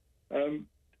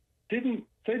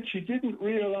 said she didn't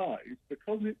realise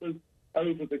because it was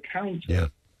over the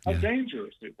counter how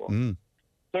dangerous it was. Mm.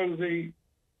 So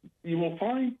you will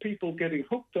find people getting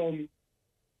hooked on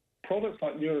products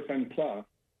like Nurofen Plus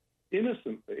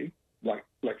innocently, like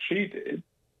she did,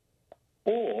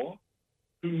 or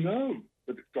who know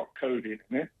that it's got codeine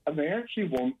in it, and they actually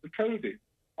want the codeine.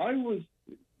 I was,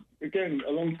 again,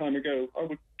 a long time ago, I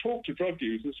would talk to drug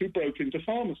users who broke into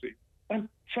pharmacy. And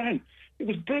Fran, it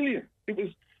was brilliant. It was.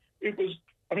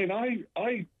 I mean,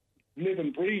 I live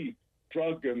and breathe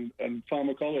drug and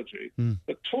pharmacology,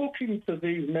 but talking to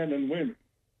these men and women,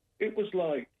 it was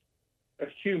like a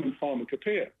human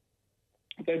pharmacopoeia.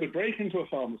 They would break into a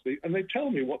pharmacy and they'd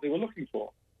tell me what they were looking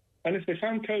for. And if they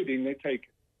found codeine, they'd take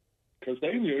it because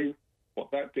they knew what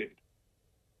that did.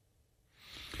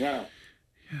 Now,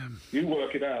 you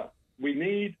work it out.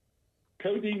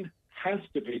 Codeine has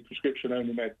to be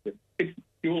prescription-only medicine.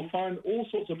 You will find all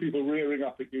sorts of people rearing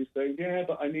up at you saying, yeah,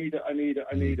 but I need it.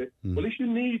 Well, if you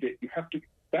need it, you have to,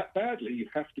 that badly, you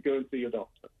have to go and see your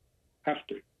doctor. Have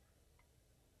to.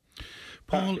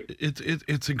 Paul,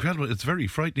 it's incredible. It's very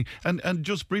frightening. And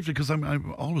just briefly, because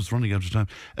I'm always running out of time,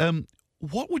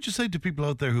 what would you say to people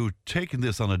out there who are taking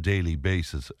this on a daily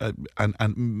basis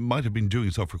and might have been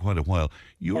doing so for quite a while?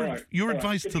 Your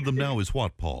advice to them now is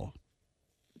what, Paul?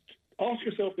 Ask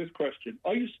yourself this question.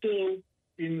 Are you still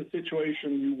in the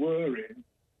situation you were in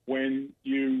when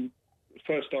you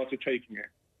first started taking it?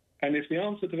 And if the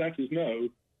answer to that is no,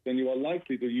 then you are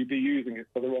likely that you'd be using it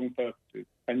for the wrong purposes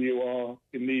and you are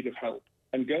in need of help.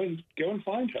 And go and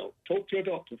find help. Talk to your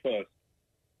doctor first.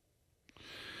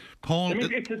 Paul, I mean,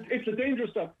 it's a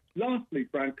dangerous stuff. Lastly,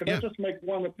 Frank, can I just make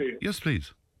one appeal? Yes,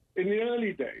 please. In the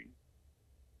early days,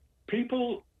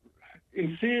 people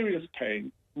in serious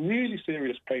pain, really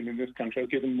serious pain in this country, are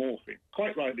given morphine,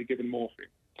 quite rightly given morphine.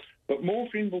 But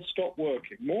morphine will stop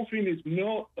working. Morphine is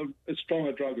not as strong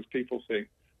a drug as people think.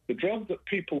 The drug that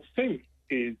people think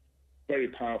is very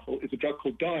powerful is a drug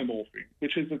called diamorphine,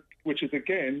 which is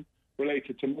again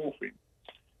related to morphine,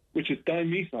 which is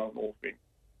dimethyl morphine.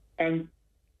 And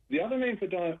the other name for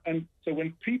and so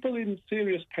when people in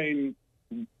serious pain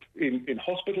in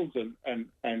hospitals and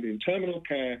in terminal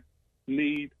care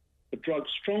need a drug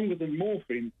stronger than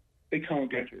morphine, they can't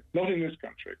get it. Not in this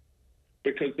country,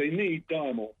 because they need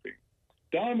diamorphine.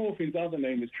 Diamorphine's other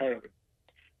name is heroin.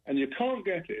 And you can't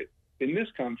get it in this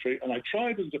country, and I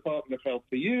tried with the Department of Health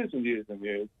for years and years and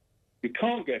years. You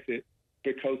can't get it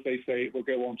because they say it will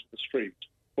go onto the street.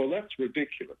 Well, that's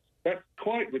ridiculous. That's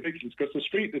quite ridiculous because the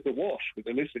street is awash with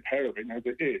illicit heroin as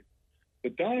it is.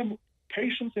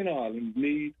 Patients in Ireland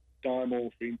need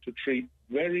diamorphine to treat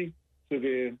very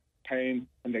severe pain,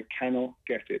 and they cannot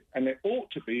get it. And it ought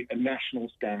to be a national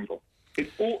scandal.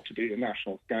 It ought to be a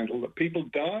national scandal that people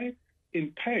die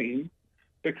in pain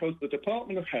because the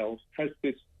Department of Health has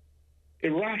this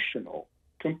irrational,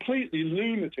 completely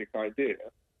lunatic idea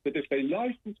that if they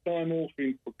license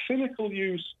diamorphine for clinical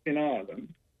use in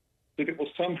Ireland, that it will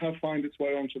somehow find its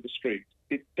way onto the street.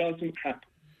 It doesn't happen.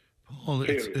 Paul,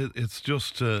 it's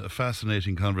just a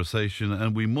fascinating conversation,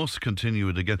 and we must continue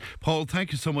it again. Paul,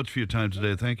 thank you so much for your time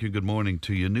today. Thank you. Good morning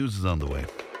to you. News is on the way.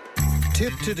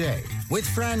 Tip Today with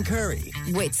Fran Curry.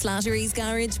 With Slattery's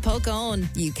Garage, Puckane.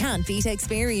 You can't beat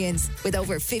experience. With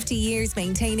over 50 years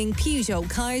maintaining Peugeot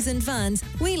cars and vans,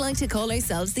 we like to call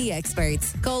ourselves the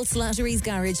experts. Call Slattery's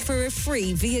Garage for a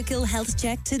free vehicle health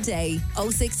check today.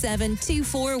 067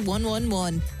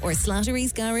 24111 or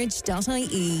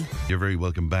slatterysgarage.ie. You're very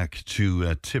welcome back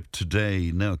to Tip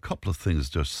Today. Now, a couple of things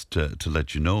just to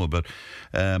let you know about.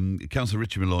 Councillor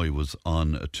Richie Malloy was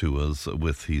on to us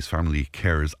with his Family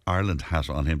Carers Ireland hat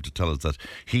on him to tell us that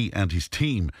he and his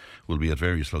team will be at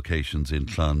various locations in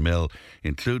Clonmel,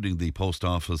 including the post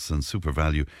office and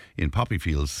SuperValu in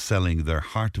Poppyfields, selling their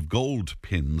Heart of Gold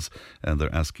pins, and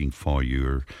they're asking for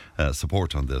your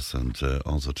support on this, and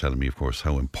also telling me, of course,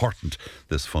 how important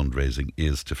this fundraising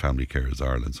is to Family Carers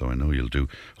Ireland. So I know you'll do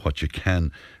what you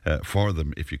can for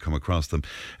them if you come across them.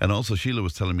 And also Sheila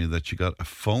was telling me that she got a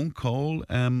phone call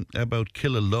about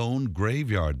Killalone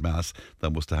graveyard mass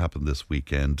that was to happen this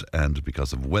weekend, and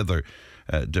because of weather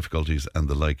difficulties and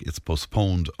the like, it's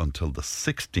postponed until the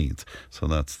 16th. So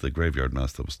that's the graveyard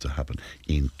mass that was to happen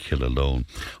in Killalone.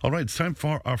 All right, it's time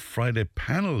for our Friday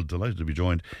panel. Delighted to be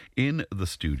joined in the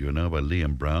studio now by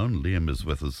Liam Brown. Liam is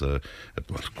with us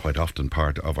quite often,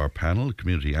 part of our panel,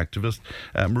 community activist.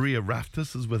 Maria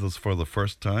Raftis is with us for the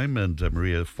first time, and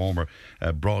Maria, former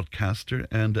broadcaster.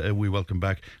 And we welcome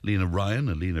back Lena Ryan.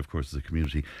 And Lena, of course, is a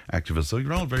community activist. So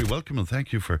you're all very welcome, and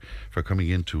thank you for coming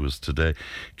in to us today.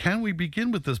 Can we begin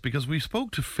with this? Because we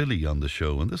spoke to Philly on the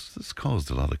show, and this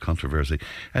caused a lot of controversy.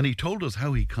 And he told us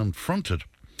how he confronted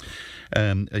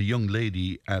a young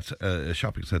lady at a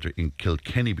shopping centre in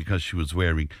Kilkenny because she was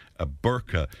wearing a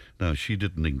burqa. Now, she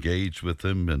didn't engage with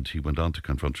him, and he went on to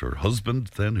confront her husband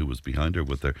then, who was behind her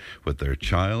with their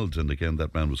child. And again,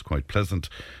 that man was quite pleasant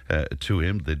to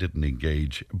him. They didn't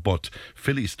engage. But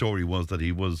Philly's story was that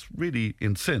he was really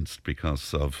incensed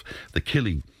because of the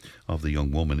killing of the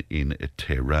young woman in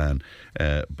Tehran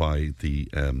by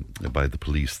the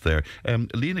police there.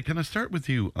 Lena, can I start with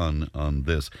you on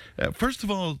this? First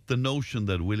of all, the notion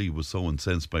that Willie was so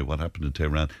incensed by what happened in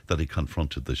Tehran that he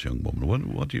confronted this young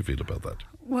woman. What do you feel about that?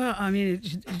 Well, I mean,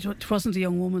 it wasn't the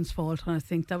young woman's fault, and I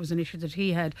think that was an issue that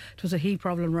he had. It was a he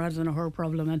problem rather than a her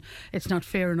problem, and it's not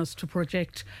fair in us to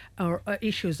project our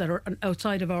issues that are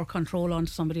outside of our control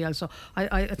onto somebody else. So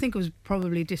I think it was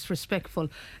probably disrespectful.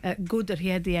 Good that he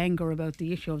had the anger about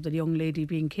the issue of the young lady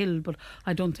being killed, but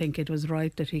I don't think it was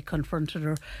right that he confronted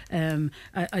her.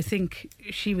 I think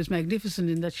she was magnificent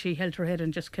in that she held her head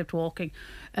and just kept walking,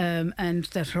 and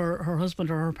that her husband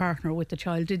or her partner with the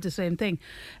child did the same thing.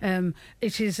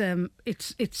 It's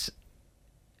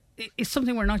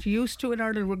something we're not used to in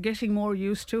Ireland. We're getting more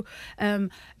used to.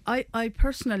 I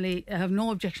personally have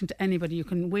no objection to anybody. You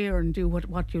can wear and do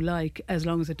what you like as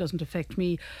long as it doesn't affect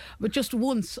me. But just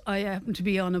once I happened to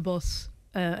be on a bus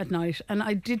at night, and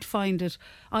I just found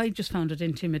it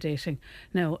intimidating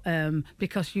now,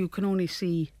 because you can only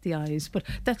see the eyes, but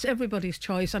that's everybody's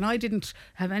choice, and I didn't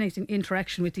have anything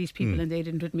interaction with these people and they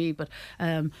didn't with me, but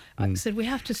I said we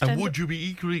have to stand. And would you be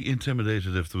equally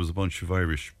intimidated if there was a bunch of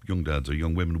Irish young dads or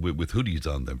young women with hoodies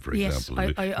on them, for example?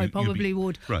 Yes, I probably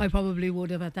would. Right. I probably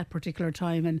would have at that particular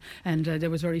time, and there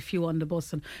was very few on the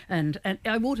bus, and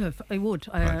I would.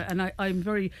 Right. And I'm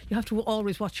very. You have to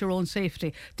always watch your own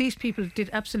safety. These people did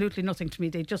absolutely nothing to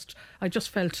me. I just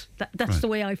felt that's right. The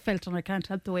way I felt, and I can't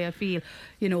help the way I feel,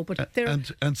 but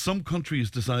and some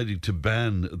countries decided to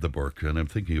ban the burqa, and I'm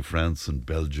thinking of France and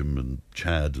Belgium and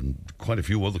Chad and quite a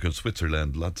few other countries,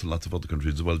 Switzerland, lots and lots of other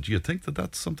countries as well. Do you think that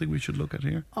that's something we should look at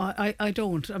here? I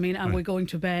don't. I mean, are we going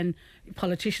to ban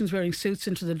politicians wearing suits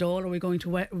into the door? Are we going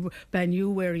to ban you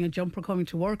wearing a jumper coming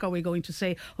to work? Are we going to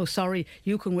say, oh sorry,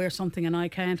 you can wear something and I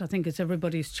can't? I think it's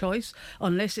everybody's choice,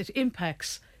 unless it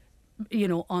impacts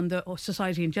on the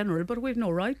society in general. But we've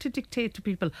no right to dictate to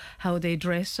people how they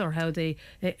dress or how they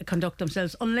conduct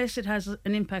themselves, unless it has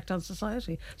an impact on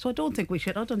society. So I don't think we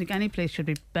should. I don't think any place should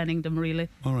be banning them, really.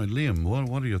 All right, Liam,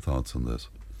 what are your thoughts on this?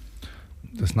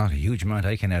 There's not a huge amount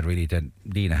I can add, really, that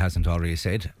Dina hasn't already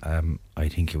said. I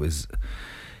think it was,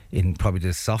 in probably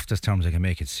the softest terms I can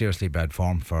make it, seriously bad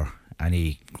form for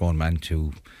any grown man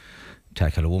to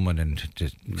tackle a woman and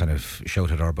to kind of shout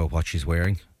at her about what she's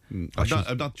wearing.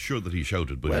 I'm not sure that he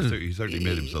shouted, but he certainly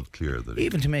made himself clear that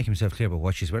even to make himself clear about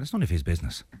what she's wearing, it's none of his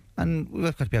business, and we've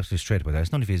got to be absolutely straight about that.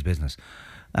 It's none of his business.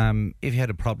 If he had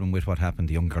a problem with what happened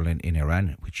to the young girl in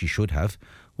Iran, which he should have,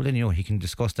 well then he can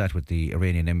discuss that with the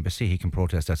Iranian embassy. He can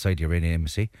protest outside the Iranian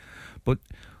embassy. But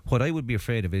what I would be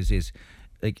afraid of is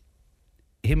like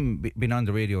him being on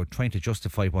the radio trying to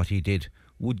justify what he did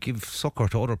would give succour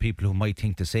to other people who might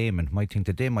think the same and might think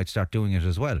that they might start doing it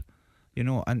as well.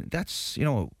 And that's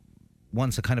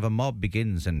once a kind of a mob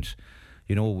begins and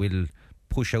will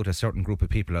push out a certain group of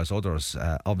people as others,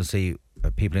 obviously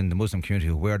people in the Muslim community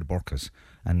who wear the burqas,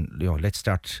 and let's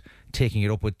start taking it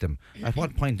up with them. At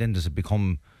what point then does it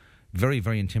become very,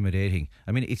 very intimidating?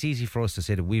 I mean, it's easy for us to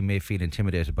say that we may feel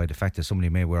intimidated by the fact that somebody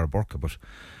may wear a burqa, but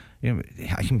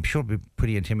I can sure be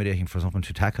pretty intimidating for someone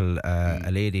to tackle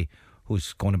a lady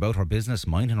who's going about her business,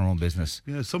 minding her own business.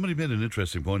 Yeah, somebody made an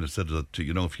interesting point and said that,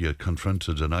 if you had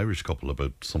confronted an Irish couple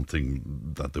about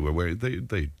something that they were wearing,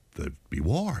 they there'd be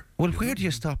war. Well, where do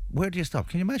you stop?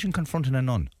 Can you imagine confronting a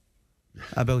nun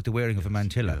about the wearing of a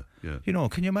mantilla? Yeah. You know,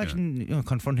 can you imagine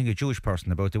confronting a Jewish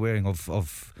person about the wearing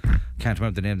of can't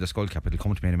remember the name of the skull cap, it'll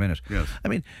come to me in a minute. Yes. I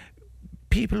mean,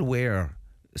 people wear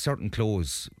certain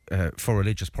clothes for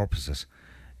religious purposes.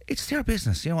 It's their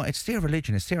business, it's their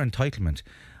religion, it's their entitlement.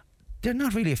 They're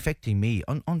not really affecting me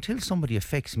until somebody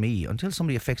affects me, until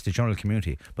somebody affects the general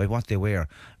community by what they wear.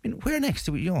 I mean, where next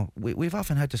do we've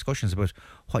often had discussions about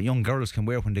what young girls can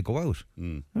wear when they go out.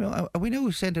 Are we now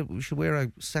saying that we should wear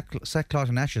a sackcloth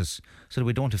and ashes so that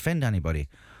we don't offend anybody?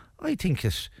 I think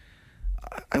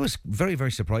I was very,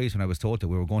 very surprised when I was told that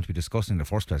we were going to be discussing in the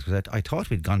first place, because I thought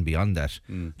we'd gone beyond that.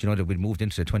 That we'd moved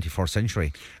into the 21st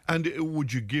century. And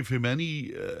would you give him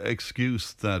any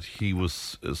excuse that he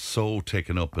was so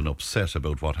taken up and upset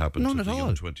about what happened to the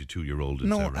young 22-year-old in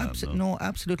Tehran? No,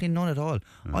 absolutely none at all.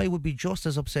 I would be just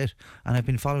as upset, and I've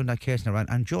been following that case in Iran,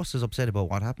 and just as upset about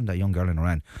what happened to that young girl in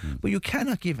Iran. But you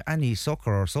cannot give any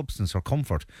succour or substance or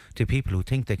comfort to people who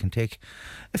think they can take,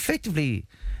 effectively,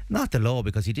 not the law,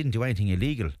 because he didn't do anything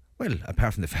illegal. Well,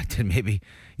 apart from the fact that maybe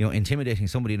intimidating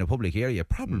somebody in a public area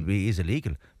probably is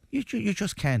illegal. You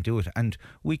just can't do it, and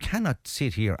we cannot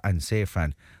sit here and say,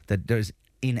 Fran, that there's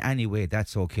in any way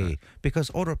that's okay,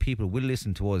 because other people will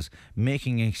listen to us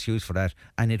making an excuse for that,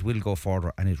 and it will go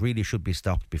further, and it really should be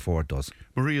stopped before it does.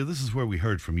 Maria, this is where we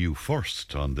heard from you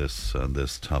first on this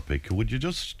topic. Would you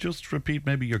just repeat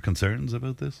maybe your concerns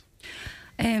about this?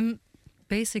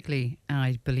 Basically,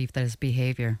 I believe that his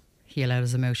behaviour, he allowed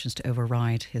his emotions to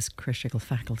override his critical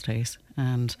faculties,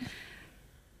 and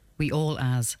we all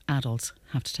as adults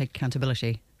have to take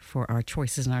accountability for our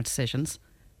choices and our decisions.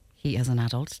 He, as an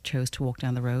adult, chose to walk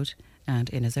down the road and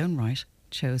in his own right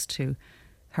chose to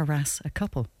harass a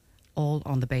couple, all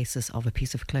on the basis of a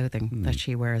piece of clothing that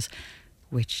she wears,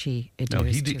 which she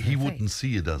adheres to. He wouldn't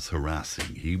see it as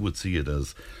harassing. He would see it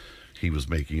as he was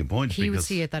making a point. He would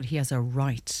see it that he has a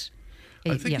right.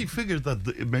 I think he figured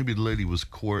that maybe the lady was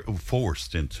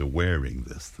forced into wearing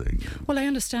this thing. Well,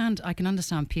 I can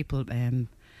understand people being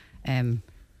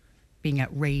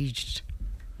outraged,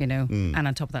 and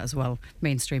on top of that as well,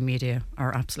 mainstream media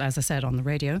are absolutely, as I said on the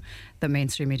radio, the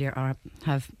mainstream media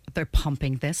they're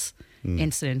pumping this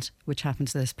incident which happened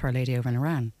to this poor lady over in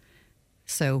Iran.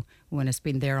 So when it's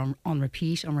been there on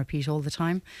repeat all the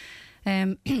time,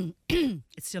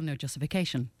 it's still no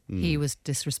justification. He was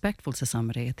disrespectful to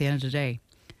somebody. At the end of the day,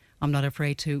 I'm not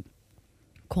afraid to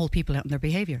call people out on their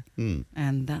behaviour,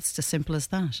 and that's as simple as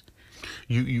that.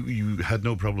 You had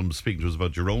no problem speaking to us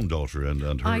about your own daughter and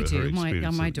her I do. Her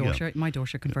experience. My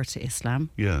daughter converts to Islam.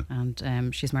 Yeah.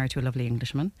 And she's married to a lovely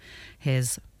Englishman.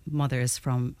 His mother is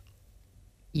from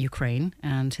Ukraine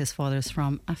and his father is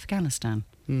from Afghanistan.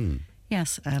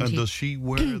 Yes. And does she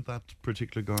wear that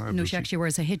particular garb? No, she actually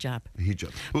wears a hijab. A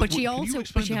hijab. But she also... Can you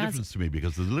explain the difference to me?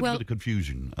 Because there's a little bit of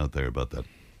confusion out there about that.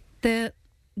 The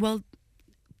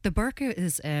burqa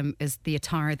is the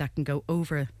attire that can go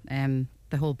over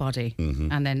the whole body,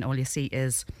 and then all you see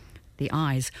is the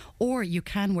eyes. Or you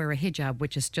can wear a hijab,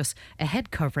 which is just a head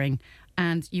covering,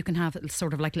 and you can have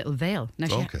sort of like a little veil.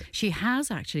 Now, she has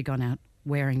actually gone out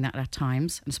wearing that at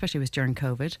times, and especially was during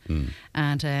COVID,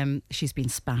 and she's been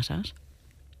spat at,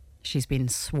 she's been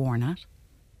sworn at,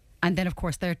 and then of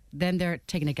course they're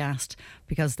taken aghast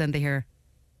because then they hear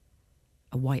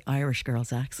a white Irish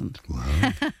girl's accent.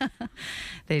 Wow.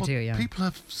 They do, yeah. People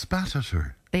have spat at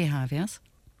her. They have, yes.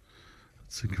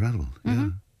 It's incredible, yeah.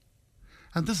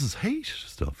 And this is hate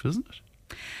stuff, isn't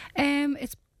it?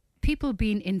 It's people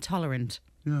being intolerant.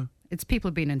 Yeah. It's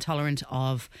people being intolerant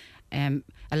of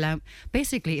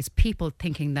basically it's people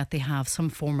thinking that they have some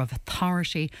form of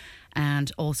authority,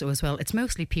 and also as well it's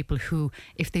mostly people who,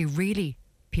 if they really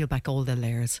peel back all the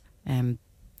layers,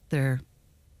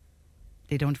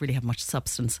 they don't really have much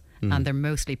substance, and they're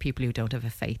mostly people who don't have a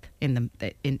faith in them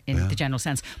in the general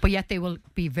sense, but yet they will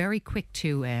be very quick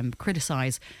to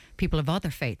criticise people of other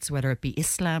faiths, whether it be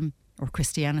Islam or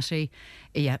Christianity.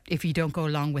 Yeah, if you don't go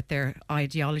along with their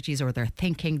ideologies or their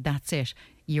thinking, that's it.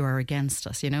 You are against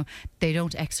us. They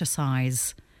don't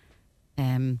exercise.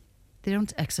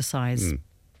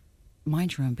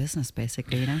 Mind your own business,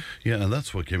 basically. Yeah, and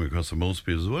that's what came across for most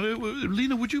people as well.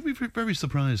 Lena, would you be very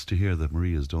surprised to hear that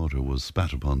Maria's daughter was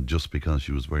spat upon just because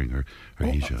she was wearing her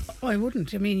hijab? I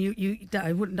wouldn't. I mean,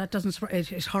 I wouldn't. That doesn't.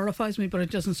 It horrifies me, but it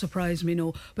doesn't surprise me.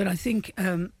 No, but I think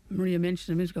Maria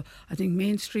mentioned a minute ago. I think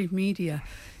mainstream media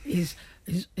is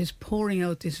pouring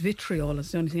out this vitriol.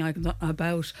 It's the only thing I can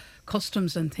about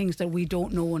customs and things that we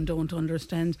don't know and don't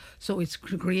understand. So it's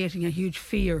creating a huge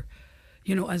fear.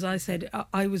 As I said,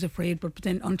 I was afraid, but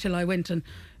then until I went and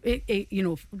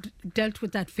dealt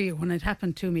with that fear when it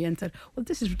happened to me and said, well,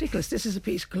 this is ridiculous. This is a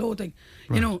piece of clothing,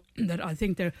 that I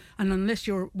think and unless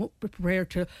you're prepared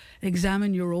to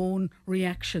examine your own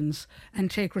reactions and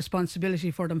take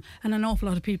responsibility for them, and an awful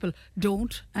lot of people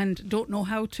don't know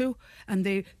how to, and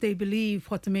they believe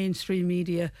what the mainstream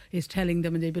media is telling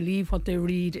them, and they believe what they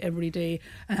read every day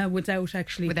without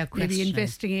maybe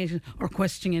investigating or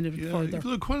questioning it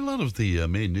further. Quite a lot of the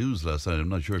main news last night, I'm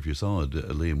not sure if you saw it,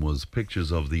 Liam, was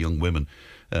pictures of the young women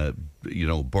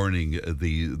burning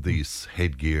these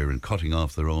headgear and cutting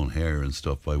off their own hair and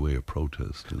stuff by way of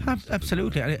protest.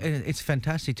 Absolutely. It's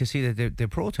fantastic to see that they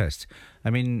protest. I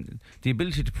mean, the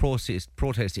ability to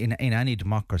protest in any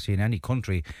democracy, in any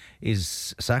country,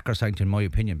 is sacrosanct in my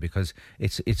opinion, because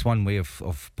it's one way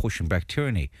of pushing back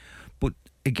tyranny. But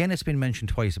again, it's been mentioned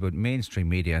twice about mainstream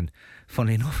media, and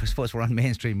funnily enough, I suppose we're on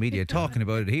mainstream media talking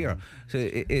about it here, so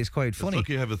it's quite funny. It's like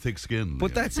you have a thick skin.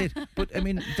 But that's it. But I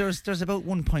mean, there's about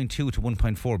 1.2 to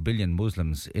 1.4 billion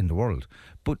Muslims in the world,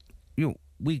 but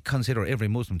we consider every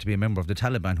Muslim to be a member of the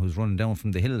Taliban who's running down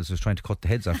from the hills, who's trying to cut the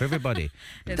heads off everybody.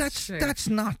 That's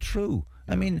not true.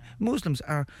 I mean, Muslims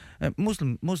are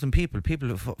Muslim people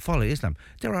who follow Islam.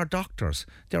 There are doctors,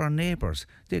 there are neighbours,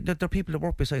 there are people that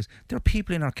work beside us. There are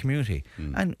people in our community,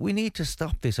 and we need to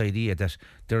stop this idea that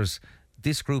there's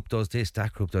this group does this,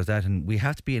 that group does that, and we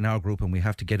have to be in our group and we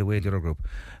have to get away the other group.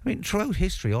 I mean, throughout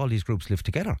history, all these groups live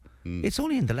together. It's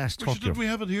only in the last 30 years. Did we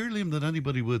have it here, Liam, that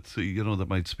anybody with, that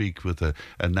might speak with a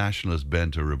nationalist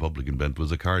bent or Republican bent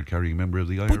was a card-carrying member of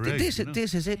the IRA? But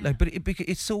this is it. But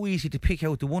it's so easy to pick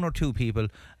out the one or two people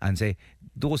and say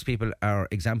those people are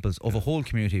examples of a whole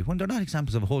community, when they're not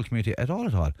examples of a whole community at all.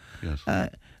 Yes.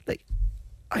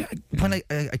 I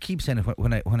keep saying it,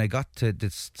 when I got to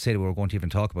say that we were going to even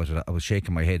talk about it, I was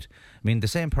shaking my head. I mean, the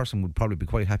same person would probably be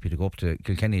quite happy to go up to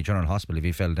Kilkenny General Hospital if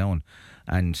he fell down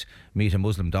and meet a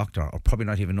Muslim doctor, or probably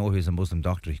not even know he's a Muslim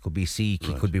doctor. He could be Sikh,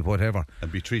 he could be whatever,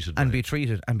 and be treated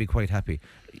and be quite happy.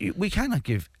 We cannot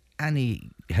give any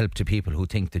help to people who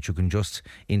think that you can just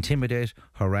intimidate,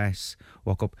 harass,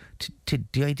 walk up.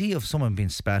 The idea of someone being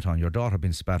spat on, your daughter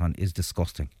being spat on, is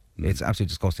disgusting. It's absolutely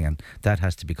disgusting, and that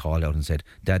has to be called out and said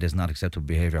that is not acceptable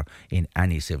behaviour in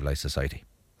any civilised society.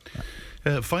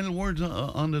 Final word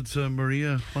on it,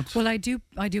 Maria? Well, I do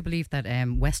believe that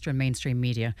Western mainstream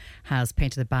media has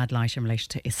painted a bad light in relation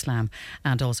to Islam,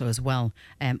 and also as well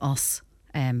us.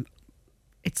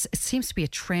 It seems to be a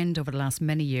trend over the last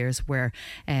many years where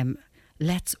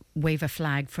let's wave a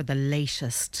flag for the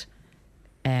latest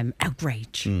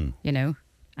outrage,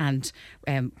 And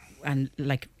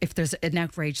like if there's an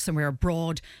outrage somewhere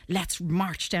abroad, let's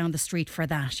march down the street for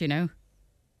that, And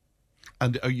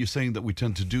are you saying that we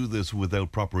tend to do this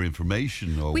without proper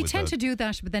information? We tend to do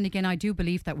that, but then again, I do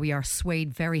believe that we are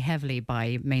swayed very heavily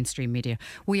by mainstream media.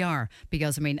 We are,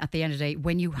 because, I mean, at the end of the day,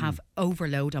 when you have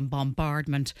overload and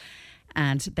bombardment,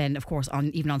 and then, of course,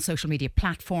 even on social media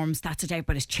platforms, that's it.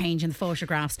 Everybody's changing the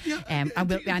photographs.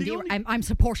 I'm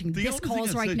supporting this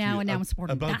cause right now, and now I'm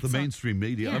supporting about the mainstream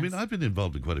media. Yes. I mean, I've been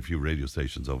involved in quite a few radio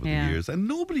stations over the years, and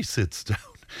nobody sits down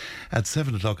at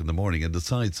 7 o'clock in the morning and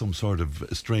decides some sort of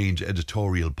strange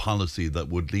editorial policy that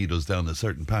would lead us down a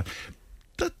certain path.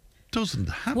 That doesn't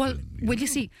happen. Well, you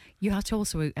see, you have to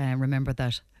also remember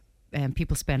that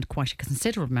people spend quite a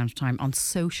considerable amount of time on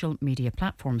social media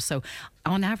platforms. So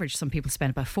on average, some people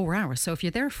spend about 4 hours. So if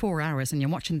you're there 4 hours and you're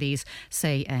watching these,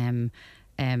 say,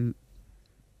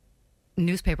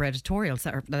 newspaper editorials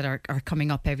that are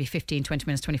coming up every 15, 20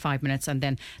 minutes, 25 minutes, and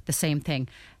then the same thing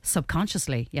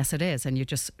subconsciously, yes it is, and you're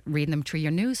just reading them through your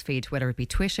news feed, whether it be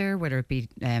Twitter, whether it be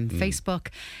Facebook,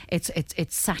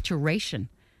 it's saturation.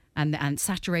 And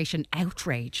saturation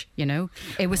outrage,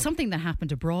 It was something that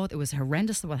happened abroad. It was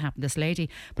horrendous what happened to this lady.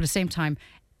 But at the same time,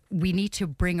 we need to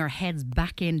bring our heads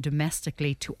back in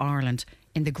domestically to Ireland.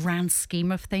 In the grand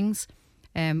scheme of things,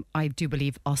 I do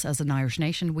believe us as an Irish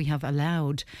nation, we have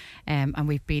allowed and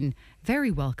we've been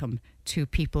very welcome to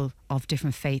people of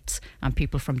different faiths and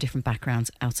people from different backgrounds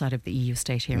outside of the EU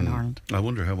state here in Ireland. I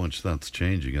wonder how much that's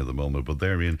changing at the moment, but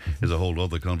therein is a whole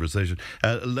other conversation.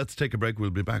 Let's take a break.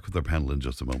 We'll be back with our panel in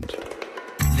just a moment.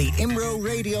 The IMRO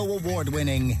Radio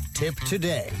Award-winning Tip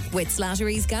Today. With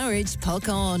Slattery's Garage, Puck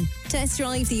On. Test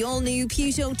drive the all-new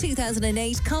Peugeot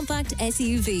 2008 compact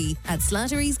SUV at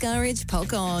Slattery's Garage,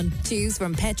 Puck On. Choose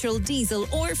from petrol, diesel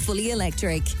or fully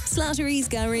electric.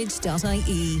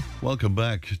 Slattery'sGarage.ie. Welcome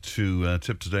back to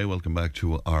Tip Today. Welcome back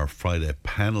to our Friday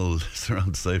panel.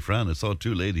 Around to say, Fran, I saw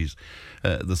two ladies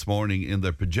this morning in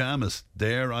their pyjamas.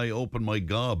 Dare I open my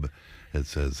gob? it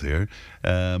says here.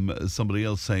 Somebody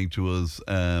else saying to us,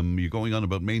 you're going on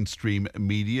about mainstream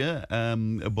media,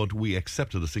 but we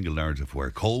accepted a single narrative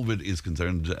where COVID is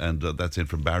concerned, and that's in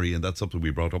from Barry, and that's something we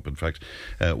brought up, in fact,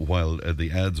 while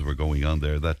the ads were going on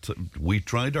there, that we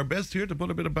tried our best here to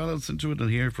put a bit of balance into it and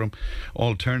hear from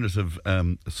alternative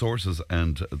sources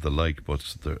and the like,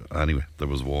 but anyway, there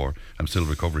was war. I'm still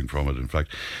recovering from it, in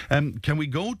fact. Can we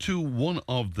go to one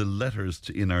of the letters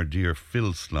in our dear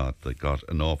Phil slot that got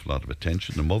an awful lot of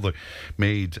attention? The mother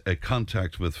made a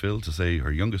contact with Phil to say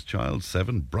her youngest child,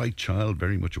 7, bright child,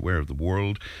 very much aware of the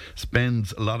world,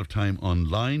 spends a lot of time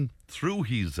online. Through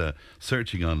his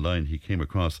searching online, he came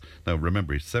across, now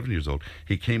remember, he's 7 years old,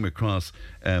 he came across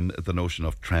the notion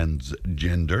of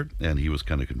transgender, and he was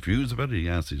kind of confused about it. He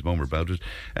asked his mum about it,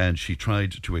 and she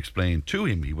tried to explain to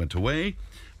him. He went away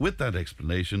with that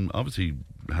explanation, obviously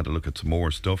had a look at some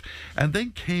more stuff, and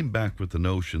then came back with the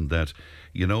notion that,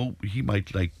 you know, he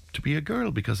might like to be a girl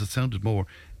because it sounded more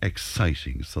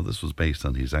exciting. So this was based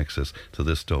on his access to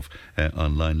this stuff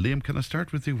online. Liam, can I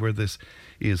start with you where this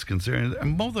is concerned? A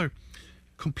mother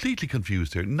completely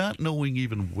confused here, not knowing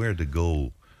even where to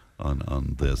go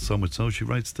on this. So much so she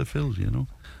writes to Phil, you know.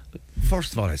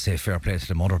 First of all, I'd say fair play to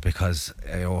the mother, because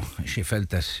she felt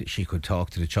that she could talk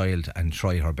to the child and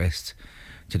try her best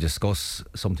to discuss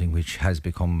something which has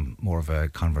become more of a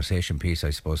conversation piece,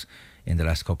 I suppose, in the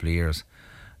last couple of years.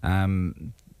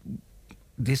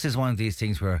 This is one of these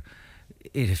things where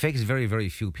it affects very, very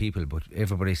few people, but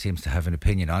everybody seems to have an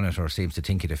opinion on it or seems to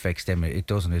think it affects them. It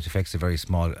doesn't. It affects a very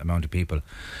small amount of people.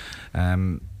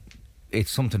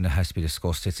 It's something that has to be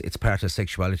discussed. It's part of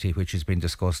sexuality, which has been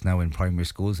discussed now in primary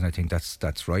schools, and I think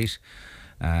that's right.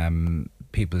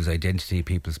 People's identity,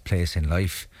 people's place in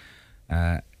life.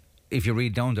 If you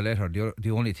read down the letter,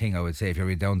 the only thing I would say, if you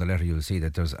read down the letter, you'll see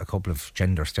that there's a couple of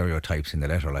gender stereotypes in the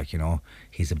letter. Like, you know,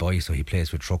 he's a boy, so he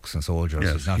plays with trucks and soldiers.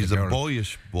 Yes, he's a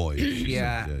boyish boy.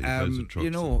 Yeah, he plays with trucks, you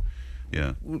know.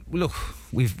 Yeah. Look,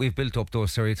 we've built up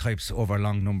those stereotypes over a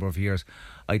long number of years.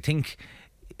 I think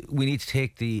we need to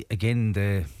take the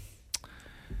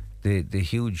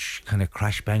huge kind of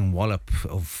crash bang wallop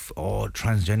of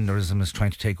transgenderism is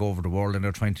trying to take over the world, and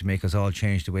they're trying to make us all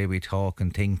change the way we talk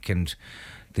and think, and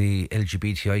the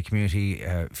LGBTI community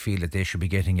feel that they should be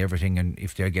getting everything, and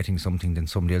if they're getting something, then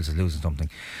somebody else is losing something.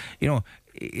 You know,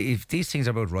 if these things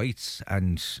are about rights,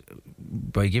 and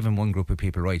by giving one group of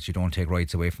people rights, you don't take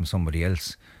rights away from somebody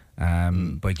else.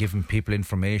 By giving people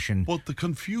information. But the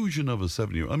confusion of a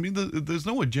 7-year-old, I mean, there's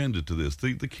no agenda to this.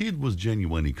 The kid was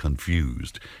genuinely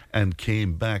confused and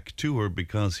came back to her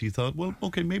because he thought, well,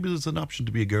 okay, maybe there's an option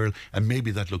to be a girl, and maybe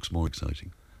that looks more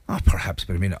exciting. Oh, perhaps,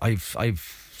 but I mean,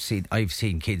 I've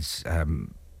seen kids,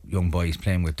 young boys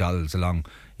playing with dolls along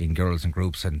in girls and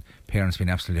groups, and parents being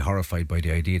absolutely horrified by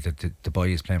the idea that the boy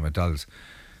is playing with dolls.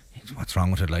 What's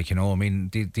wrong with it? Like, you know, I mean,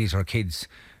 these are kids.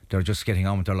 They're just getting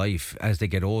on with their life. As they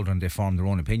get older and they form their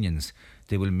own opinions,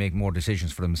 they will make more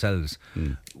decisions for themselves.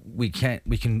 We can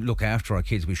look after our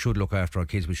kids. We should look after our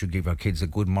kids. We should give our kids a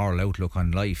good moral outlook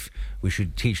on life. We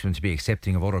should teach them to be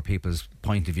accepting of other people's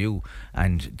point of view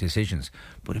and decisions.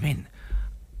 But I mean,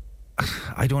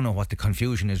 I don't know what the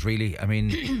confusion is really. I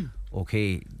mean,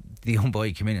 okay, the young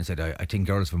boy came in and said, I think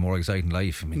girls have a more exciting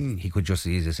life. I mean, he could just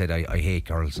easily said, I hate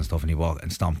girls and stuff, and he walked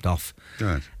and stomped off.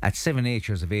 Right. At 7, 8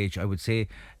 years of age, I would say,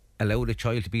 allow the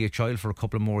child to be a child for a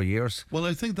couple of more years. Well,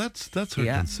 I think that's her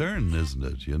concern, isn't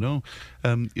it? You know,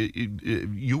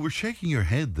 you were shaking your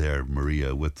head there,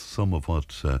 Maria, with some of what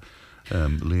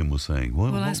Liam was saying.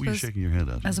 What were you shaking your head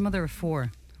at? As a mother of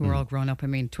 4 who were all grown up, I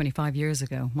mean, 25 years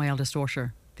ago, my eldest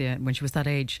daughter, when she was that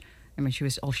age, I mean, she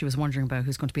was wondering about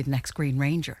who's going to be the next Green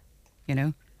Ranger. You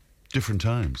know, different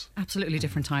times. Absolutely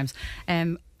different times.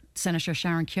 Senator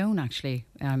Sharon Keown actually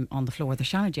on the floor of the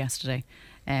Seanad yesterday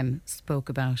spoke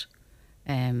about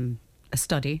a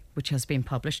study which has been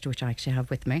published, which I actually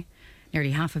have with me.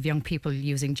 Nearly half of young people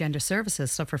using gender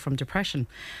services suffer from depression.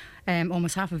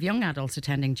 Almost half of young adults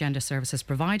attending gender services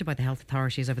provided by the health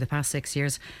authorities over the past 6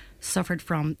 years suffered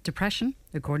from depression,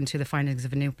 according to the findings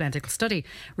of a new medical study.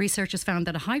 Researchers found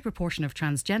that a high proportion of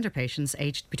transgender patients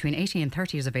aged between 18 and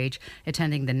 30 years of age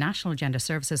attending the National Gender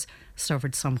Services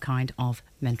suffered some kind of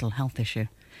mental health issue.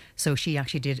 So she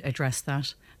actually did address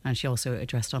that, and she also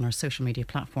addressed on her social media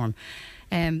platform.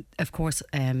 Of course,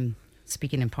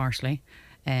 speaking impartially,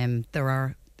 there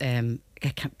are 2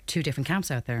 different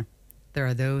camps out there. There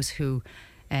are those who,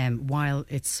 while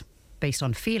it's based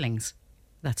on feelings,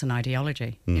 that's an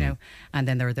ideology, you know, and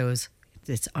then there are those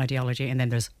it's ideology, and then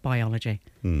there's biology.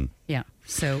 Yeah.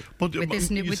 So, but with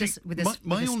this,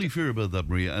 my only fear about that,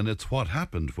 Maria, and it's what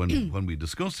happened when we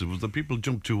discussed it, was that people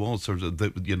jumped to all sorts of the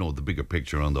bigger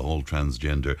picture on the whole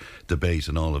transgender debate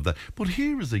and all of that. But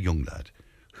here is a young lad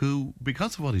who,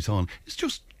 because of what he's on, is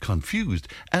just confused.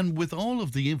 And with all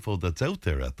of the info that's out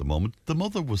there at the moment, the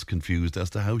mother was confused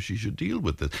as to how she should deal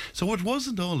with it. So it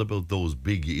wasn't all about those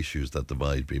big issues that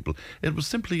divide people. It was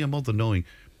simply a mother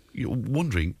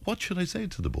wondering, what should I say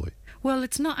to the boy? Well,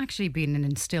 it's not actually been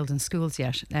instilled in schools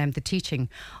yet, the teaching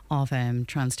of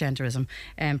transgenderism.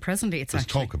 Presently, it's There's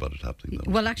actually... talk about it happening,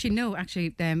 though. Well, actually, no.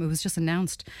 Actually, it was just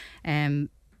announced...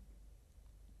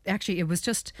 Actually, it was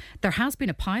just, there has been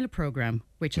a pilot programme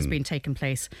which has been taking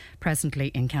place presently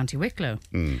in County Wicklow.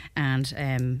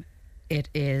 And it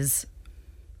is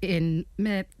in,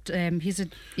 right.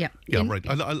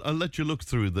 I'll let you look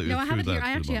through the. No, I have it here.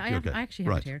 I actually have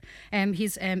right. it here.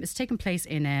 It's taken place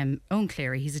in Owen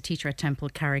Cleary. He's a teacher at Temple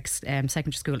Carrick's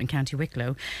Secondary School in County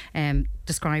Wicklow.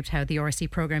 Described how the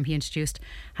RSC programme he introduced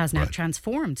has now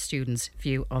transformed students'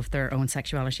 view of their own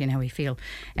sexuality and how they feel.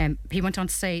 He went on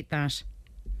to say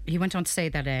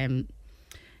that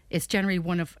it's generally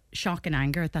one of shock and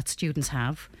anger that students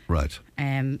have. Right.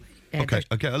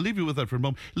 Okay, I'll leave you with that for a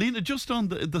moment. Lena, just on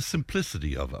the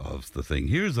simplicity of the thing.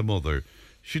 Here's a mother.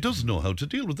 She doesn't know how to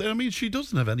deal with it. I mean, she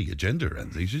doesn't have any agenda or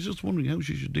anything. She's just wondering how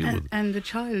she should deal with it. And the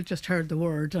child just heard the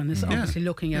word and is obviously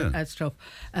looking at stuff.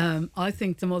 I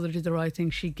think the mother did the right thing.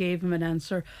 She gave him an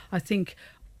answer. I think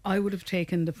I would have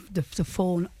taken the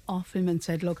phone off him and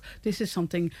said, look, this is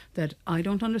something that I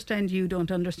don't understand, you don't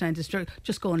understand.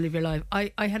 Just go and live your life.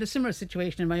 I had a similar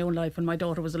situation in my own life when my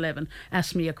daughter was 11,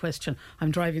 asked me a question. I'm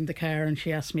driving the car and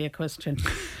she asked me a question.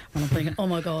 And I'm thinking, oh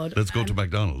my God. Let's go to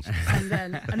McDonald's. And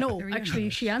then, no, actually,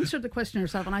 she answered the question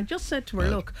herself. And I just said to her,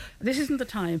 look, this isn't the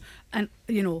time. And,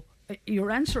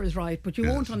 your answer is right, but you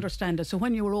won't understand it. So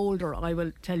when you're older, I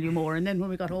will tell you more. And then when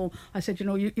we got home, I said,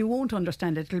 you won't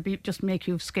understand it. It'll just make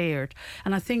you scared.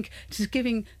 And I think just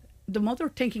giving the mother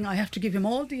thinking I have to give him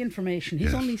all the information.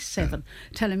 He's only 7.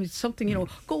 Tell him it's something,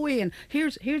 go away and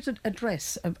here's a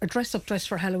dress-up dress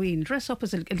for Halloween. Dress up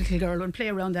as a little girl and play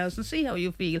around the house and see how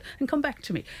you feel and come back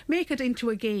to me. Make it into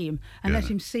a game and let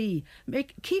him see.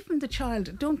 Keep him the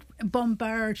child. Don't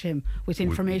bombard him with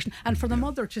information. And for the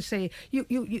mother to say,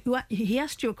 he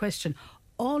asked you a question.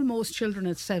 All most children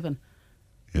at 7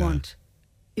 want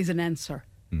is an answer.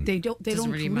 They don't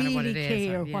really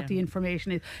care what the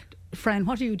information is. Fran,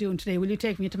 what are you doing today? Will you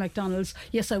take me to McDonald's?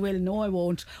 Yes, I will. No, I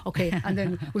won't. Okay, and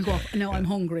then we'll go off. No, I'm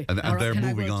hungry. And they're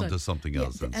moving on to something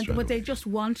else. But they just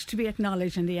want to be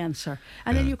acknowledged in the answer.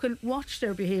 And then you can watch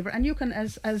their behaviour. And you can,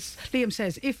 as Liam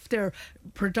says, if they're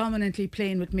predominantly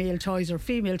playing with male toys or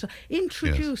female toys,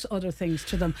 introduce other things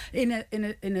to them in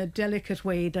a delicate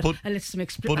way that lets them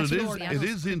explain. But it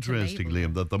is interesting,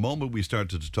 Liam, that the moment we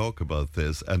started to talk about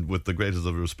this, and with the greatest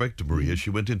of respect to Maria, she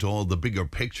went into all the bigger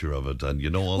picture of it,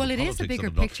 and all the it is a bigger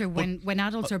picture when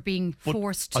adults are being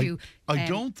forced to. I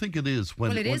don't think it is when.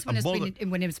 Well, it is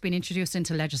when it's been introduced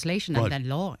into legislation and then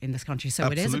law in this country. So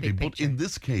absolutely, it is a big picture. But in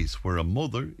this case, where a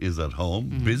mother is at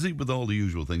home, busy with all the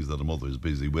usual things that a mother is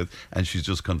busy with, and she's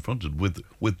just confronted with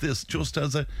this just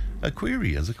as a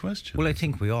query, as a question. Well, I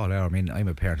think we all are. I mean, I'm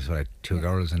a parent, so I had 2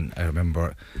 girls, and I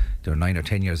remember they were 9 or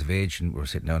 10 years of age, and we were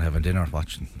sitting down having dinner,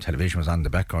 watching television was on in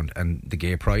the background, and the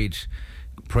gay pride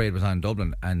parade was on in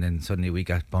Dublin, and then suddenly we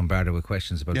got bombarded with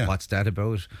questions about what's that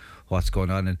about, what's going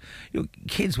on, and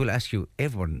kids will ask you,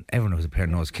 everyone who's a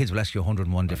parent knows, kids will ask you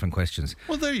 101 different questions.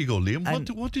 Well, there you go,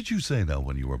 Liam. What did you say now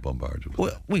when you were bombarded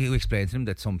with that? We explained to them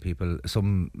that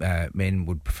some men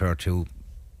would prefer to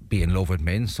be in love with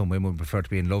men, some women would prefer to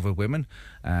be in love with women,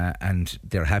 and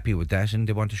they're happy with that, and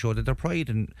they want to show that they're pride.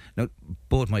 And now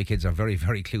both my kids are very,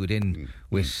 very clued in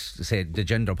with, say, the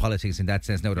gender politics in that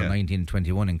sense. Now they're 19 and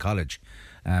 21 in college.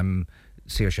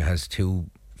 Saoirse has 2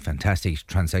 fantastic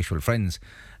transsexual friends,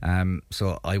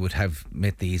 so I would have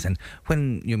met these, and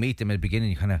when you meet them at the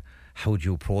beginning, you kind of, how do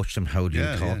you approach them, how do you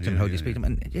talk to them, how do you speak to them,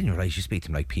 and then you realise you speak to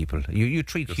them like people. You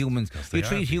treat humans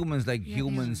like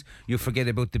humans. You forget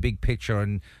about the big picture,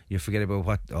 and you forget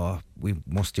about we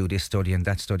must do this study and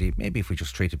that study. Maybe if we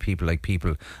just treated people like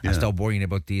people and stop worrying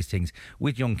about these things.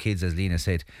 With young kids, as Lena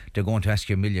said, they're going to ask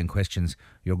you a million questions.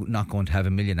 You're not going to have a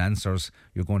million answers.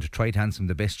 You're going to try to answer them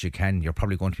the best you can. You're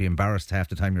probably going to be embarrassed half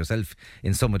the time yourself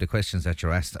in some of the questions that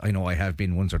you're asked. I know I have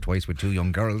been once or twice with 2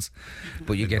 young girls,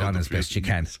 but you get on as best you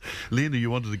can. Lena,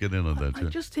 you wanted to get in on that too. I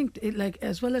just think,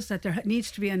 as well as that, there needs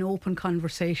to be an open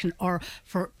conversation, or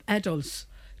for adults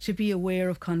to be aware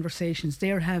of conversations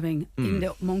they're having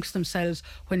amongst themselves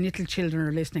when little children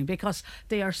are listening, because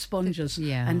they are sponges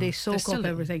and they soak up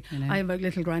everything. You know. I have a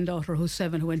little granddaughter who's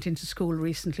 7 who went into school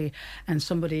recently, and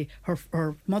somebody,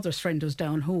 her mother's friend was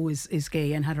down who is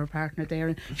gay and had her partner there,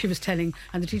 and she was telling,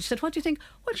 and the teacher said, what do you think?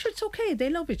 Well, sure, it's okay, they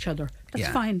love each other, that's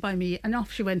fine by me. And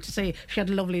off she went to say she had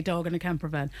a lovely dog in a camper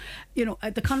van. You know,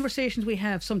 the conversations we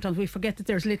have, sometimes we forget that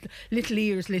there's little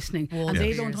ears listening, and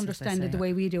they don't understand it the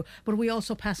way we do, but we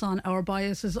also pass on our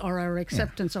biases or our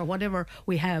acceptance or whatever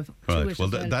we have. Right. Well,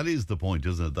 that is the point,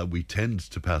 isn't it? That we tend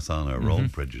to pass on our own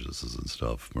prejudices and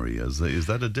stuff. Maria, is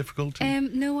that a difficulty?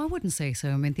 No, I wouldn't say so.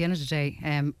 I mean, at the end of the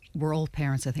day, we're all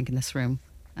parents, I think, in this room,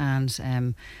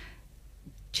 and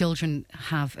children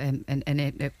have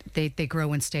they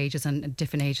grow in stages and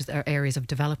different ages or areas of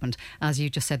development, as you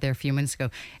just said there a few minutes ago.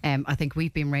 I think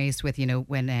we've been raised with, you know,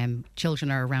 when children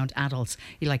are around adults,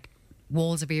 you like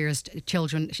walls of ears.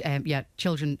 Children,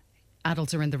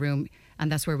 adults are in the room, and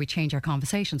that's where we change our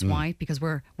conversations. Why? Because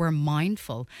we're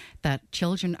mindful that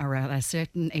children are at a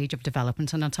certain age of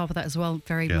development, and on top of that as well,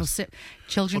 children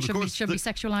should be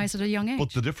sexualised at a young age.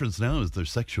 But the difference now is they're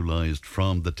sexualised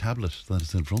from the tablet that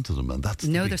is in front of them, and that's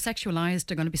they're sexualised.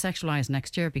 They're going to be sexualised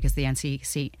next year because the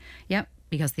NCCA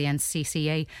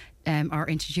are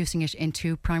introducing it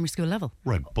into primary school level.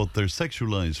 Right, but they're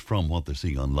sexualised from what they're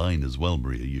seeing online as well,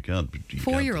 Maria. You can't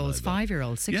 4-year-olds,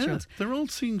 5-year-olds, 6-year-olds. Yeah, they're all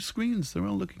seeing screens. They're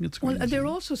all looking at screens. Well, they're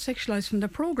also sexualised from their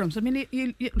programmes. I mean,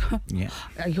 you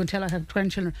can tell I have 20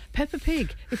 children. Peppa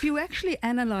Pig, if you actually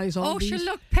analyse all these... Oh, sure,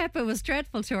 look, Peppa was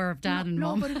dreadful to her dad and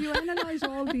mum. No, but if you analyse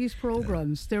all these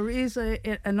programmes, there is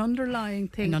an underlying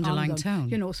thing, an underlying on them, tone.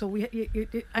 You know, so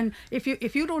and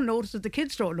if you don't notice it, the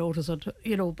kids don't notice it,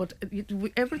 you know, but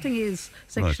everything is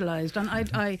sexualised. And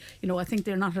I think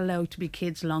they're not allowed to be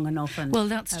kids long enough. And well,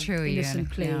 that's true.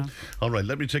 Play. All right,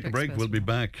 let me take a break. We'll be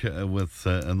back with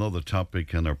another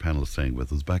topic, and our panel staying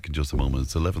with us. Back in just a moment.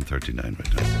 It's 11:39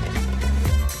 right now.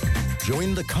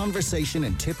 Join the conversation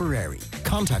in Tipperary.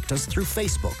 Contact us through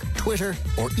Facebook, Twitter,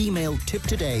 or email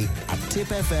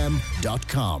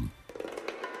tiptoday@tipfm.com.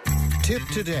 Tip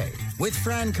Today with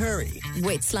Fran Curry.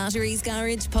 With Slattery's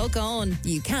Garage, Puckane.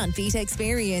 You can't beat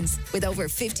experience. With over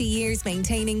 50 years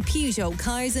maintaining Peugeot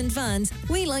cars and vans,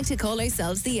 we like to call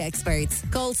ourselves the experts.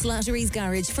 Call Slattery's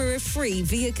Garage for a free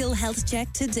vehicle health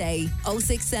check today.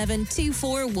 067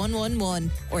 24111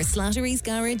 or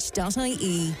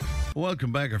slatterysgarage.ie.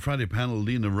 Welcome back. Our Friday panel,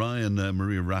 Lena Ryan,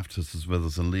 Maria Raftis is with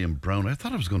us, and Liam Brown. I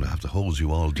thought I was going to have to hose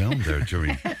you all down there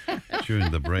during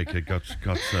the break. It got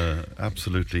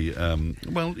absolutely...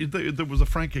 there was a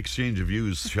frank exchange of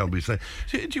views, shall we say.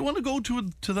 Do you want to go to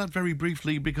that very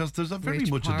briefly? Because there's a very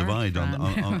much a divide on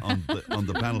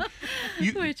the panel.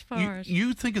 Which part?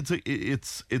 You think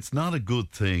it's not a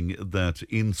good thing that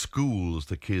in schools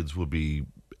the kids will be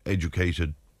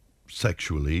educated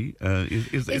sexually.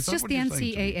 It's just the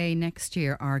NCAA next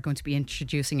year are going to be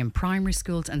introducing in primary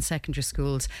schools and secondary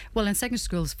schools. Well, in secondary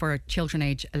schools for children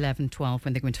age 11, 12,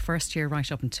 when they go into first year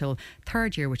right up until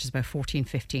third year, which is about 14,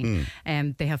 15.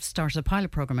 They have started a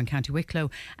pilot programme in County Wicklow,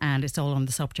 and it's all on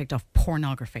the subject of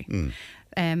pornography.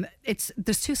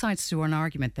 There's two sides to an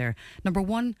argument there. Number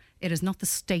one, it is not the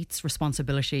state's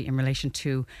responsibility in relation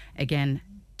to, again,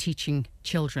 teaching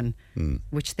children,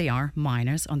 which they are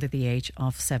minors under the age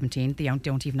of 17. They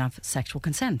don't even have sexual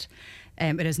consent.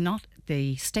 It is not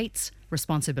the state's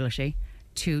responsibility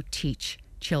to teach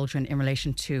children in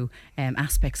relation to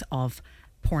aspects of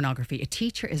pornography. A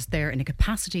teacher is there in a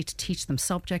capacity to teach them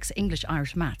subjects: English,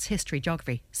 Irish, maths, history,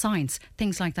 geography, science,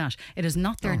 things like that. It is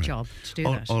not their job to do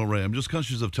that. All right, I'm just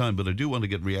conscious of time, but I do want to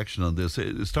get reaction on this.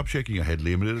 Stop shaking your head,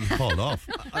 Liam, it'll fall off.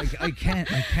 I can't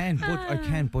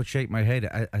but shake my head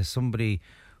as somebody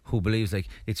who believes, like,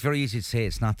 it's very easy to say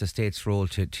it's not the state's role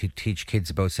to teach kids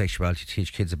about sexuality, to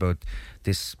teach kids about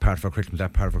this part of our curriculum,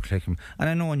 that part of our curriculum. And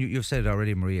I know, and you've said it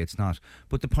already, Maria, it's not.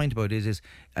 But the point about it is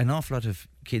an awful lot of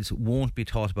kids won't be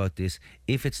taught about this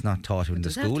if it's not taught in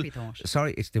the school.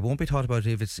 They won't be taught about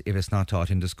it if it's not taught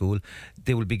in the school.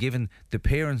 They will be given the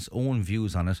parents' own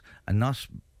views on it, and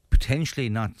potentially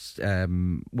not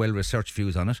well-researched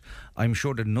views on it. I'm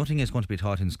sure that nothing is going to be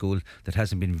taught in school that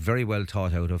hasn't been very well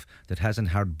thought out of, that hasn't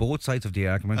heard both sides of the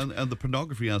argument. And the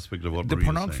pornography aspect of what the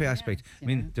pornography aspect. Yes, I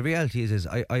mean, the reality is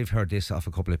I've heard this off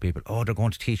a couple of people. Oh, they're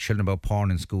going to teach children about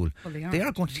porn in school. Well, they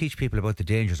are going to teach people about the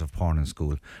dangers of porn in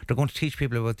school. They're going to teach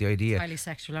people about the idea. Highly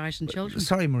sexualised in children.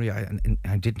 Sorry, Maria,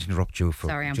 I didn't interrupt you.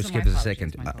 Just give us a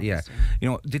second. You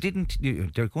know,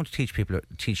 they're going to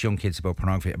teach young kids about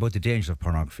pornography, about the dangers of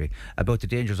pornography. about the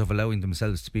dangers of allowing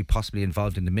themselves to be possibly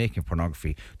involved in the making of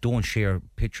pornography. Don't share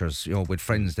pictures, with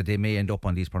friends that they may end up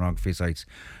on these pornography sites.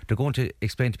 They're going to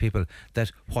explain to people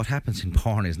that what happens in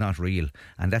porn is not real,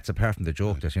 and that's apart from the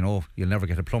joke that you'll never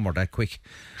get a plumber that quick.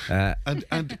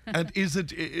 And is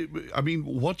it? I mean,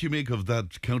 what do you make of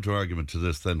that counter argument to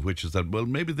this then, which is that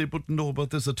maybe they wouldn't know about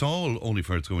this at all, only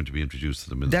for it's going to be introduced to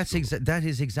them. That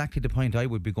is exactly the point I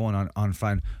would be going on,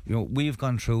 Fran. We've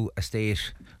gone through a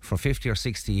state for 50 or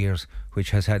 60 years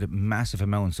which has had massive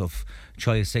amounts of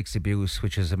child sex abuse,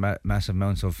 which has massive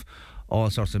amounts of all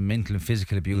sorts of mental and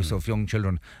physical abuse of young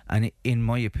children, and in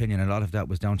my opinion a lot of that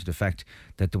was down to the fact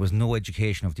that there was no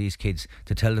education of these kids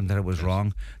to tell them that it was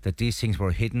wrong, that these things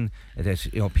were hidden, that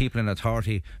people in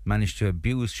authority managed to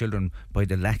abuse children by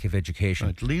the lack of education.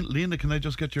 Right. Lena, can I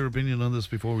just get your opinion on this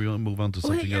before we move on to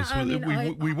something else?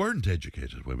 We weren't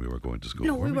educated when we were going to school.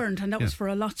 No, we weren't, and that was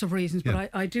for lots of reasons, but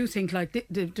I do think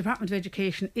the Department of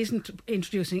Education isn't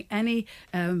introducing any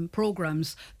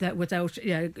programmes that without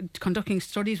conducting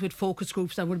studies with focus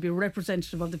groups that would be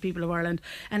representative of the people of Ireland,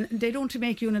 and they don't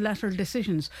make unilateral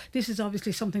decisions. This is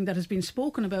obviously something that has been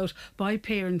spoken about by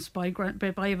parents, by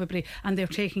everybody, and they're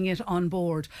taking it on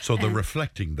board. So they're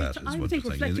reflecting that, is what you're saying,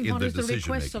 reflecting in what their is the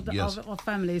request of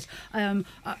families.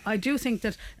 I do think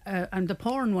that, and the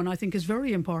porn one I think is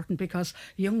very important, because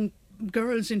young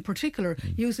girls in particular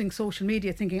using social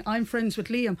media, thinking I'm friends with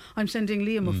Liam, I'm sending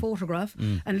Liam a photograph,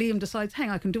 and Liam decides,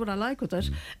 I can do what I like with it,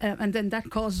 and then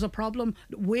that causes a problem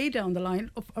way down the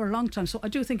line for a long time. So I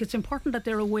do think it's important that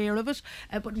they're aware of it,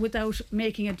 but without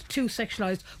making it too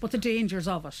sexualised, but the dangers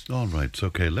of it. All right,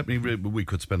 okay, we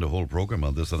could spend a whole programme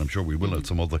on this, and I'm sure we will at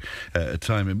some other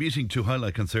time. A meeting to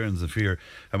highlight concerns and fear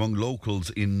among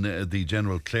locals in the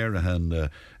general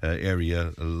Clarehan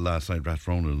area last night,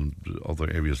 Rathfrone and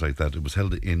other areas like that. It was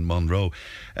held in Monroe.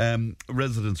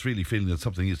 Residents really feeling that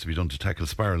something needs to be done to tackle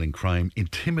spiralling crime,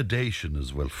 intimidation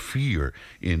as well, fear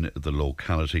in the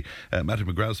locality. Matthew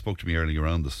McGrath spoke to me earlier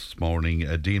on this morning.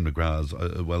 Dean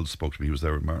McGrath spoke to me. He was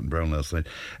there with Martin Brown last night.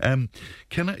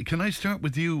 Can I start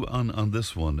with you on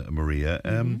this one, Maria?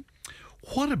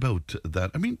 What about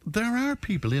that? I mean, there are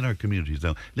people in our communities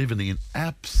now living in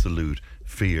absolute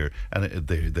fear, and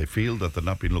they feel that they're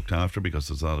not being looked after because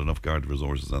there's not enough Garda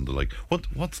resources and the like.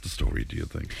 What's the story, do you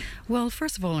think? Well,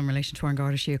 first of all, in relation to our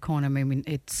Garda Síochána, I mean,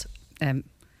 it's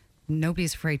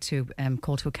nobody's afraid to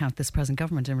call to account this present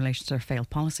government in relation to their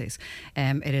failed policies.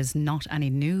 It is not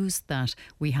any news that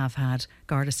we have had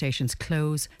Garda stations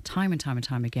close time and time and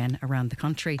time again around the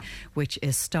country, which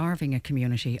is starving a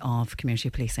community of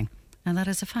community policing. And that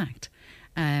is a fact.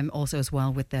 Also as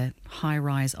well with the high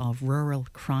rise of rural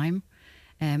crime,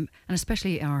 and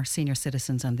especially our senior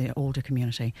citizens and the older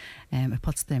community, it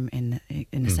puts them in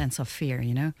a sense of fear,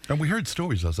 And we heard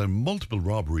stories last time, multiple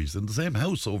robberies in the same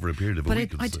house over a period of a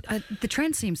week. But the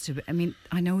trend seems to be,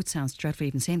 I know it sounds dreadful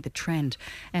even saying the trend,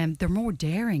 they're more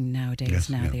daring nowadays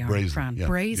they are, brazen, Fran,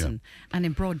 brazen, and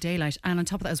in broad daylight. And on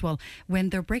top of that as well, when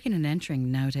they're breaking and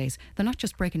entering nowadays, they're not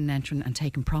just breaking and entering and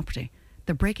taking property.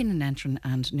 They're breaking and entering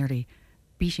and nearly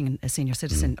beating a senior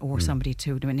citizen or somebody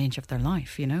to an inch of their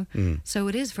life, So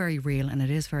it is very real and it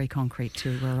is very concrete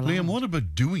to rural Liam, what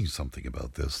about doing something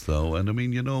about this, though? And I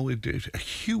mean, a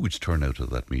huge turnout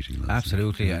at that meeting.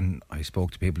 Absolutely, and I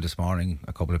spoke to people this morning,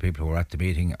 a couple of people who were at the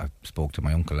meeting. I spoke to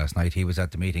my uncle last night, he was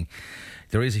at the meeting.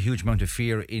 There is a huge amount of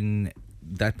fear in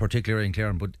that particular area in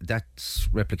Clarehan, but that's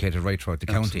replicated right throughout the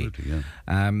county. Absolutely,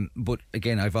 yeah. But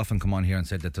again, I've often come on here and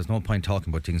said that there's no point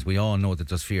talking about things. We all know that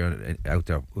there's fear out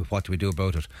there. What do we do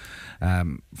about it?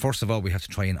 First of all, we have to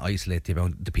try and isolate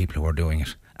the people who are doing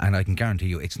it. And I can guarantee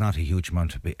you, it's not a huge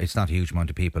amount of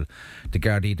people. The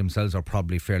Gardaí themselves are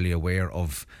probably fairly aware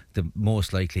of the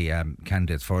most likely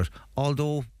candidates for it.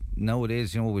 Although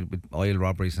nowadays, with oil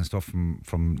robberies and stuff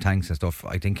from tanks and stuff,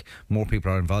 I think more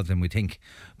people are involved than we think.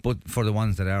 But for the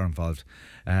ones that are involved,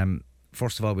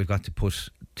 first of all, we've got to put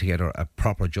together a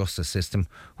proper justice system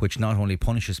which not only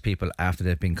punishes people after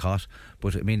they've been caught,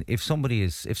 but I mean, if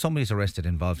somebody's arrested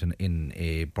involved in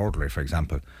a burglary, for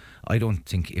example, I don't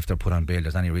think if they're put on bail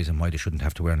there's any reason why they shouldn't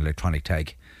have to wear an electronic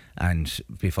tag and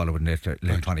be followed with an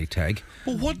electronic tag.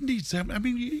 But what needs to happen? I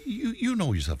mean, you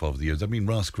know yourself over the years. I mean,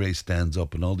 Ross Gray Stands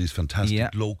Up and all these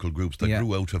fantastic local groups that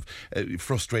grew out of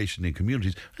frustration in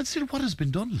communities. And still, what has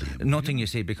been done, Liam? Nothing, you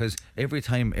see, because every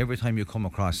time you come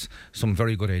across some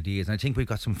very good ideas, and I think we've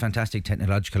got some fantastic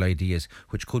technological ideas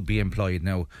which could be employed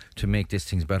now to make these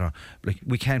things better. Like,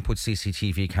 we can't put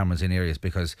CCTV cameras in areas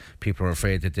because people are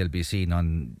afraid that they'll be seen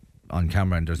on on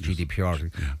camera and there's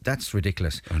GDPR. That's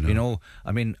ridiculous. You know,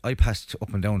 I mean, I passed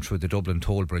up and down through the Dublin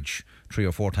toll bridge 3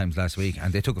 or 4 times last week,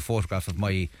 and they took a photograph of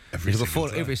my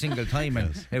every single time,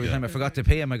 and every time I forgot to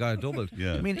pay him, I got it doubled.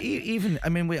 I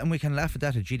mean, we can laugh at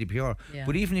that at GDPR,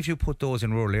 but even if you put those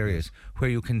in rural areas where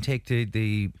you can take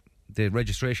the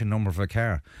registration number of a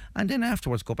car, and then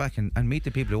afterwards go back and meet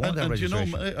the people who want that registration.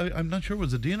 You know, I'm not sure,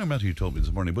 was it Dean or Matthew who told me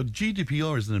this morning, but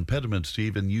GDPR is an impediment to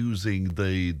even using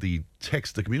the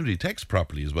community text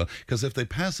properly as well, because if they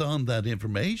pass on that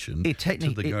information to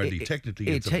the Gardaí, technically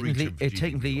it's a breach of GDPR. It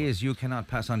technically is. You cannot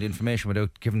pass on the information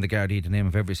without giving the Gardaí the name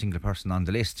of every single person on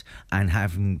the list and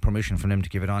having permission from them to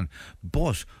give it on.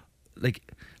 But, like,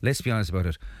 let's be honest about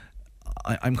it,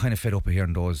 I'm kind of fed up of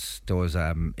hearing those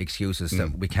excuses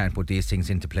that we can't put these things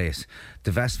into place.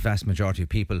 The vast majority of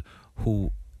people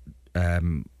who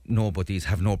know about these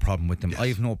have no problem with them. I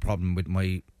have no problem with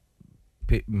my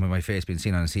face being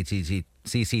seen on a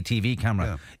CCTV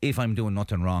camera if I'm doing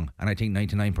nothing wrong, and I think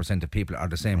 99% of people are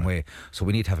the same way. So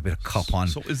we need to have a bit of cop on.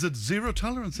 So is it zero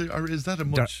tolerance, or is that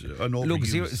an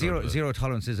overuse? Look, zero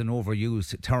tolerance is an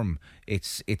overused term.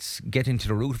 It's getting to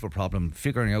the root of a problem,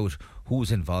 figuring out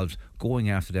who's involved, going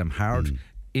after them hard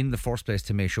in the first place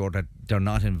to make sure that they're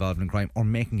not involved in crime, or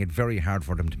making it very hard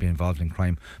for them to be involved in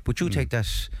crime. But you take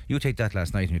that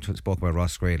last night, and you spoke about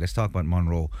Ross Gray. Let's talk about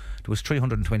Monroe. There was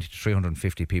 320 to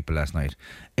 350 people last night.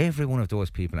 Every one of those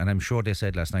people, and I'm sure they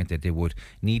said last night that they would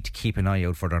need to keep an eye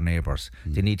out for their neighbours.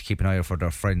 They need to keep an eye out for their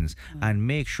friends and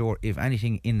make sure if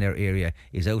anything in their area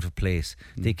is out of place,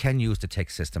 they can use the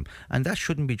text system. And that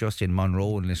shouldn't be just in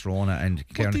Monroe and Lisrona and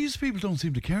Clare. But these people don't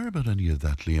seem to care about any of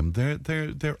that, Liam.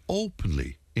 They're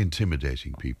openly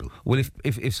intimidating people. Well,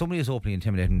 if somebody is openly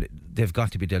intimidating, they've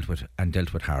got to be dealt with, and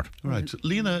dealt with hard. Right. So,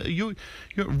 Lena, your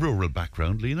rural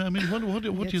background, Lena, I mean, what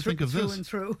do you think of this? Through and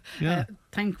through. Yeah.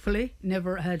 Thankfully,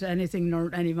 never had anything,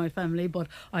 nor any of my family, but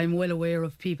I'm well aware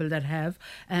of people that have.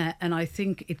 And I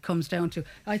think it comes down to,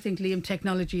 I think, Liam,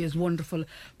 technology is wonderful,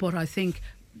 but I think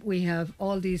we have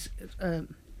all these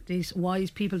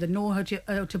wise people that know how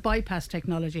to bypass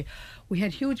technology. We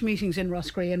had huge meetings in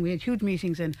Rossgrey, and we had huge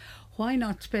meetings in, why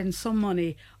not spend some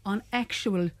money on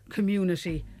actual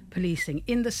community policing,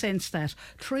 in the sense that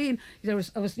you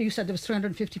said there was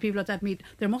 350 people at that meet.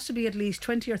 There must be at least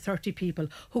 20 or 30 people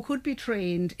who could be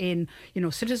trained in,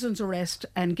 citizens arrest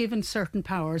and given certain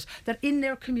powers that in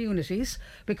their communities,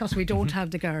 because we don't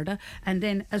have the Garda, and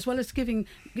then as well as give it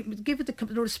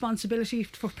the responsibility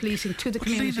for policing to the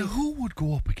community. Lena, who would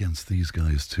go up against these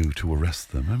guys to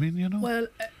arrest them? I mean, Well,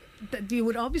 you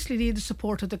would obviously need the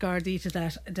support of the Gardaí to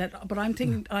that, but I'm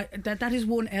thinking that is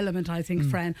one element, I think,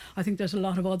 Fran. I think there's a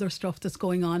lot of other stuff that's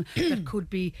going on that could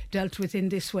be dealt with in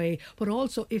this way. But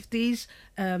also, if these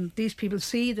people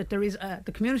see that there is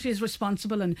the community is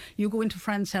responsible, and you go into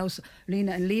Fran's house,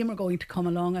 Lena and Liam are going to come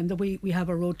along, and we have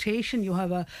a rotation, you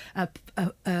have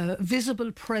a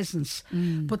visible presence,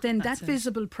 but then that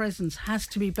visible presence has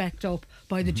to be backed up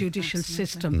by the judicial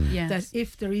system. Yes. That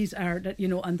if there is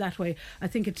and that way, I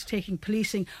think it's taking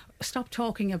policing, stop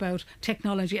talking about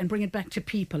technology and bring it back to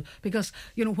people, because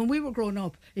when we were growing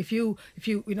up, if you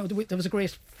there was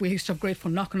we used to have great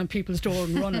fun knocking on people's door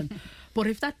and running. But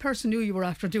if that person knew you were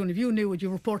after doing, if you knew it, you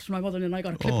reported to my mother and I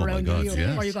got a clip around your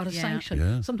ear, or you got a sanction.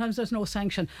 Yeah. Sometimes there's no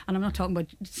sanction, and I'm not talking about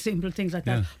simple things like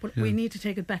that. But we need to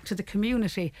take it back to the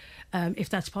community, if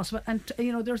that's possible. And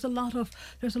there's a lot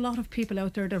of people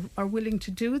out there that are willing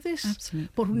to do this,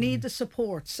 but who need the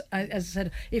supports. As I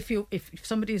said, if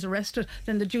somebody is arrested,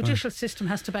 then the judicial system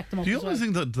has to back them up. The only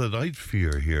thing that I'd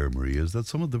fear here, Marie, is that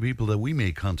some of the people that we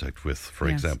made contact with, for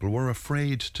example, were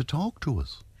afraid to talk to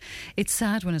us. It's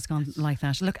sad when it's gone like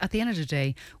that. Look, at the end of the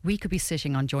day, we could be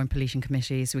sitting on joint policing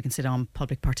committees, we can sit on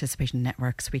public participation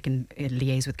networks, we can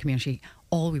liaise with community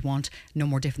all we want, no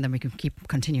more different than we can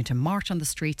continue to march on the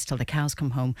streets till the cows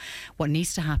come home. What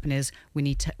needs to happen is we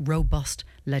need robust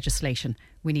legislation.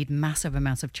 We need massive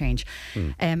amounts of change.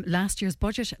 Last year's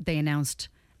budget, they announced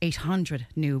 800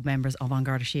 new members of An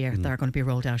Garda Síochána that are going to be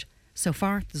rolled out. So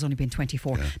far, there's only been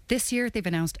 24. This year, they've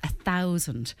announced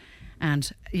 1,000.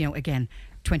 And, again,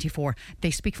 24. They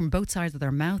speak from both sides of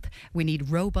their mouth. We need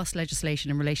robust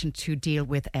legislation in relation to deal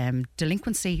with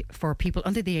delinquency for people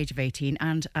under the age of 18,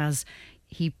 and as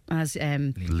Liam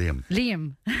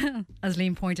as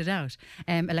Liam pointed out,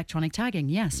 electronic tagging,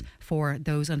 yes, for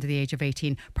those under the age of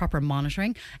 18, proper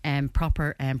monitoring,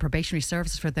 proper probationary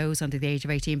services for those under the age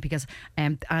of 18, because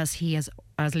as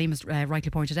Liam has rightly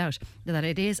pointed out, that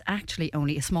it is actually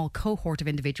only a small cohort of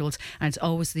individuals, and it's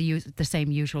always the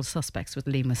same usual suspects, what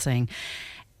Liam was saying.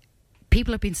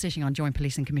 People have been sitting on joint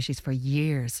policing committees for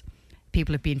years.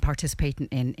 people have been participating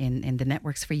in the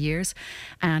networks for years,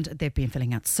 and they've been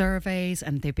filling out surveys,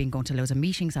 and they've been going to loads of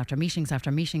meetings after meetings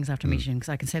after meetings after meetings.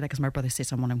 I can say that because my brother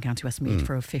sits on one in County Westmeath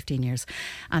for 15 years.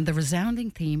 And the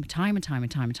resounding theme, time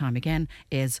and time again,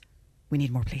 is we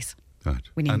need more police. Right.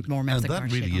 We need more members and of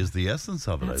that really is the essence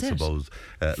of it, That's I suppose,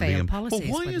 Failed Liam. policies, but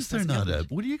why is there not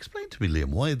would you explain to me, Liam,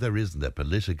 why there isn't a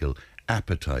political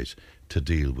appetite to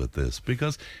deal with this?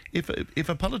 Because if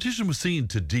a politician was seen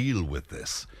to deal with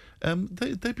this,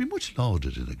 they'd be much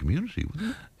lauded in the community,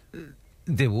 wouldn't they?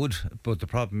 They would, but the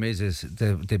problem is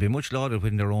they'd be much lauded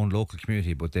within their own local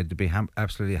community, but they'd be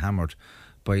absolutely hammered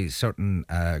by certain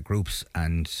groups.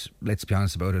 And let's be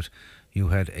honest about it, you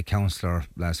had a councillor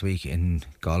last week in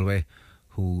Galway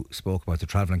who spoke about the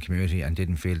travelling community and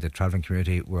didn't feel the travelling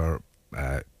community were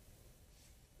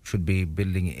should be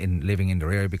living in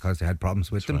their area because they had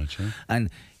problems with them. Right, yeah. And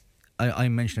I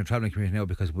mention a travelling community now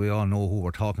because we all know who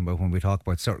we're talking about when we talk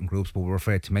about certain groups, but we're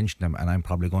afraid to mention them, and I'm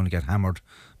probably going to get hammered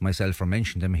myself for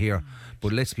mentioning them here.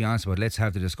 But let's be honest about it, let's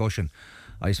have the discussion.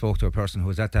 I spoke to a person who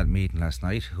was at that meeting last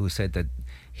night who said that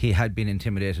he had been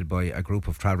intimidated by a group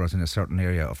of travellers in a certain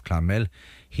area of Clonmel.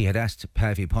 He had asked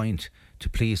Pavey Point to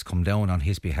please come down on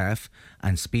his behalf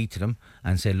and speak to them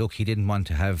and say, look, he didn't want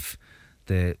to have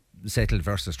the settled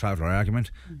versus traveller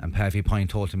argument, and Pavey Point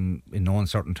told him in no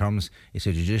uncertain terms, it's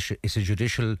a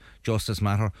judicial justice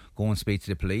matter, go and speak to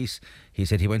the police. He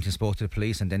said he went and spoke to the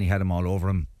police, and then he had them all over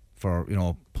him for,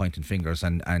 pointing fingers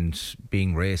and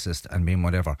being racist and being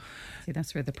whatever. See,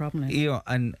 that's where the problem is. Yeah,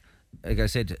 and like I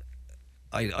said,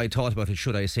 I thought about it,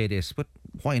 should I say this, but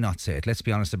why not say it? Let's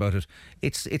be honest about it.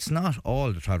 It's not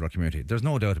all the traveller community, there's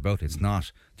no doubt about it, it's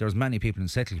not. There's many people in the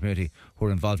settled community who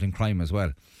are involved in crime as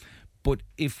well. But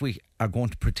if we are going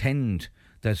to pretend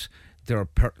that there are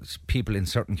people in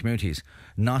certain communities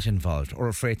not involved or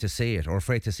afraid to say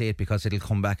it because it'll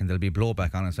come back and there'll be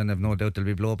blowback on us, and I've no doubt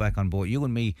there'll be blowback on both you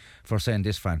and me for saying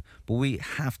this, Fran, but we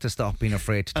have to stop being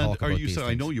afraid to talk about these things.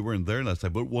 I know you weren't there last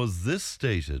time, but was this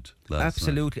stated last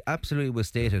night? Absolutely it was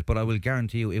stated, but I will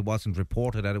guarantee you it wasn't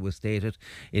reported that it was stated.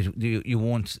 You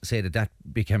won't say that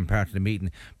became part of the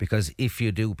meeting, because if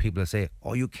you do, people will say,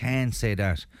 oh, you can say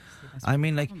that. I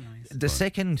mean, like, the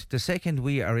second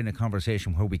we are in a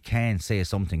conversation where we can say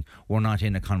something, we're not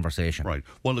in a conversation. Right.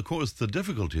 Well, of course, the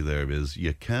difficulty there is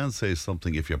you can't say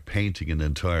something if you're painting an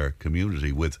entire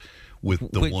community with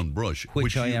one brush,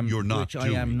 which I am not.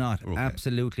 Okay.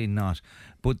 Absolutely not.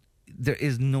 But there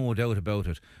is no doubt about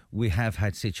it. We have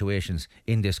had situations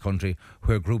in this country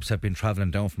where groups have been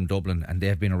travelling down from Dublin and they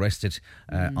have been arrested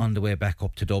on the way back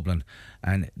up to Dublin,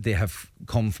 and they have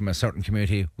come from a certain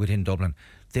community within Dublin.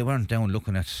 They weren't down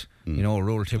looking at,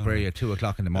 rural Tipperary at 2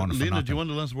 o'clock in the morning. Lena, do you want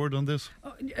the last word on this?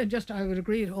 I would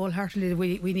agree wholeheartedly that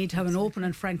we need to have an open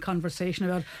and frank conversation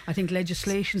about, I think,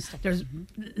 legislation. There's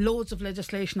loads of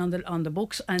legislation on the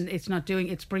books, and it's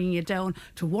bringing it down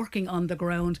to working on the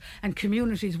ground, and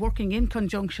communities working in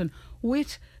conjunction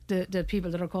with the people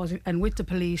that are causing, and with the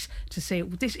police, to say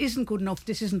this isn't good enough,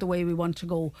 this isn't the way we want to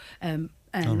go.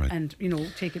 And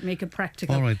make it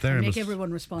practical. All right, make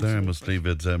everyone responsible. There must leave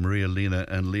it. Maria, Lena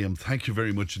and Liam, thank you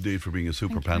very much indeed for being a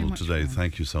super panel today.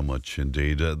 Thank you so much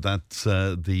indeed. That's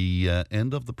the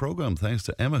end of the programme. Thanks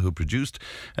to Emma, who produced,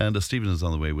 and Stephen is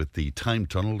on the way with the Time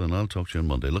Tunnel, and I'll talk to you on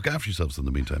Monday. Look after yourselves in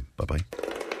the meantime. Bye-bye.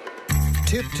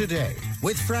 Tip today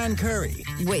with Fran Curry.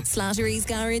 With Slattery's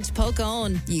Garage,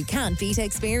 Puckane. You can't beat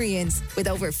experience. With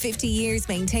over 50 years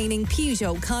maintaining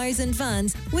Peugeot cars and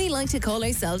vans, we like to call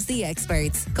ourselves the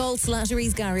experts. Call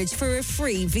Slattery's Garage for a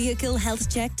free vehicle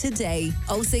health check today.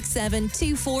 067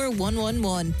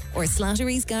 24111 or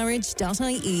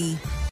slatterysgarage.ie.